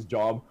hates his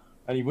job.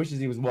 And he wishes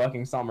he was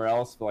working somewhere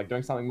else for like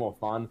doing something more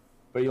fun.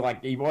 But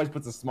he always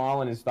puts a smile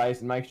on his face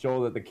and makes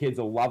sure that the kids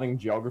are loving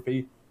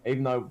geography,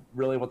 even though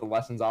really what the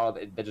lessons are,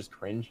 they're just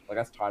cringe. Like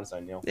that's Titus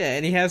O'Neil. Yeah,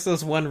 and he has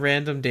those one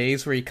random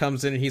days where he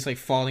comes in and he's like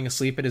falling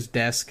asleep at his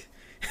desk,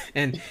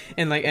 and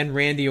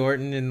Randy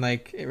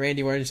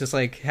Orton's just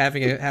like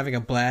having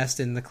a blast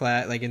in the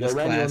class, like in this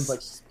Randy class.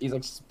 Orton's he's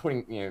like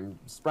putting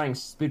spraying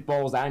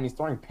spitballs at him. He's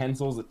throwing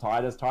pencils at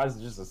Titus. Titus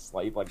is just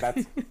asleep. Like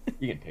that's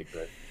you can picture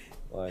it.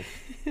 Like,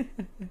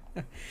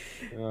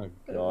 oh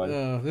God!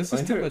 Oh, this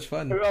is too much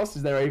fun. Who else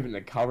is there even to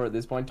cover at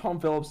this point?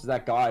 Tom Phillips is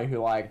that guy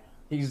who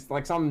he's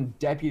like some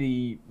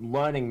deputy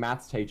learning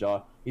maths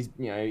teacher. He's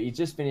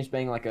just finished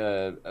being like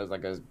a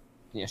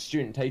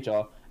student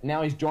teacher, and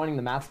now he's joining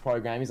the maths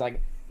program.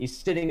 He's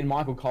sitting in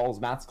Michael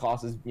Cole's maths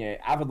classes,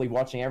 avidly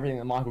watching everything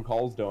that Michael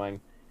Cole's doing.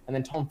 And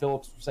then Tom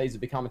Phillips proceeds to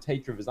become a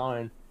teacher of his own,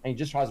 and he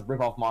just tries to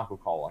rip off Michael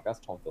Cole. Like, that's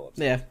Tom Phillips.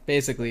 Yeah,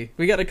 basically.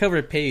 We got to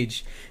cover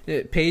Paige.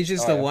 Paige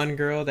is the one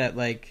girl that,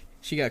 like,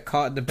 she got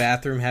caught in the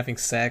bathroom having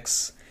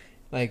sex,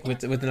 like,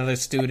 with another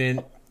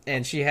student.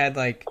 And she had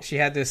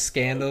this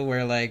scandal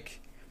where, like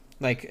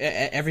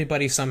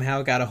everybody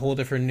somehow got a hold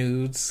of her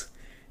nudes,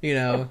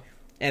 And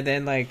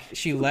then, like,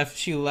 she left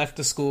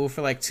the school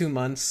for, like, 2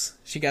 months.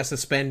 She got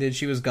suspended.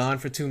 She was gone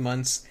for 2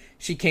 months.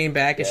 She came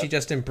back and she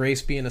just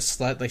embraced being a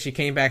slut. Like, she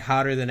came back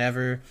hotter than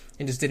ever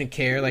and just didn't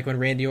care. Like, when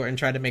Randy Orton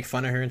tried to make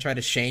fun of her and tried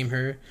to shame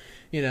her,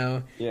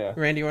 Yeah.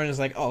 Randy Orton is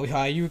like, oh,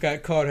 hi, you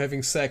got caught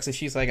having sex. And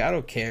she's like, I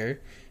don't care,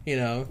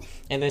 And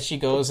then she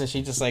goes and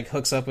she just, like,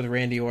 hooks up with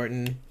Randy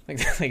Orton.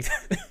 Like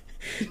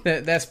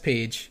that's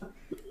Paige.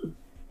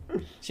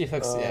 She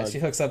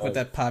hooks up with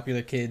that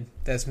popular kid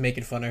that's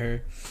making fun of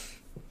her.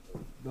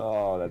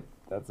 Oh,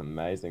 that's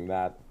amazing.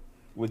 That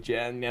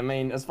legit. I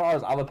mean, as far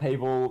as other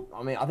people,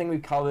 I mean, I think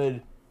we've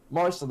covered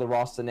most of the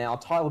roster now.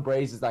 Tyler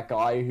Breeze is that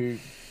guy who,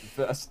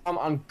 for some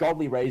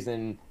ungodly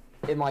reason,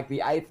 in like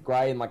the 8th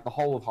grade and like the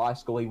whole of high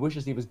school, he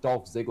wishes he was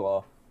Dolph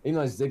Ziggler. Even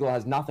though Ziggler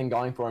has nothing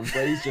going for him,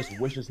 Breeze just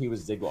wishes he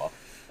was Ziggler.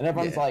 And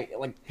everyone's like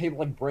people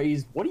like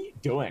Breeze, what are you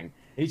doing?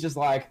 He's just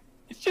like,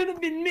 it should have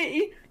been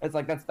me. It's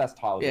like that's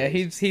Tyler. Yeah,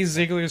 Breeze. he's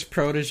Ziggler's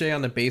protege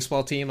on the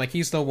baseball team. Like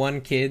he's the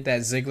one kid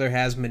that Ziggler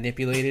has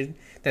manipulated.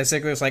 That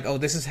Ziggler's like, oh,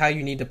 this is how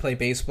you need to play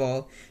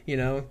baseball, you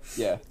know?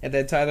 Yeah. And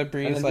then Tyler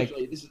Breeze like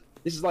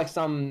this is like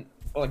some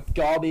like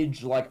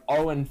garbage like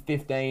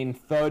 0-15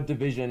 third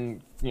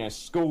division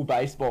school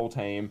baseball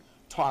team.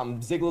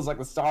 Ziggler's like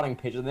the starting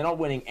pitcher. They're not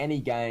winning any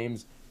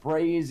games.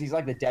 Breeze, he's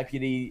like the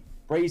deputy.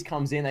 Breeze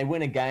comes in, they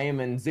win a game,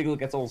 and Ziggler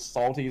gets all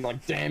salty. He's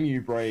like, damn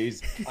you,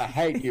 Breeze. I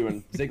hate you.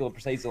 And Ziggler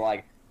proceeds to,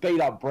 like, beat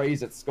up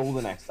Breeze at school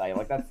the next day.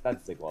 Like,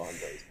 that's Ziggler and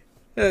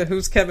Breeze.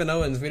 who's Kevin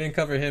Owens? We didn't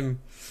cover him.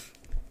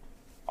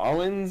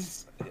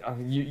 Owens?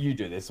 You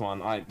do this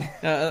one.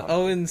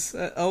 Owens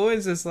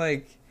is,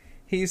 like,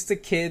 he's the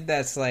kid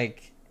that's,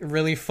 like,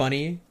 really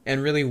funny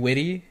and really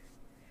witty.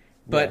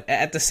 But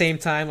at the same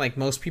time, like,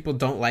 most people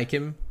don't like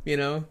him, you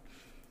know?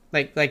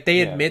 Like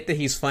they admit that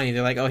he's funny.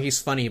 They're like, oh, he's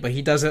funny, but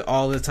he does it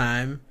all the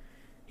time.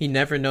 He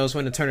never knows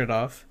when to turn it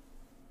off.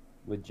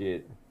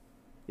 Legit.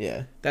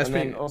 Yeah, that's and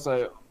pretty. Then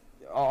also,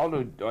 I'll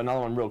do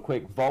another one real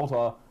quick.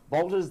 Volta.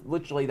 Volta's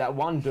literally that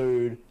one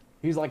dude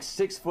who's like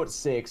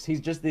 6'6". He's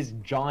just this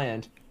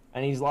giant,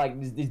 and he's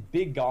like this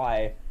big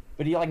guy,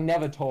 but he like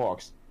never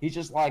talks. He's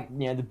just like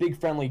the big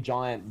friendly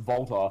giant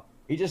Volta.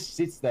 He just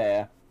sits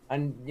there,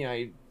 and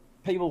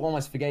people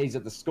almost forget he's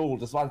at the school,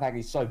 despite the fact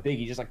he's so big.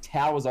 He just like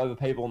towers over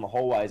people in the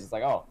hallways. It's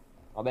like, oh,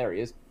 there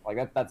he is.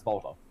 Like that's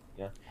Volta.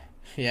 Yeah.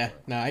 Yeah.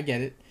 No, I get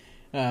it.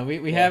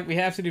 We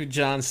have to do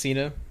John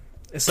Cena.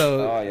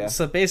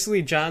 So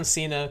basically, John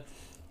Cena,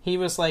 he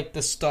was like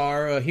the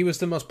star. He was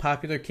the most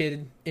popular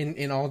kid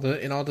in all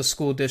the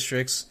school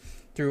districts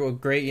through a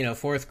great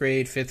 4th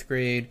grade, 5th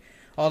grade,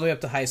 all the way up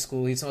to high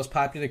school. He's the most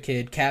popular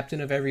kid, captain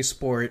of every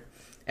sport.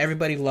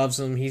 Everybody loves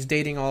him. He's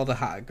dating all the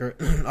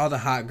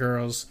hot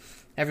girls.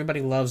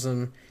 Everybody loves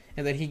him,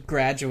 and then he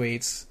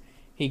graduates.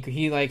 He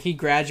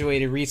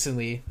graduated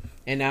recently,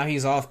 and now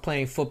he's off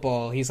playing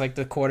football. He's like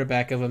the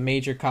quarterback of a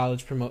major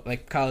college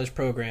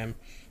program,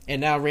 and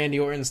now Randy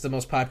Orton's the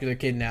most popular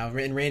kid now.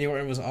 And Randy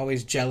Orton was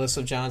always jealous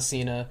of John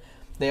Cena.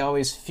 They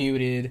always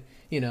feuded,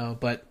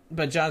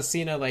 But John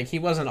Cena, like, he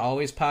wasn't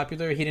always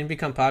popular. He didn't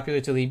become popular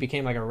till he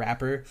became like a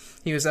rapper.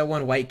 He was that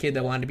one white kid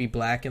that wanted to be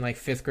black in like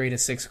 5th grade and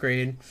 6th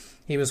grade.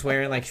 He was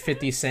wearing like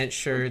 50 Cent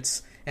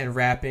shirts and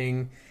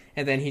rapping.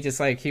 And then he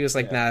was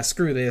like, nah,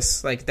 screw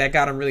this. Like, that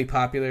got him really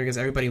popular because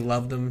everybody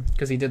loved him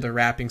because he did the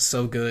rapping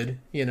so good,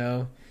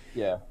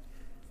 Yeah.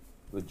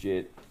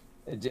 Legit.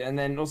 And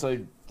then also,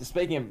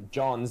 speaking of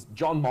John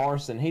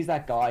Morrison, he's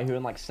that guy who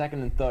in like 2nd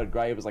and 3rd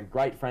grade was like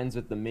great friends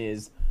with The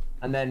Miz.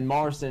 And then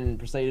Morrison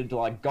proceeded to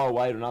like go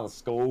away to another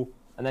school.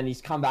 And then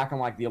he's come back in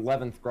like the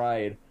 11th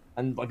grade.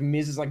 And like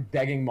Miz is like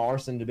begging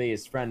Morrison to be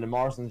his friend. And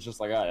Morrison's just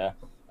like, oh yeah.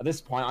 At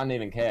this point, I don't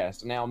even care.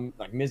 So now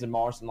like Miz and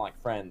Morrison are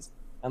like friends.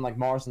 And like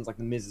Morrison's like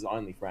the Miz's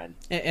only friend,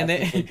 and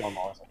they John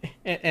Morrison.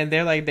 And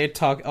they're like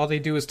all they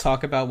do is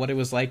talk about what it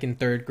was like in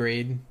 3rd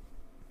grade.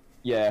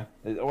 Yeah,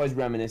 they're always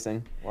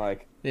reminiscing.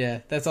 Like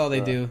that's all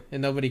they do,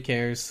 and nobody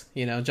cares.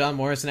 John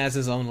Morrison has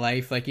his own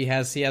life. Like he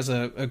has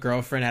a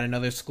girlfriend at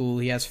another school.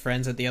 He has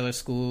friends at the other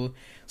school.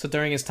 So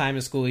during his time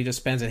in school, he just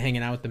spends it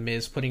hanging out with the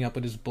Miz, putting up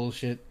with his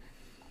bullshit.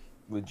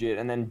 Legit.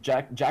 And then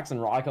Jackson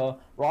Riker.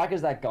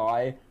 Riker's that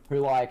guy who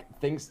like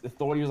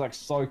thought he was like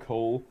so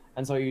cool.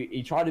 And so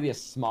he tried to be a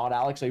smart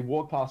aleck. So he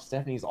walked past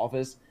Stephanie's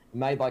office,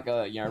 made like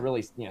a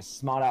really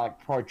smart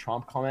aleck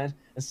pro-Trump comment,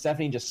 and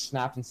Stephanie just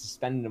snapped and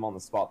suspended him on the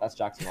spot. That's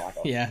Jackson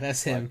Riker. Yeah,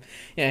 that's him.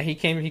 Yeah, he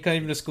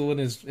came to school in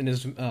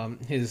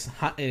his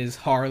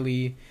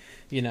Harley,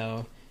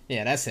 Yeah,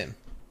 that's him.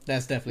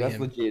 That's definitely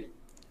him. That's legit.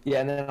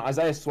 Yeah, and then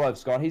Isaiah Swerve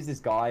Scott, he's this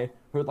guy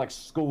who had like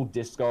school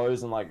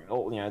discos and like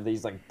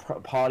these like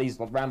parties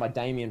ran by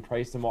Damian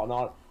Priest and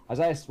whatnot.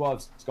 Isaiah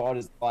Swerve Scott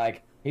is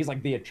like. He's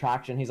like the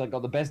attraction. He's like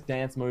got the best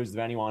dance moves of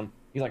anyone.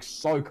 He's like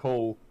so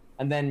cool.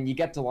 And then you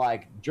get to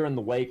like during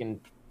the week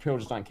and people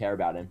just don't care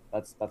about him.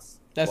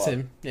 That's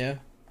him. Yeah.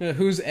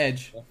 Who's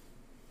Edge?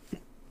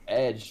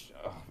 Edge.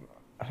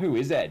 Who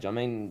is Edge? I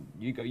mean,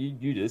 you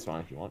do this one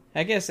if you want.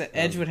 I guess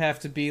Edge would have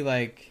to be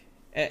like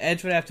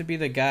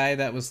the guy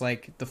that was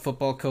like the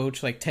football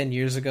coach like 10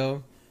 years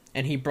ago,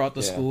 and he brought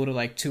the school to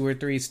like 2 or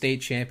 3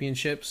 state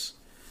championships.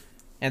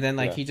 And then,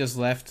 he just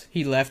left.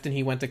 He left and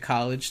he went to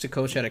college to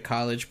coach at a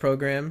college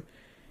program.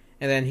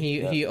 And then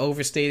he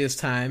overstayed his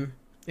time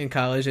in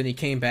college, and he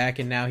came back,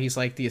 and now he's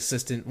like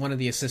one of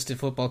the assistant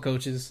football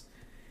coaches.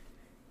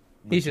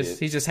 He's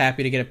just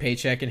happy to get a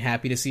paycheck and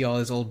happy to see all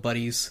his old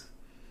buddies.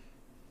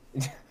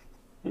 Yeah,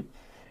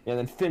 and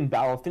then Finn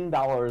Balor. Finn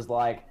Balor is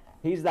like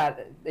he's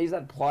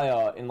that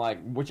player in like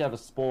whichever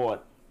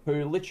sport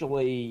who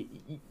literally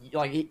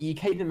like you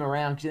keep him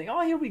around because you think,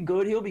 oh, he'll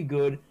be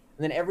good.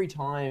 And then every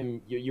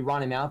time you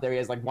run him out there, he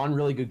has like one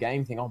really good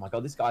game. You think, oh my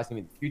god, this guy's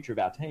gonna be the future of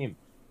our team.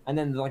 And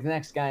then like the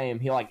next game,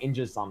 he like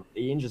injures something.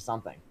 He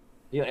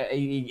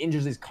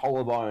injures his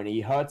collarbone.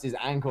 He hurts his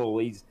ankle.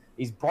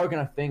 He's broken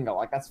a finger.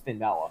 Like that's Finn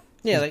Balor.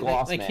 Yeah,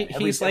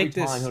 he's every like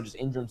this. Time he'll just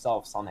injure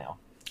himself somehow.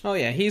 Oh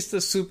yeah, he's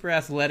the super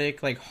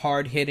athletic, like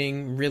hard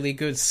hitting, really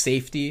good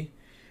safety.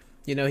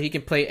 You know, he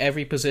can play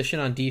every position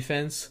on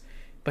defense,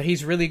 but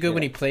he's really good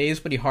when he plays,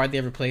 but he hardly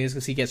ever plays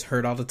because he gets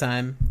hurt all the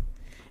time.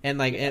 And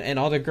like, and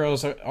all the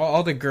girls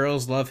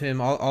love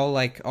him.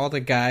 All the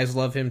guys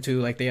love him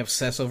too. Like they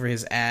obsess over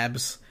his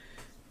abs.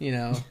 You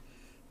know.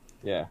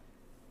 Yeah.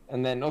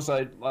 And then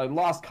also, like,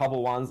 last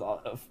couple ones,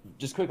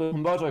 just quickly,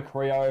 Humberto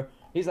Carrillo,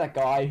 he's that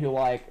guy who,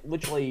 like,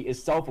 literally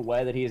is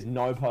self-aware that he has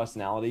no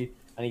personality,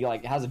 and he,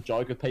 like, has a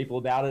joke with people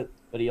about it,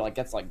 but he, like,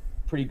 gets, like,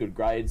 pretty good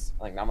grades.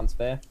 I think that one's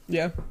fair.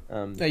 Yeah.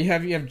 You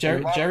have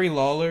Jerry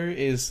Lawler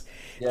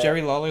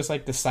Jerry Lawler's,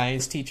 like, the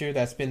science teacher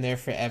that's been there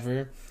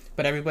forever,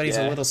 but everybody's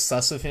a little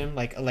sus of him.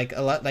 Like a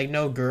lot, like,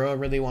 no girl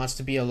really wants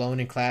to be alone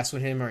in class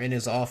with him or in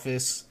his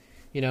office.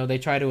 You know, they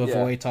try to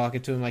avoid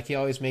talking to him. Like, he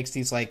always makes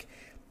these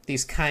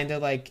kind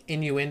of like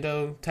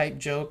innuendo type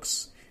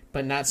jokes,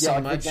 but not so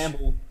much. For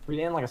example, if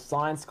we're in like a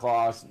science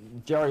class,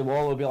 Jerry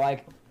Lawler will be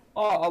like,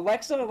 "Oh,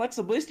 Alexa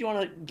Bliss, do you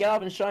want to get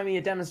up and show me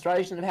a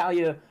demonstration of how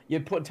you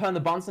turn the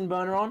Bunsen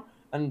burner on?"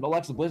 And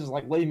Alexa Bliss is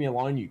like, "Leave me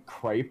alone, you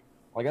creep!"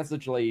 Like that's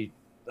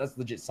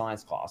legit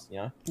science class, you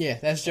know? Yeah,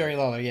 that's Jerry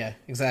Lawler. Yeah,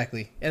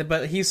 exactly.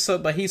 But he's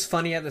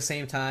funny at the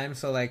same time.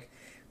 So like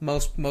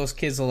most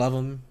kids will love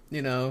him.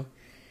 You know.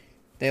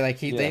 They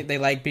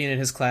like being in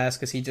his class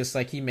because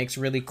he makes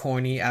really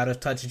corny, out of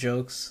touch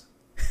jokes.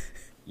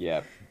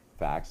 Yeah,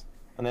 facts.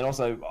 And then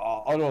also,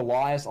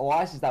 Elias.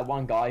 Elias is that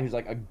one guy who's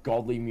like a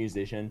godly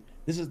musician.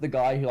 This is the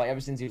guy who like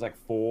ever since he was like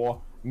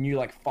 4 knew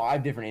like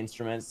 5 different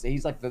instruments.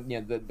 He's like the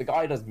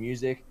guy who does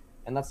music,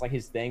 and that's like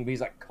his thing. But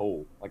he's like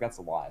cool. Like that's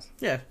Elias.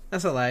 Yeah,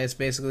 that's Elias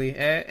basically.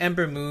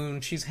 Ember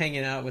Moon, she's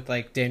hanging out with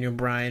like Daniel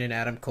Bryan and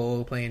Adam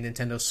Cole playing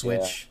Nintendo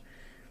Switch. Yeah.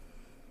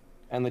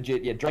 And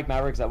legit, Drake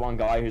Maverick's that one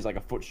guy who's like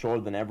a foot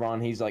shorter than everyone.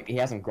 He's like, he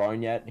hasn't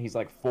grown yet. He's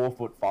like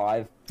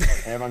 4'5", and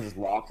everyone just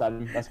laughs at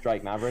him. That's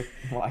Drake Maverick.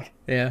 Like,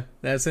 yeah,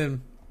 that's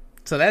him.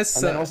 So that's.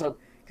 And then also,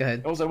 go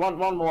ahead. Also, one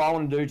more I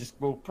want to do.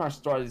 We'll try to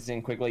throw this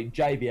in quickly.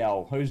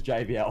 JBL. Who's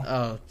JBL?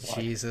 Oh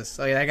Jesus!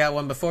 Oh yeah, I got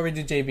one before we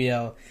do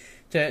JBL.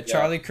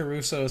 Charlie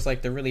Caruso is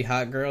like the really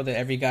hot girl that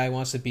every guy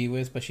wants to be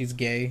with, but she's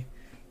gay.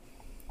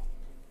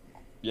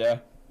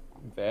 Yeah,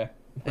 fair.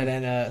 And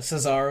then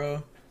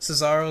Cesaro.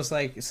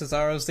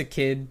 Cesaro's the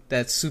kid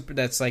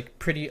that's like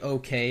pretty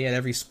okay at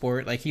every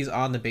sport. Like he's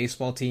on the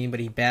baseball team, but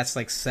he bats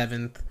like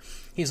 7th.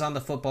 He's on the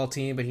football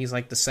team, but he's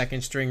like the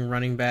 2nd string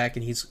running back,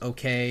 and he's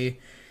okay.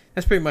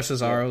 That's pretty much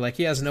Cesaro. Like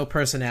he has no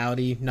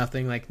personality,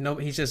 nothing. Like no,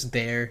 he's just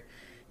there,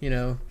 you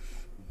know.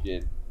 Yeah.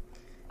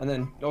 And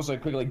then also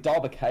quickly,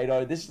 Dalba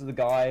Kato. This is the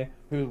guy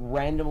who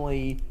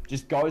randomly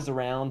just goes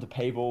around to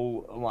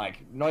people, like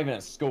not even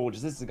at school.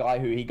 This is the guy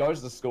who he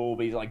goes to school,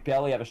 but he's like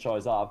barely ever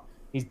shows up.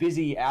 He's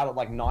busy out at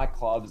like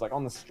nightclubs, like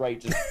on the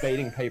street, just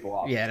beating people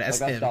up. Yeah, that's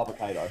him. Dalba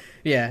Kato.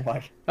 Yeah.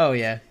 Like, oh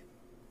yeah,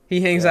 he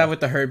hangs out with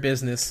the Hurt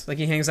Business. Like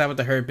he hangs out with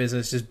the Hurt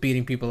Business, just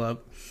beating people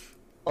up.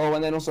 Oh,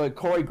 and then also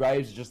Corey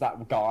Graves is just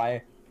that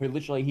guy who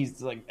literally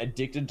he's like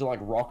addicted to like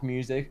rock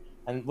music,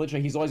 and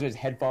literally he's always got his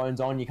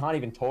headphones on. You can't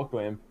even talk to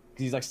him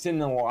because he's like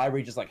sitting in the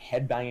library, just like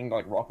headbanging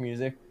like rock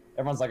music.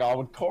 Everyone's like, "Oh,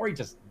 would Corey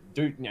just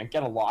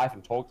get a life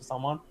and talk to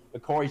someone?"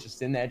 But Corey's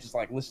just in there, just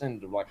like listening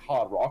to like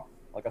hard rock.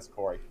 Like, that's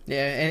Corey.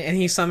 Yeah, and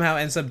he somehow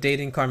ends up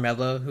dating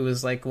Carmella, who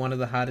is, like, one of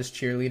the hottest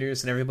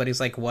cheerleaders, and everybody's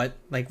like, what?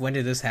 Like, when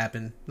did this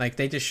happen? Like,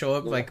 they just show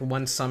up, like,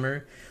 one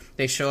summer.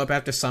 They show up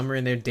after summer,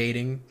 and they're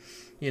dating,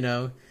 you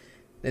know?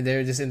 And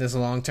they're just in this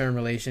long-term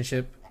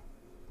relationship.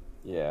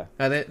 Yeah.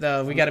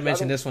 We got to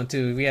mention this one,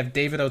 too. We have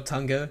David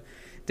Otunga.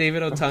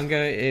 David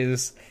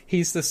Otunga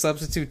he's the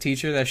substitute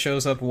teacher that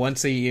shows up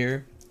once a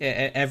year.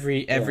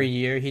 Every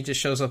year. He just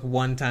shows up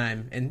one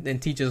time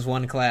and teaches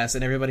one class,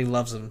 and everybody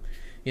loves him.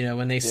 You know,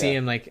 when they see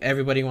him, like,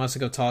 everybody wants to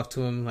go talk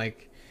to him,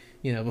 like,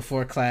 you know,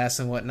 before class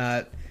and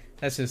whatnot.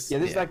 That's just... Yeah,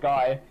 this is that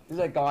guy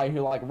who,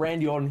 like,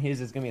 Randy Orton is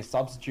going to be a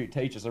substitute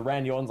teacher, so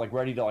Randy Orton's, like,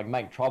 ready to, like,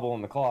 make trouble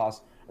in the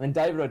class. And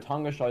then David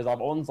Otunga shows up,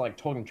 Orton's, like,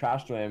 talking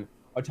trash to him.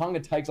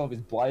 Otunga takes off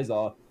his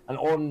blazer, and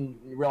Orton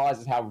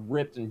realizes how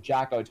ripped and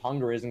jacked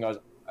Otunga is and goes,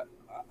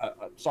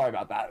 sorry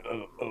about that.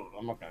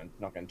 I'm not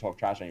going to talk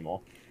trash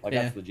anymore. Like,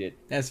 that's legit.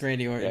 That's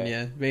Randy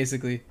Orton,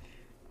 basically.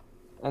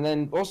 And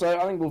then also,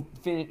 I think we'll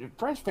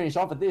finish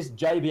off with this.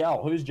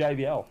 JBL. Who's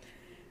JBL?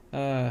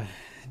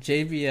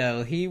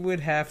 JBL. He would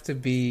have to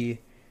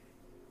be...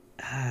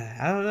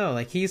 I don't know.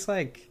 Like, he's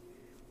like...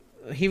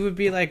 He would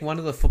be like one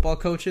of the football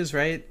coaches,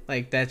 right?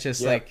 Like, that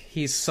just, like,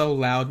 he's so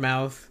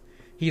loudmouth.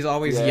 He's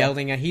always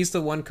yelling at... He's the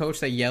one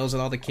coach that yells at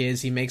all the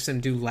kids. He makes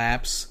them do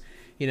laps.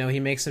 You know, he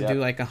makes them do,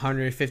 like,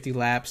 150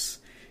 laps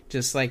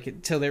just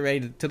like till they're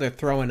ready, till they're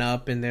throwing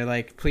up, and they're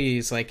like,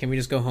 "Please, like, can we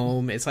just go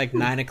home?" It's like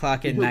 9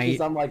 o'clock at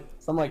night.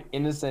 Some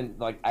innocent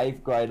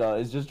eighth grader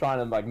is just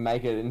trying to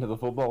make it into the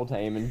football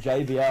team, and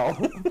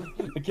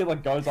JBL, the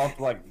kid goes off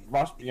to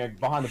rush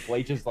behind the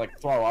bleachers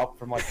throw up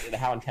from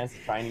how intense the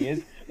training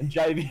is, and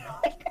JBL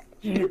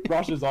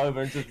rushes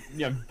over and just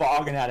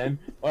barking at him.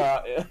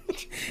 Yeah,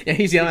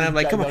 he's yelling at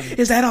him "Come on,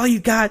 is that all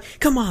you got?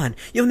 Come on,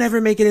 you'll never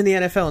make it in the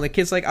NFL." And the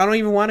kid's like, "I don't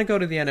even want to go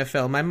to the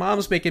NFL. My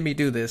mom's making me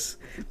do this."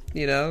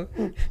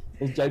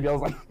 And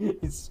JBL's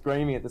he's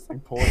screaming at this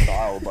poor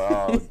child, but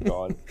oh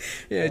god.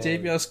 Yeah,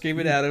 JBL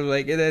screaming at him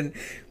and then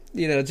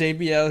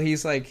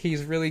JBL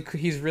he's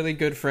really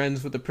good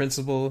friends with the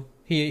principal.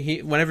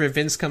 He whenever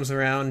Vince comes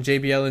around,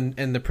 JBL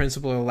and the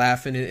principal are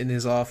laughing in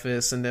his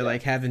office, and they're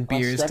having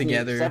beers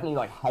together. Stephanie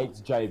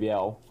hates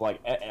JBL for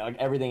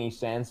everything he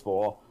stands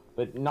for,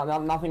 but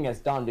nothing gets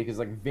done because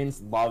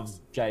Vince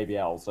loves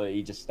JBL, so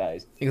he just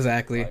stays.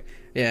 Exactly.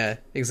 Yeah,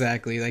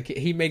 exactly.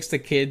 He makes the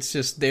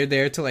kids they're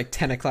there till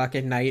 10 o'clock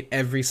at night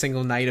every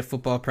single night of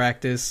football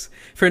practice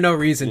for no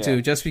reason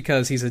too, just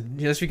because he's a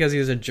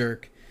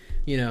jerk.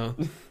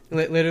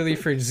 Literally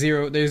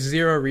there's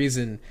zero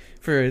reason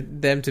for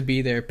them to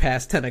be there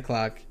past 10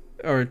 o'clock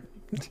or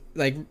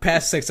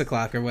past 6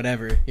 o'clock or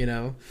whatever.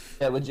 Yeah,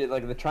 legit.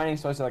 The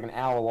training's supposed to be an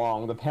hour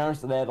long. The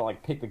parents are there to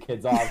pick the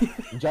kids up.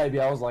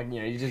 JBL's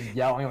he's just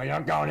yelling "You're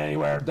not going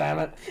anywhere, damn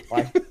it!"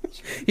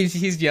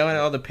 He's yelling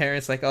at all the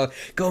parents "Oh,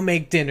 go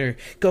make dinner,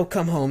 go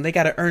come home. They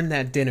got to earn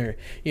that dinner.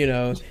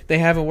 They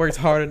haven't worked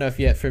hard enough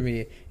yet for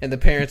me." And the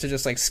parents are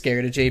just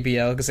scared of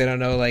JBL because they don't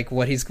know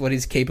what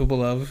he's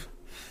capable of.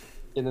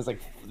 And there's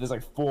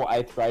 4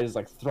 8th graders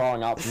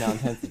throwing up from how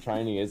intense the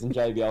training is, and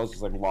JBL's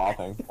just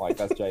laughing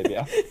that's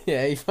JBL.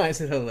 Yeah, he finds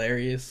it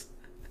hilarious.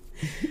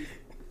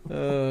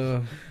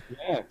 Yeah,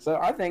 so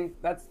I think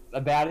that's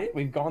about it.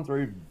 We've gone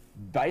through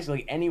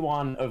basically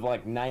anyone of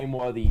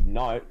name-worthy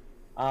note.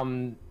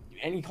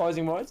 Any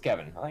closing words,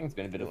 Kevin? I think it's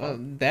been a bit of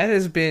fun. That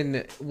has been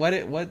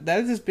that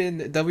has been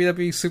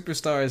WWE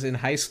superstars in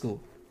high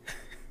school.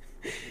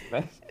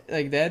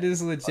 That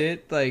is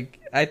legit.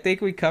 I think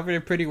we covered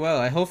it pretty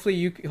well. Hopefully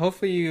you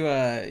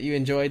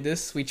enjoyed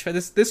this. We tried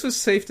this. This was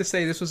safe to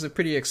say this was a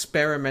pretty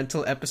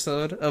experimental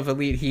episode of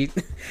Elite Heat.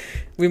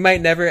 We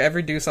might never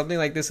ever do something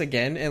like this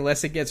again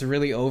unless it gets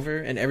really over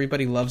and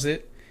everybody loves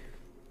it.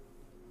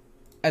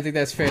 I think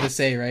that's fair to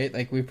say,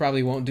 right? We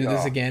probably won't do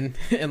this again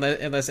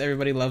unless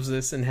everybody loves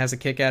this and has a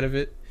kick out of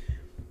it.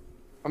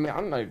 I mean,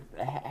 I don't know.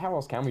 How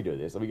else can we do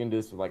this? Are we going to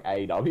do this with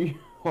AEW?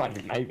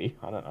 Maybe.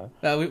 I don't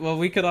know.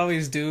 We could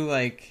always do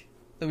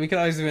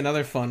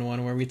another fun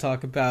one where we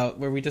talk about,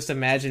 where we just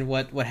imagine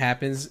what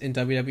happens in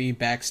WWE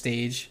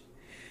backstage.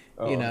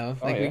 We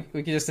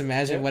could just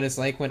imagine what it's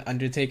like when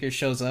Undertaker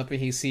shows up and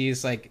he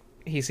sees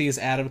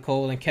Adam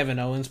Cole and Kevin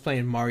Owens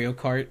playing Mario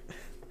Kart.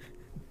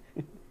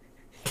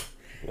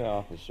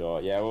 Yeah, for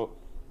sure. Yeah, well,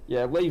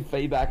 leave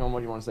feedback on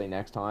what you want to see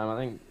next time. I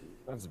think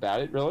that's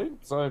about it, really.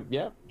 So,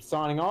 yeah,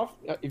 signing off.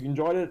 If you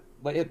enjoyed it,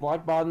 hit the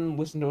like button,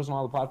 listen to us on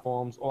other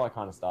platforms, all that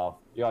kind of stuff.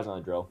 You guys know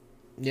the drill.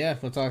 Yeah,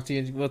 we'll talk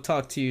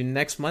to you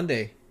next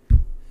Monday.